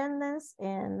the attendance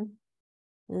and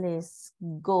let's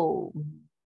go.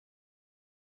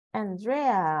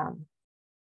 Andrea.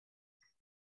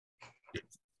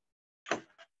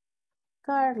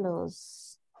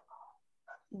 Carlos.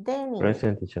 Denny.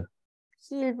 Present, teacher.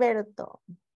 Gilberto.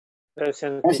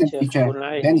 Present, Present, teacher. teacher. Good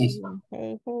night. Dennis.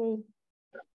 Hey, hey.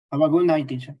 Have a good night,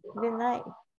 teacher. Good night.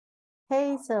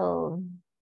 Hazel.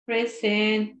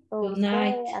 Present. Good Jose,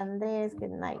 night. Andres,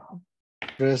 good night.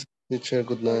 Present. Teacher,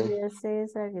 good night. Julio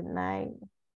Cesar, good night.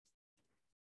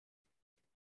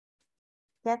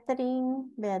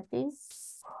 Catherine,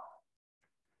 Beatriz,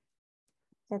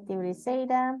 Katy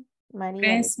Briseida, María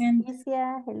Present.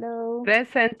 Leticia, hello.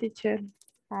 Present, teacher.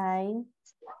 Hi.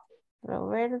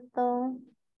 Roberto,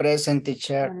 Present,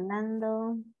 teacher.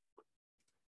 Orlando,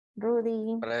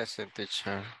 Rudy, Present,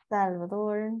 teacher.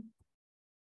 Salvador,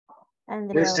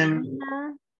 Andrea, Present.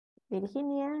 Olivia,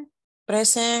 Virginia,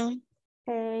 Present.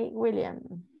 hey, William.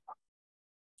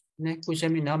 No escuché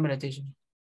mi nombre, teacher.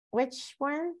 Which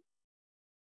one?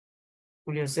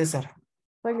 Julio César.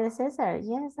 Julio Cesar,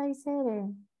 yes, I said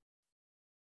it.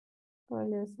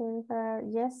 Julio Cesar,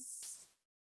 yes.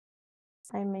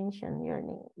 I mentioned your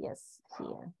name, yes,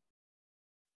 here.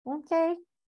 Okay.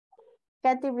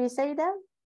 Katy Briseida?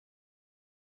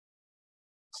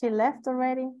 She left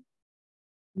already.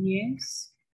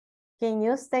 Yes. Can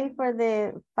you stay for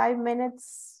the 5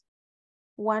 minutes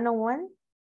one-on-one?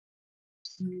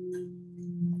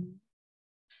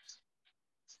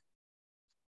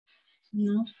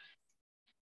 No.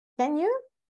 Can you?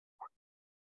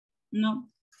 No.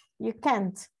 You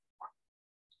can't.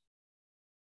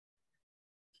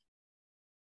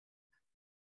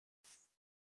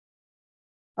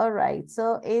 All right,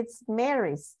 so it's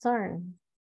Mary's turn.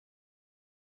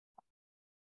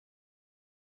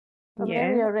 Oh,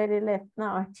 Mary Yeah. already left.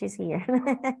 No, she's here.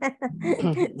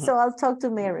 So I'll talk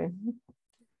to Mary.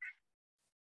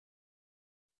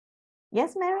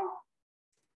 Yes, Mary.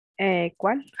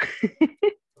 ¿Cuál?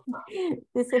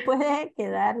 Si se puede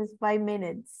quedar 5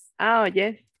 minutes. Oh,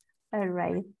 yes. All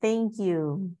right, thank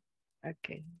you.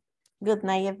 Okay. Good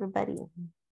night, everybody.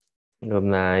 Good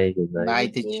night. Good night. Bye,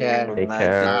 teacher. Good Take night,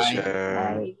 care. teacher.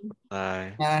 Bye.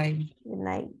 Bye. Bye. Good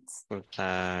night. Good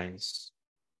night.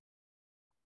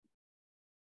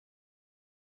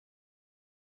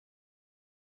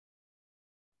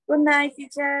 Good night,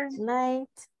 teacher.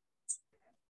 Night.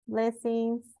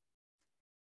 Blessings.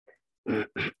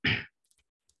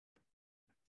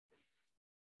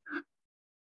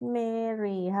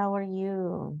 Mary, how are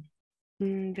you?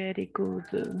 Very good.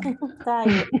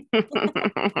 Tired.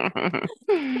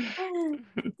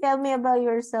 Tell me about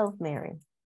yourself, Mary.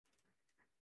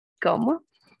 ¿Cómo?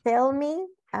 Tell me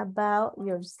about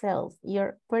yourself,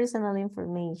 your personal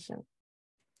information.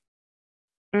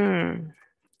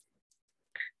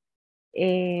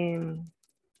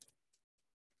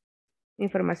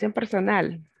 Información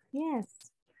personal.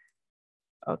 Yes.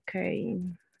 Okay.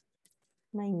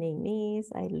 My name is,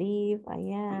 I live, I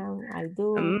am, I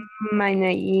do. My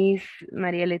name is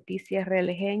María Leticia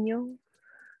Relejeño.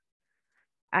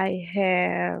 I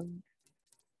have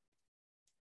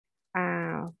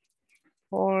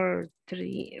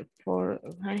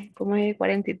 ¿cómo es?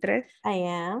 43. I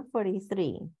am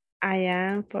 43 I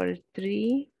am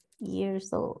 43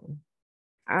 years old.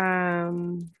 I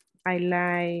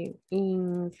live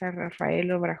in San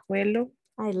Rafael Obrajuelo.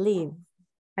 I live.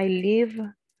 I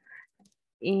live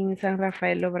in San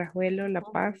Rafael Obrajuelo, La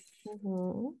Paz.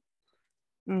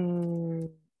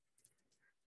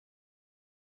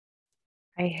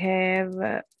 I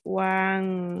have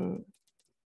one,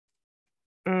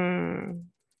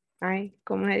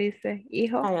 ¿cómo se dice?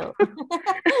 Hijo.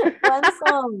 One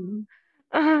son.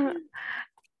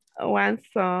 One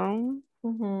son.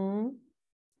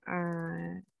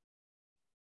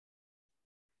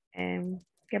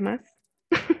 ¿Qué más?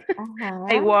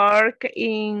 I work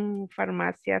in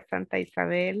Farmacia Santa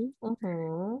Isabel.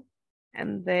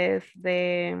 And there's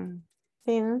the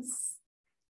since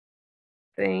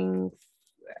 4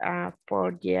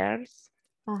 years.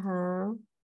 No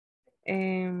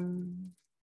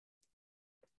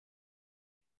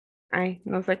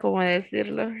sé cómo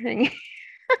decirlo.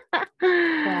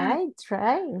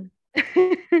 Try.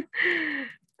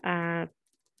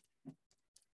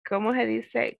 ¿Cómo se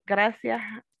dice? Gracias.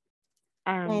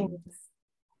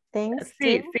 Thanks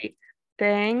sí, to. sí.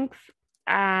 Thanks.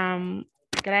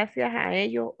 Gracias a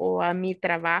ello o a mi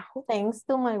trabajo. Thanks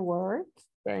to my work.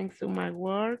 Thanks to my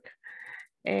work.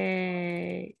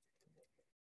 I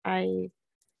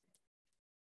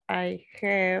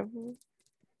have,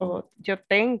 yo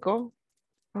tengo,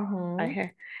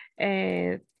 I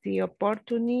have the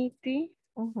opportunity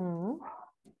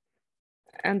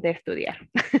and de estudiar.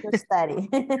 To study.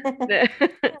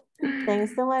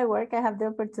 Thanks to my work, I have the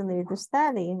opportunity to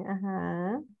study.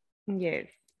 Yes.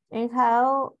 And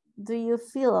how do you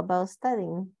feel about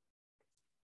studying?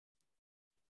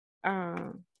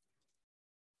 How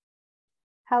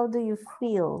do you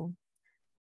feel?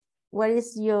 What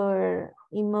is your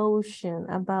emotion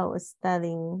about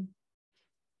studying?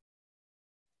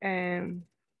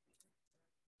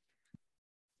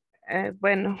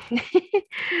 Bueno,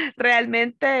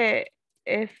 realmente,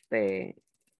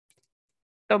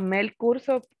 tomé el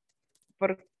curso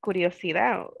por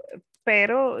curiosidad,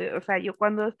 pero, o sea, yo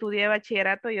cuando estudié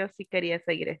bachillerato, yo sí quería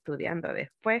seguir estudiando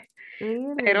después,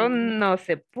 pero Really? no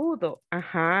se pudo.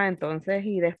 Ajá, entonces,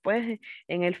 y después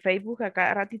en el Facebook a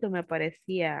cada ratito me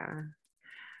aparecía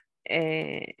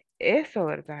eso,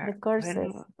 ¿verdad? The courses.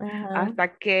 Bueno, Ajá.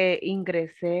 hasta que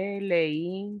ingresé,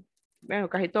 leí, bueno,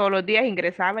 casi todos los días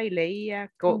ingresaba y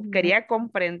leía, Ujú. quería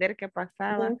comprender qué The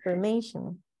pasaba.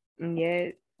 information.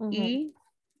 Y, Ujú. y,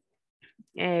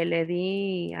 le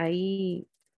di ahí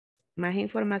más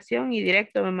información y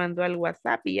directo me mandó al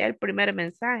WhatsApp y ya el primer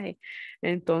mensaje.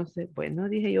 Entonces, bueno,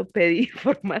 dije yo pedí It's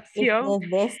información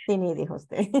the destiny, dijo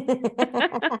usted.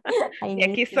 I y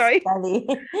need aquí to soy. study.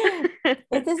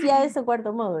 Este es ya su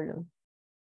cuarto módulo.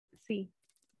 Sí.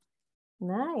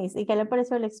 Nice. ¿Y qué le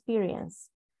pareció la experience?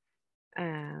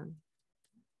 Ah,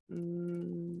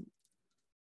 mm,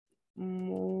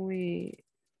 muy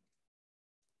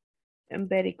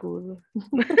very good.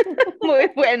 Muy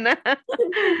buena.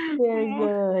 Very Muy,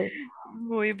 good.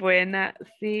 muy buena.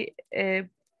 Sí,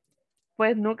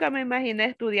 pues nunca me imaginé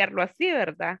estudiarlo así,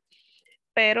 ¿verdad?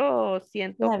 Pero La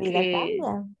siento vida que,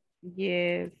 cambia.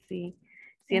 yes, sí,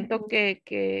 siento Ujú.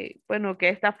 bueno, que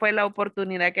esta fue la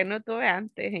oportunidad que no tuve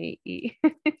antes y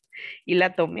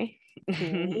la tomé.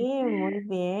 Sí, muy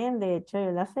bien. De hecho,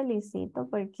 yo la felicito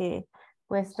porque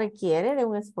pues requiere de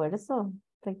un esfuerzo,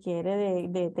 requiere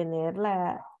de tener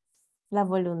la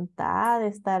voluntad de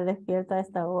estar despierta a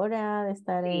esta hora, de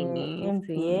estar Sí, en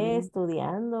pie, sí,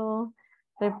 estudiando,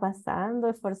 repasando,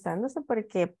 esforzándose,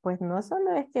 porque pues no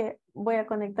solo es que voy a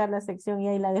conectar la sección y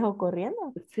ahí la dejo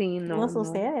corriendo. sí, No no, no.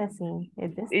 sucede así,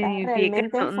 es de estar Y fíjate que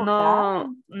realmente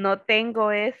enfocada. no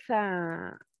tengo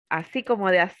esa, así como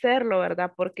de hacerlo,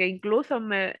 ¿verdad? Porque incluso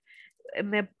me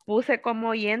puse como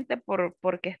oyente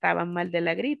porque estaba mal de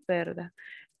la gripe, ¿verdad?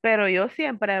 Pero yo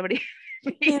siempre abrí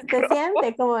mi Y usted micrófono.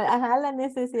 siente como, ajá, la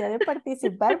necesidad de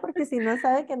participar, porque si no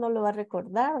sabe que no lo va a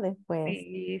recordar después.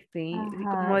 Sí, sí. Y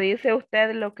como Ajá, dice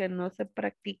usted, lo que no se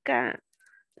practica,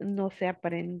 no se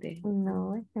aprende.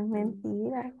 no, es Mm,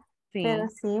 mentira. Pero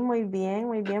sí, sí, muy bien,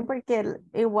 porque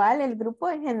igual el grupo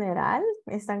en general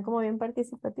están como bien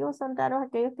participativos, son raros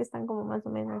aquellos que están como más o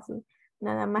menos así,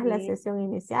 nada más la sí, sesión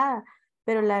iniciada,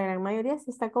 pero la gran mayoría sí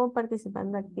está como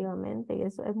participando activamente y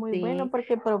eso es muy bueno sí.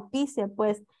 porque propicia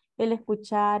pues el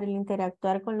escuchar, el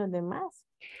interactuar con los demás.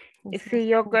 Sí, Entonces,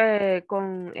 yo que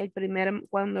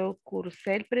cuando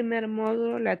cursé el primer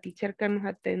módulo, la teacher que nos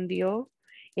atendió,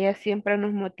 ella siempre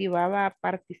nos motivaba a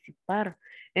participar.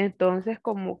 Entonces,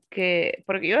 como que,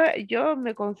 porque yo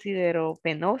me considero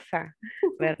penosa,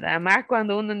 ¿verdad? Más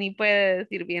cuando uno ni puede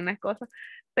decir bien las cosas,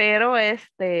 pero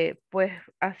pues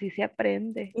así se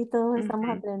aprende. y todos estamos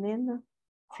Ujú. aprendiendo.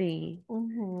 Sí,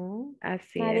 Ujú.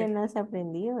 así Nadie es. nace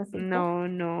aprendido, así que No,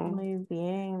 no. muy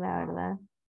bien, la verdad.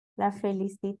 La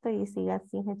felicito y siga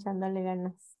así echándole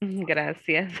ganas.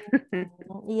 Gracias.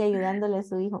 Y ayudándole a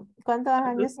su hijo. ¿Cuántos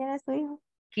años tiene su hijo?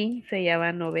 15 ya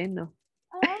va noveno.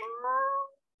 Ah.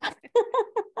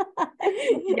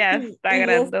 Ya está Y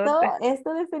grandote.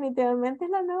 esto definitivamente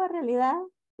es la nueva realidad,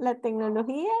 la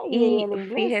tecnología y Y el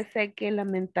inglés. fíjese que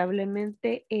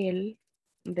lamentablemente él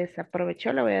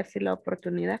desaprovechó, le voy a decir, la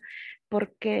oportunidad,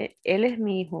 porque él es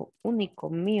mi hijo único,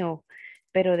 mío,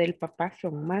 pero del papá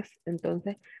son más.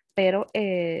 Entonces, pero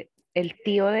el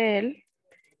tío de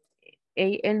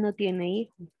él no tiene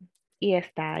hijos y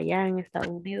está allá en Estados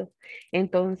Unidos.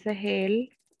 Entonces,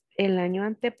 el año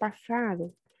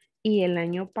antepasado y el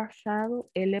año pasado,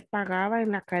 él le pagaba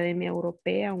en la Academia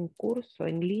Europea un curso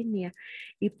en línea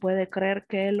y puede creer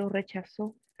que él lo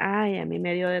rechazó. Ay, a mí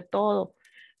me dio de todo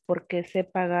porque se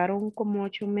pagaron como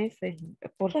 8 meses.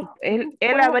 Él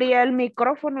Pues, abría el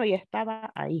micrófono y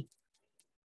estaba ahí.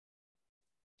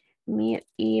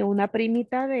 Y una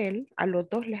primita de él, a los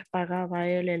dos les pagaba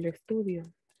él el estudio.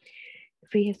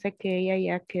 Fíjese que ella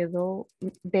ya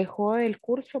dejó el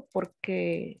curso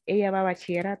porque ella va a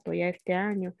bachillerato ya este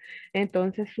año.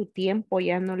 Entonces su tiempo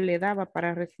ya no le daba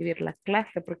para recibir la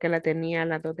clase porque la tenía a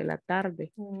las 2 de la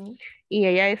tarde. mm, Y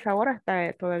ella a esa hora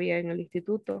está todavía en el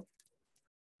instituto.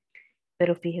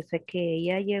 Pero fíjese que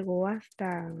ella llegó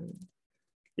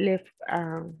le,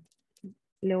 ah,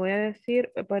 le voy a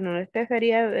decir, bueno, este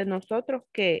sería de nosotros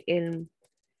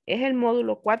es el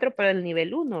módulo 4 pero el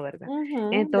nivel 1, ¿verdad? ujú,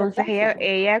 del Entonces básico,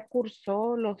 ella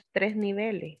cursó los 3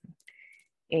 niveles.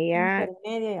 Ella,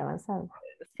 intermedio y avanzado.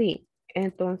 sí,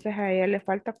 entonces a ella le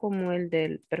falta como el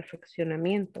del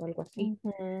perfeccionamiento, algo así.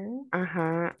 Ujú.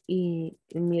 Ajá, y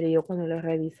mire, yo cuando le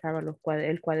revisaba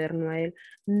el cuaderno a él,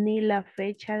 ni la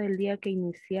fecha del día que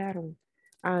iniciaron.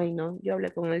 Ay, no, yo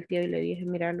hablé con el tío y le dije,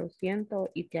 mira, lo siento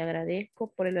y te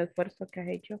agradezco por el esfuerzo que has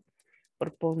hecho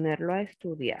por ponerlo a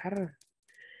estudiar.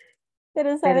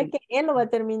 Pero Pero sabe que él lo va a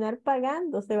terminar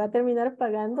pagando, se va a terminar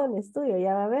pagando el estudio,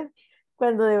 ya va a ver.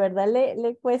 Cuando de verdad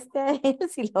le cueste a él,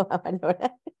 sí lo va a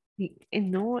valorar.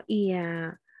 no, y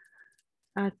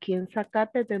aquí en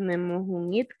Zacate tenemos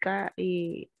un ITCA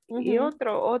y Ujú.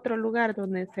 otro lugar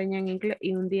donde enseñan inglés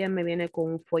y un día me viene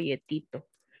con un folletito.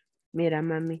 Mira,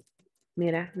 mami,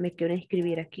 mira, me quiero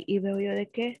inscribir aquí. Y veo yo de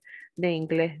qué, de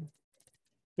inglés.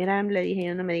 Mira, le dije,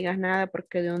 yo no me digas nada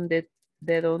porque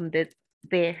de donde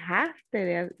dejaste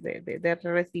de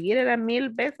recibir era 1000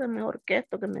 veces mejor que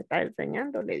esto que me estás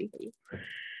enseñando, le dije yo.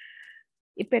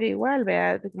 Y pero igual,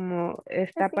 vea, como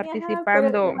está Sí, ajá, pero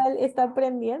participando. igual está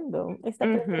aprendiendo a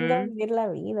Ujú. vivir la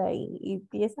vida y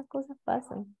esas cosas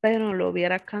pasan. Pero lo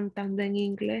viera cantando en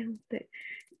inglés usted.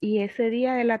 Y ese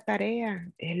día de la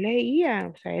tarea, él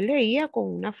leía, o sea, él leía con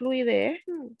una fluidez.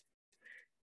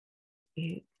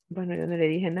 Y bueno, yo no le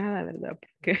dije nada, ¿verdad?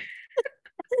 Porque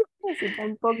Así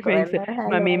tampoco, me dice, ¿verdad? Déjalo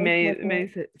mami ahí me como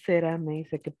dice, será, me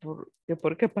dice que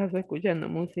por qué paso escuchando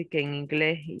música en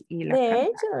inglés y la de canta.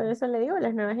 hecho, eso le digo,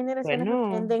 las nuevas generaciones Bueno,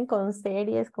 aprenden con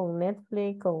series, con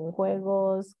Netflix, con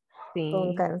juegos,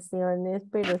 con sí, canciones,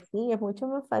 pero sí, es mucho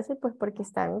más fácil pues porque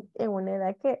están en una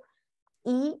edad que,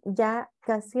 y ya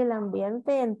casi el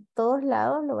ambiente en todos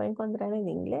lados lo va a encontrar en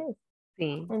inglés.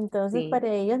 sí, Entonces, sí. para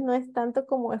ellos no es tanto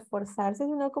como esforzarse,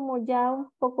 sino como ya un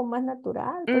poco más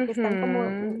natural, porque están como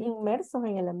Ujú, inmersos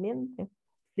en el ambiente,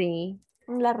 sí,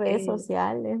 en las redes eh,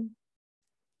 sociales,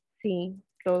 sí,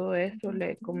 todo eso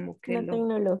le como que la se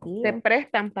tecnología.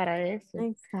 prestan para eso.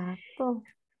 Exacto.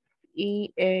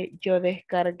 Y yo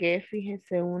descargué,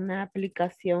 fíjese, una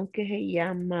aplicación que se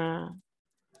llama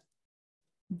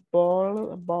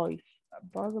Ball Boys.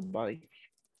 Ball Boys.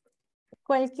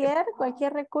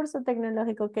 Cualquier recurso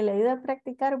tecnológico que le ayude a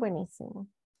practicar, buenísimo.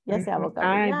 Ya sea Ujú.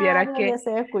 Ay, viera vocabulario, ya que,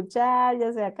 sea escuchar,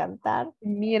 ya sea cantar.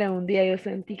 mira, un día yo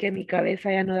sentí que mi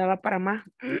cabeza ya no daba para más,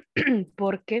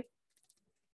 porque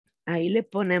ahí le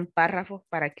ponen párrafos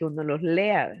para que uno los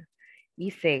lea, ¿verdad?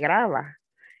 Y se graba.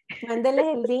 Mándeles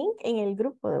el link en el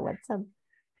grupo de WhatsApp.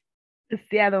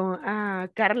 Sí, a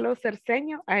Carlos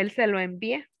Cerceño, a él se lo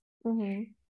envié, Ujú,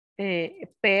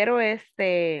 pero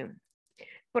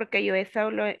porque yo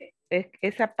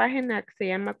esa página que se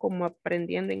llama como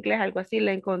Aprendiendo Inglés, algo así,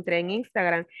 la encontré en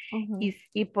Instagram ujú.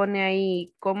 y pone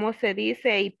ahí cómo se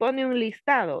dice y pone un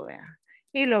listado, vea.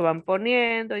 Y lo van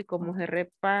poniendo y cómo se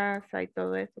repasa y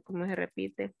todo eso, cómo se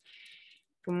repite,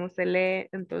 cómo se lee.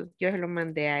 Entonces yo se lo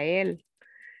mandé a él.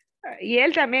 Y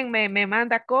él también me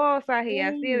manda cosas y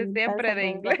así Sí, siempre pasan de los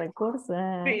mismos inglés. recursos.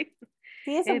 Ajá. Sí.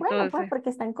 Sí, eso es bueno, pues, Entonces, porque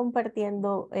están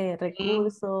compartiendo sí.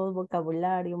 recursos,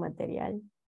 vocabulario, material.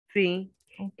 Sí,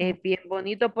 Ujú. es bien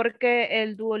bonito porque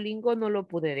el Duolingo no lo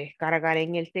pude descargar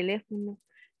en el teléfono,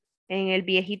 en el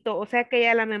viejito, o sea que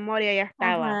ya la memoria ya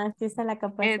estaba. Ajá, sí está la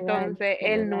capacidad del Entonces,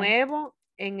 celular.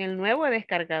 en el nuevo he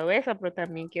descargado esa, pero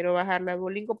también quiero bajar la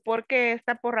Duolingo porque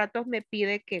esta por ratos me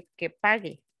pide que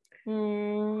pague.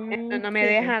 Entonces no me Sí.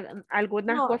 deja,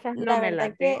 algunas No, cosas no la me verdad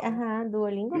las que, deja. ajá,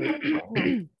 Duolingo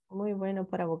es muy bueno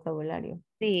para vocabulario.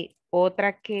 Sí,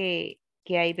 otra que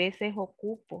hay veces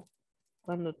ocupo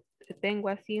cuando tengo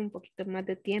así un poquito más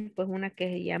de tiempo es una que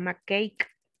se llama Cake.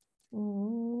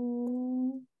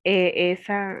 Mm,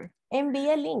 Esa,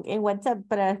 envía el link en WhatsApp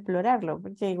para explorarlo,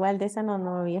 porque igual de esa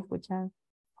no había escuchado.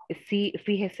 sí,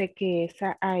 fíjese que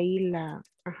esa ahí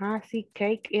ajá, sí,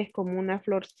 Cake es como una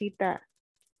florcita,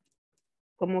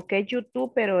 como que es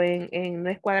YouTube, pero no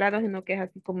es cuadrado, sino que es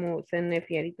así como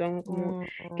cenefierito, como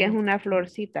Mm, que es una mm,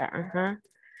 florcita, ajá.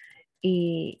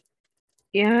 Y,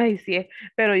 y ay, sí,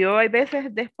 pero yo hay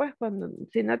veces después, cuando,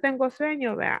 si no tengo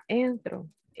sueño, vea, entro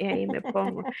y ahí me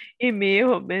pongo. Y mi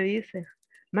hijo me dice,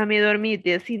 mami,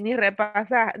 dormite, si ni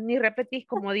repasas, ni repetís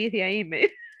como dice ahí, me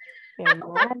dice. qué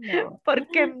malo.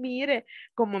 Porque mire,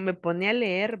 como me pone a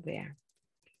leer, vea,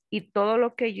 y todo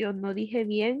lo que yo no dije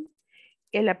bien,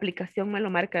 la aplicación me lo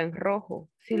marca en rojo.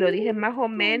 Si lo dije más o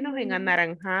menos, en Mm,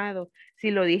 anaranjado. Si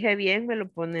lo dije bien, me lo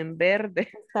pone en verde.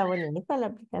 está bonita la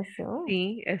aplicación.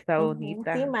 Sí, está Ujú. Sí,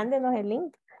 bonita. mándenos el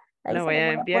link. Ahí La se voy lo a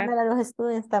voy a enviar. poner a los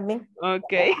estudiantes también. Ok.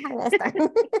 Que bajan esta.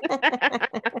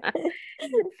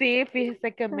 Sí,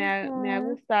 fíjese que me ha Ajá.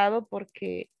 gustado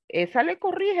porque esa le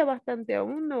corrige bastante a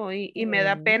uno y me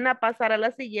da Sí, pena pasar a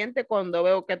la siguiente cuando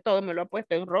veo que todo me lo ha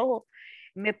puesto en rojo.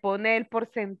 Me pone el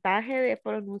porcentaje de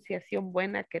pronunciación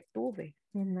buena que tuve.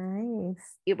 qué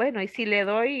nice. Y bueno, y si le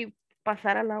doy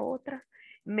pasar a la otra,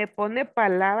 me pone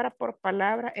palabra por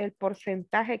palabra el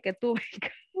porcentaje que tuve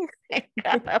en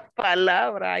cada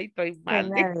palabra. Ahí estoy mal.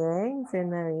 Suena bien,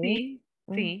 suena bien. Sí,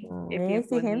 Sí, Ujú, es es bien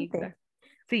exigente. bonita.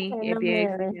 Sí, es Bueno, bien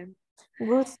Mary, exigente.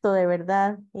 gusto de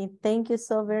verdad. Y thank you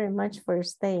so very much for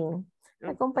staying.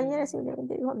 La compañera Ujú.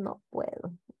 simplemente dijo, no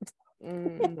puedo.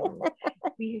 No.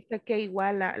 Fíjese que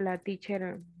igual la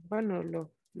teacher, bueno,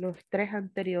 los tres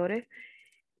anteriores,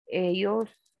 ellos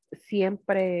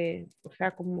siempre, o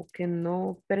sea, como que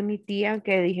no permitían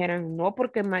que dijeran no,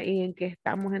 porque ¿y en qué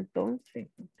estamos entonces?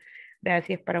 Vea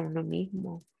si es para uno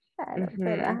mismo. Claro,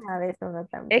 pero Ujú. a veces uno Es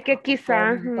también que no puede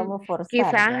quizás, como forzar,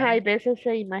 quizás ¿verdad? hay veces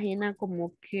se imagina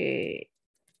como que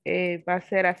va a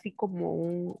ser así como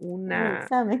Un una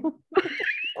examen.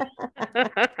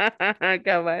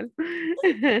 cabal.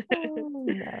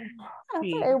 No. Pero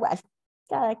Sí, igual,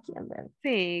 cada quien, ¿verdad?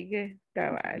 sí,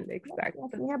 cabal, Así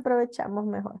exacto. aprovechamos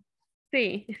mejor.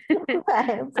 Sí,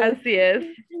 Bueno, pues, así es.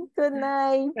 good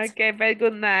night. Okay, bye,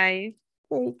 good night.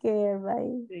 Take care,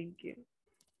 bye. Thank you.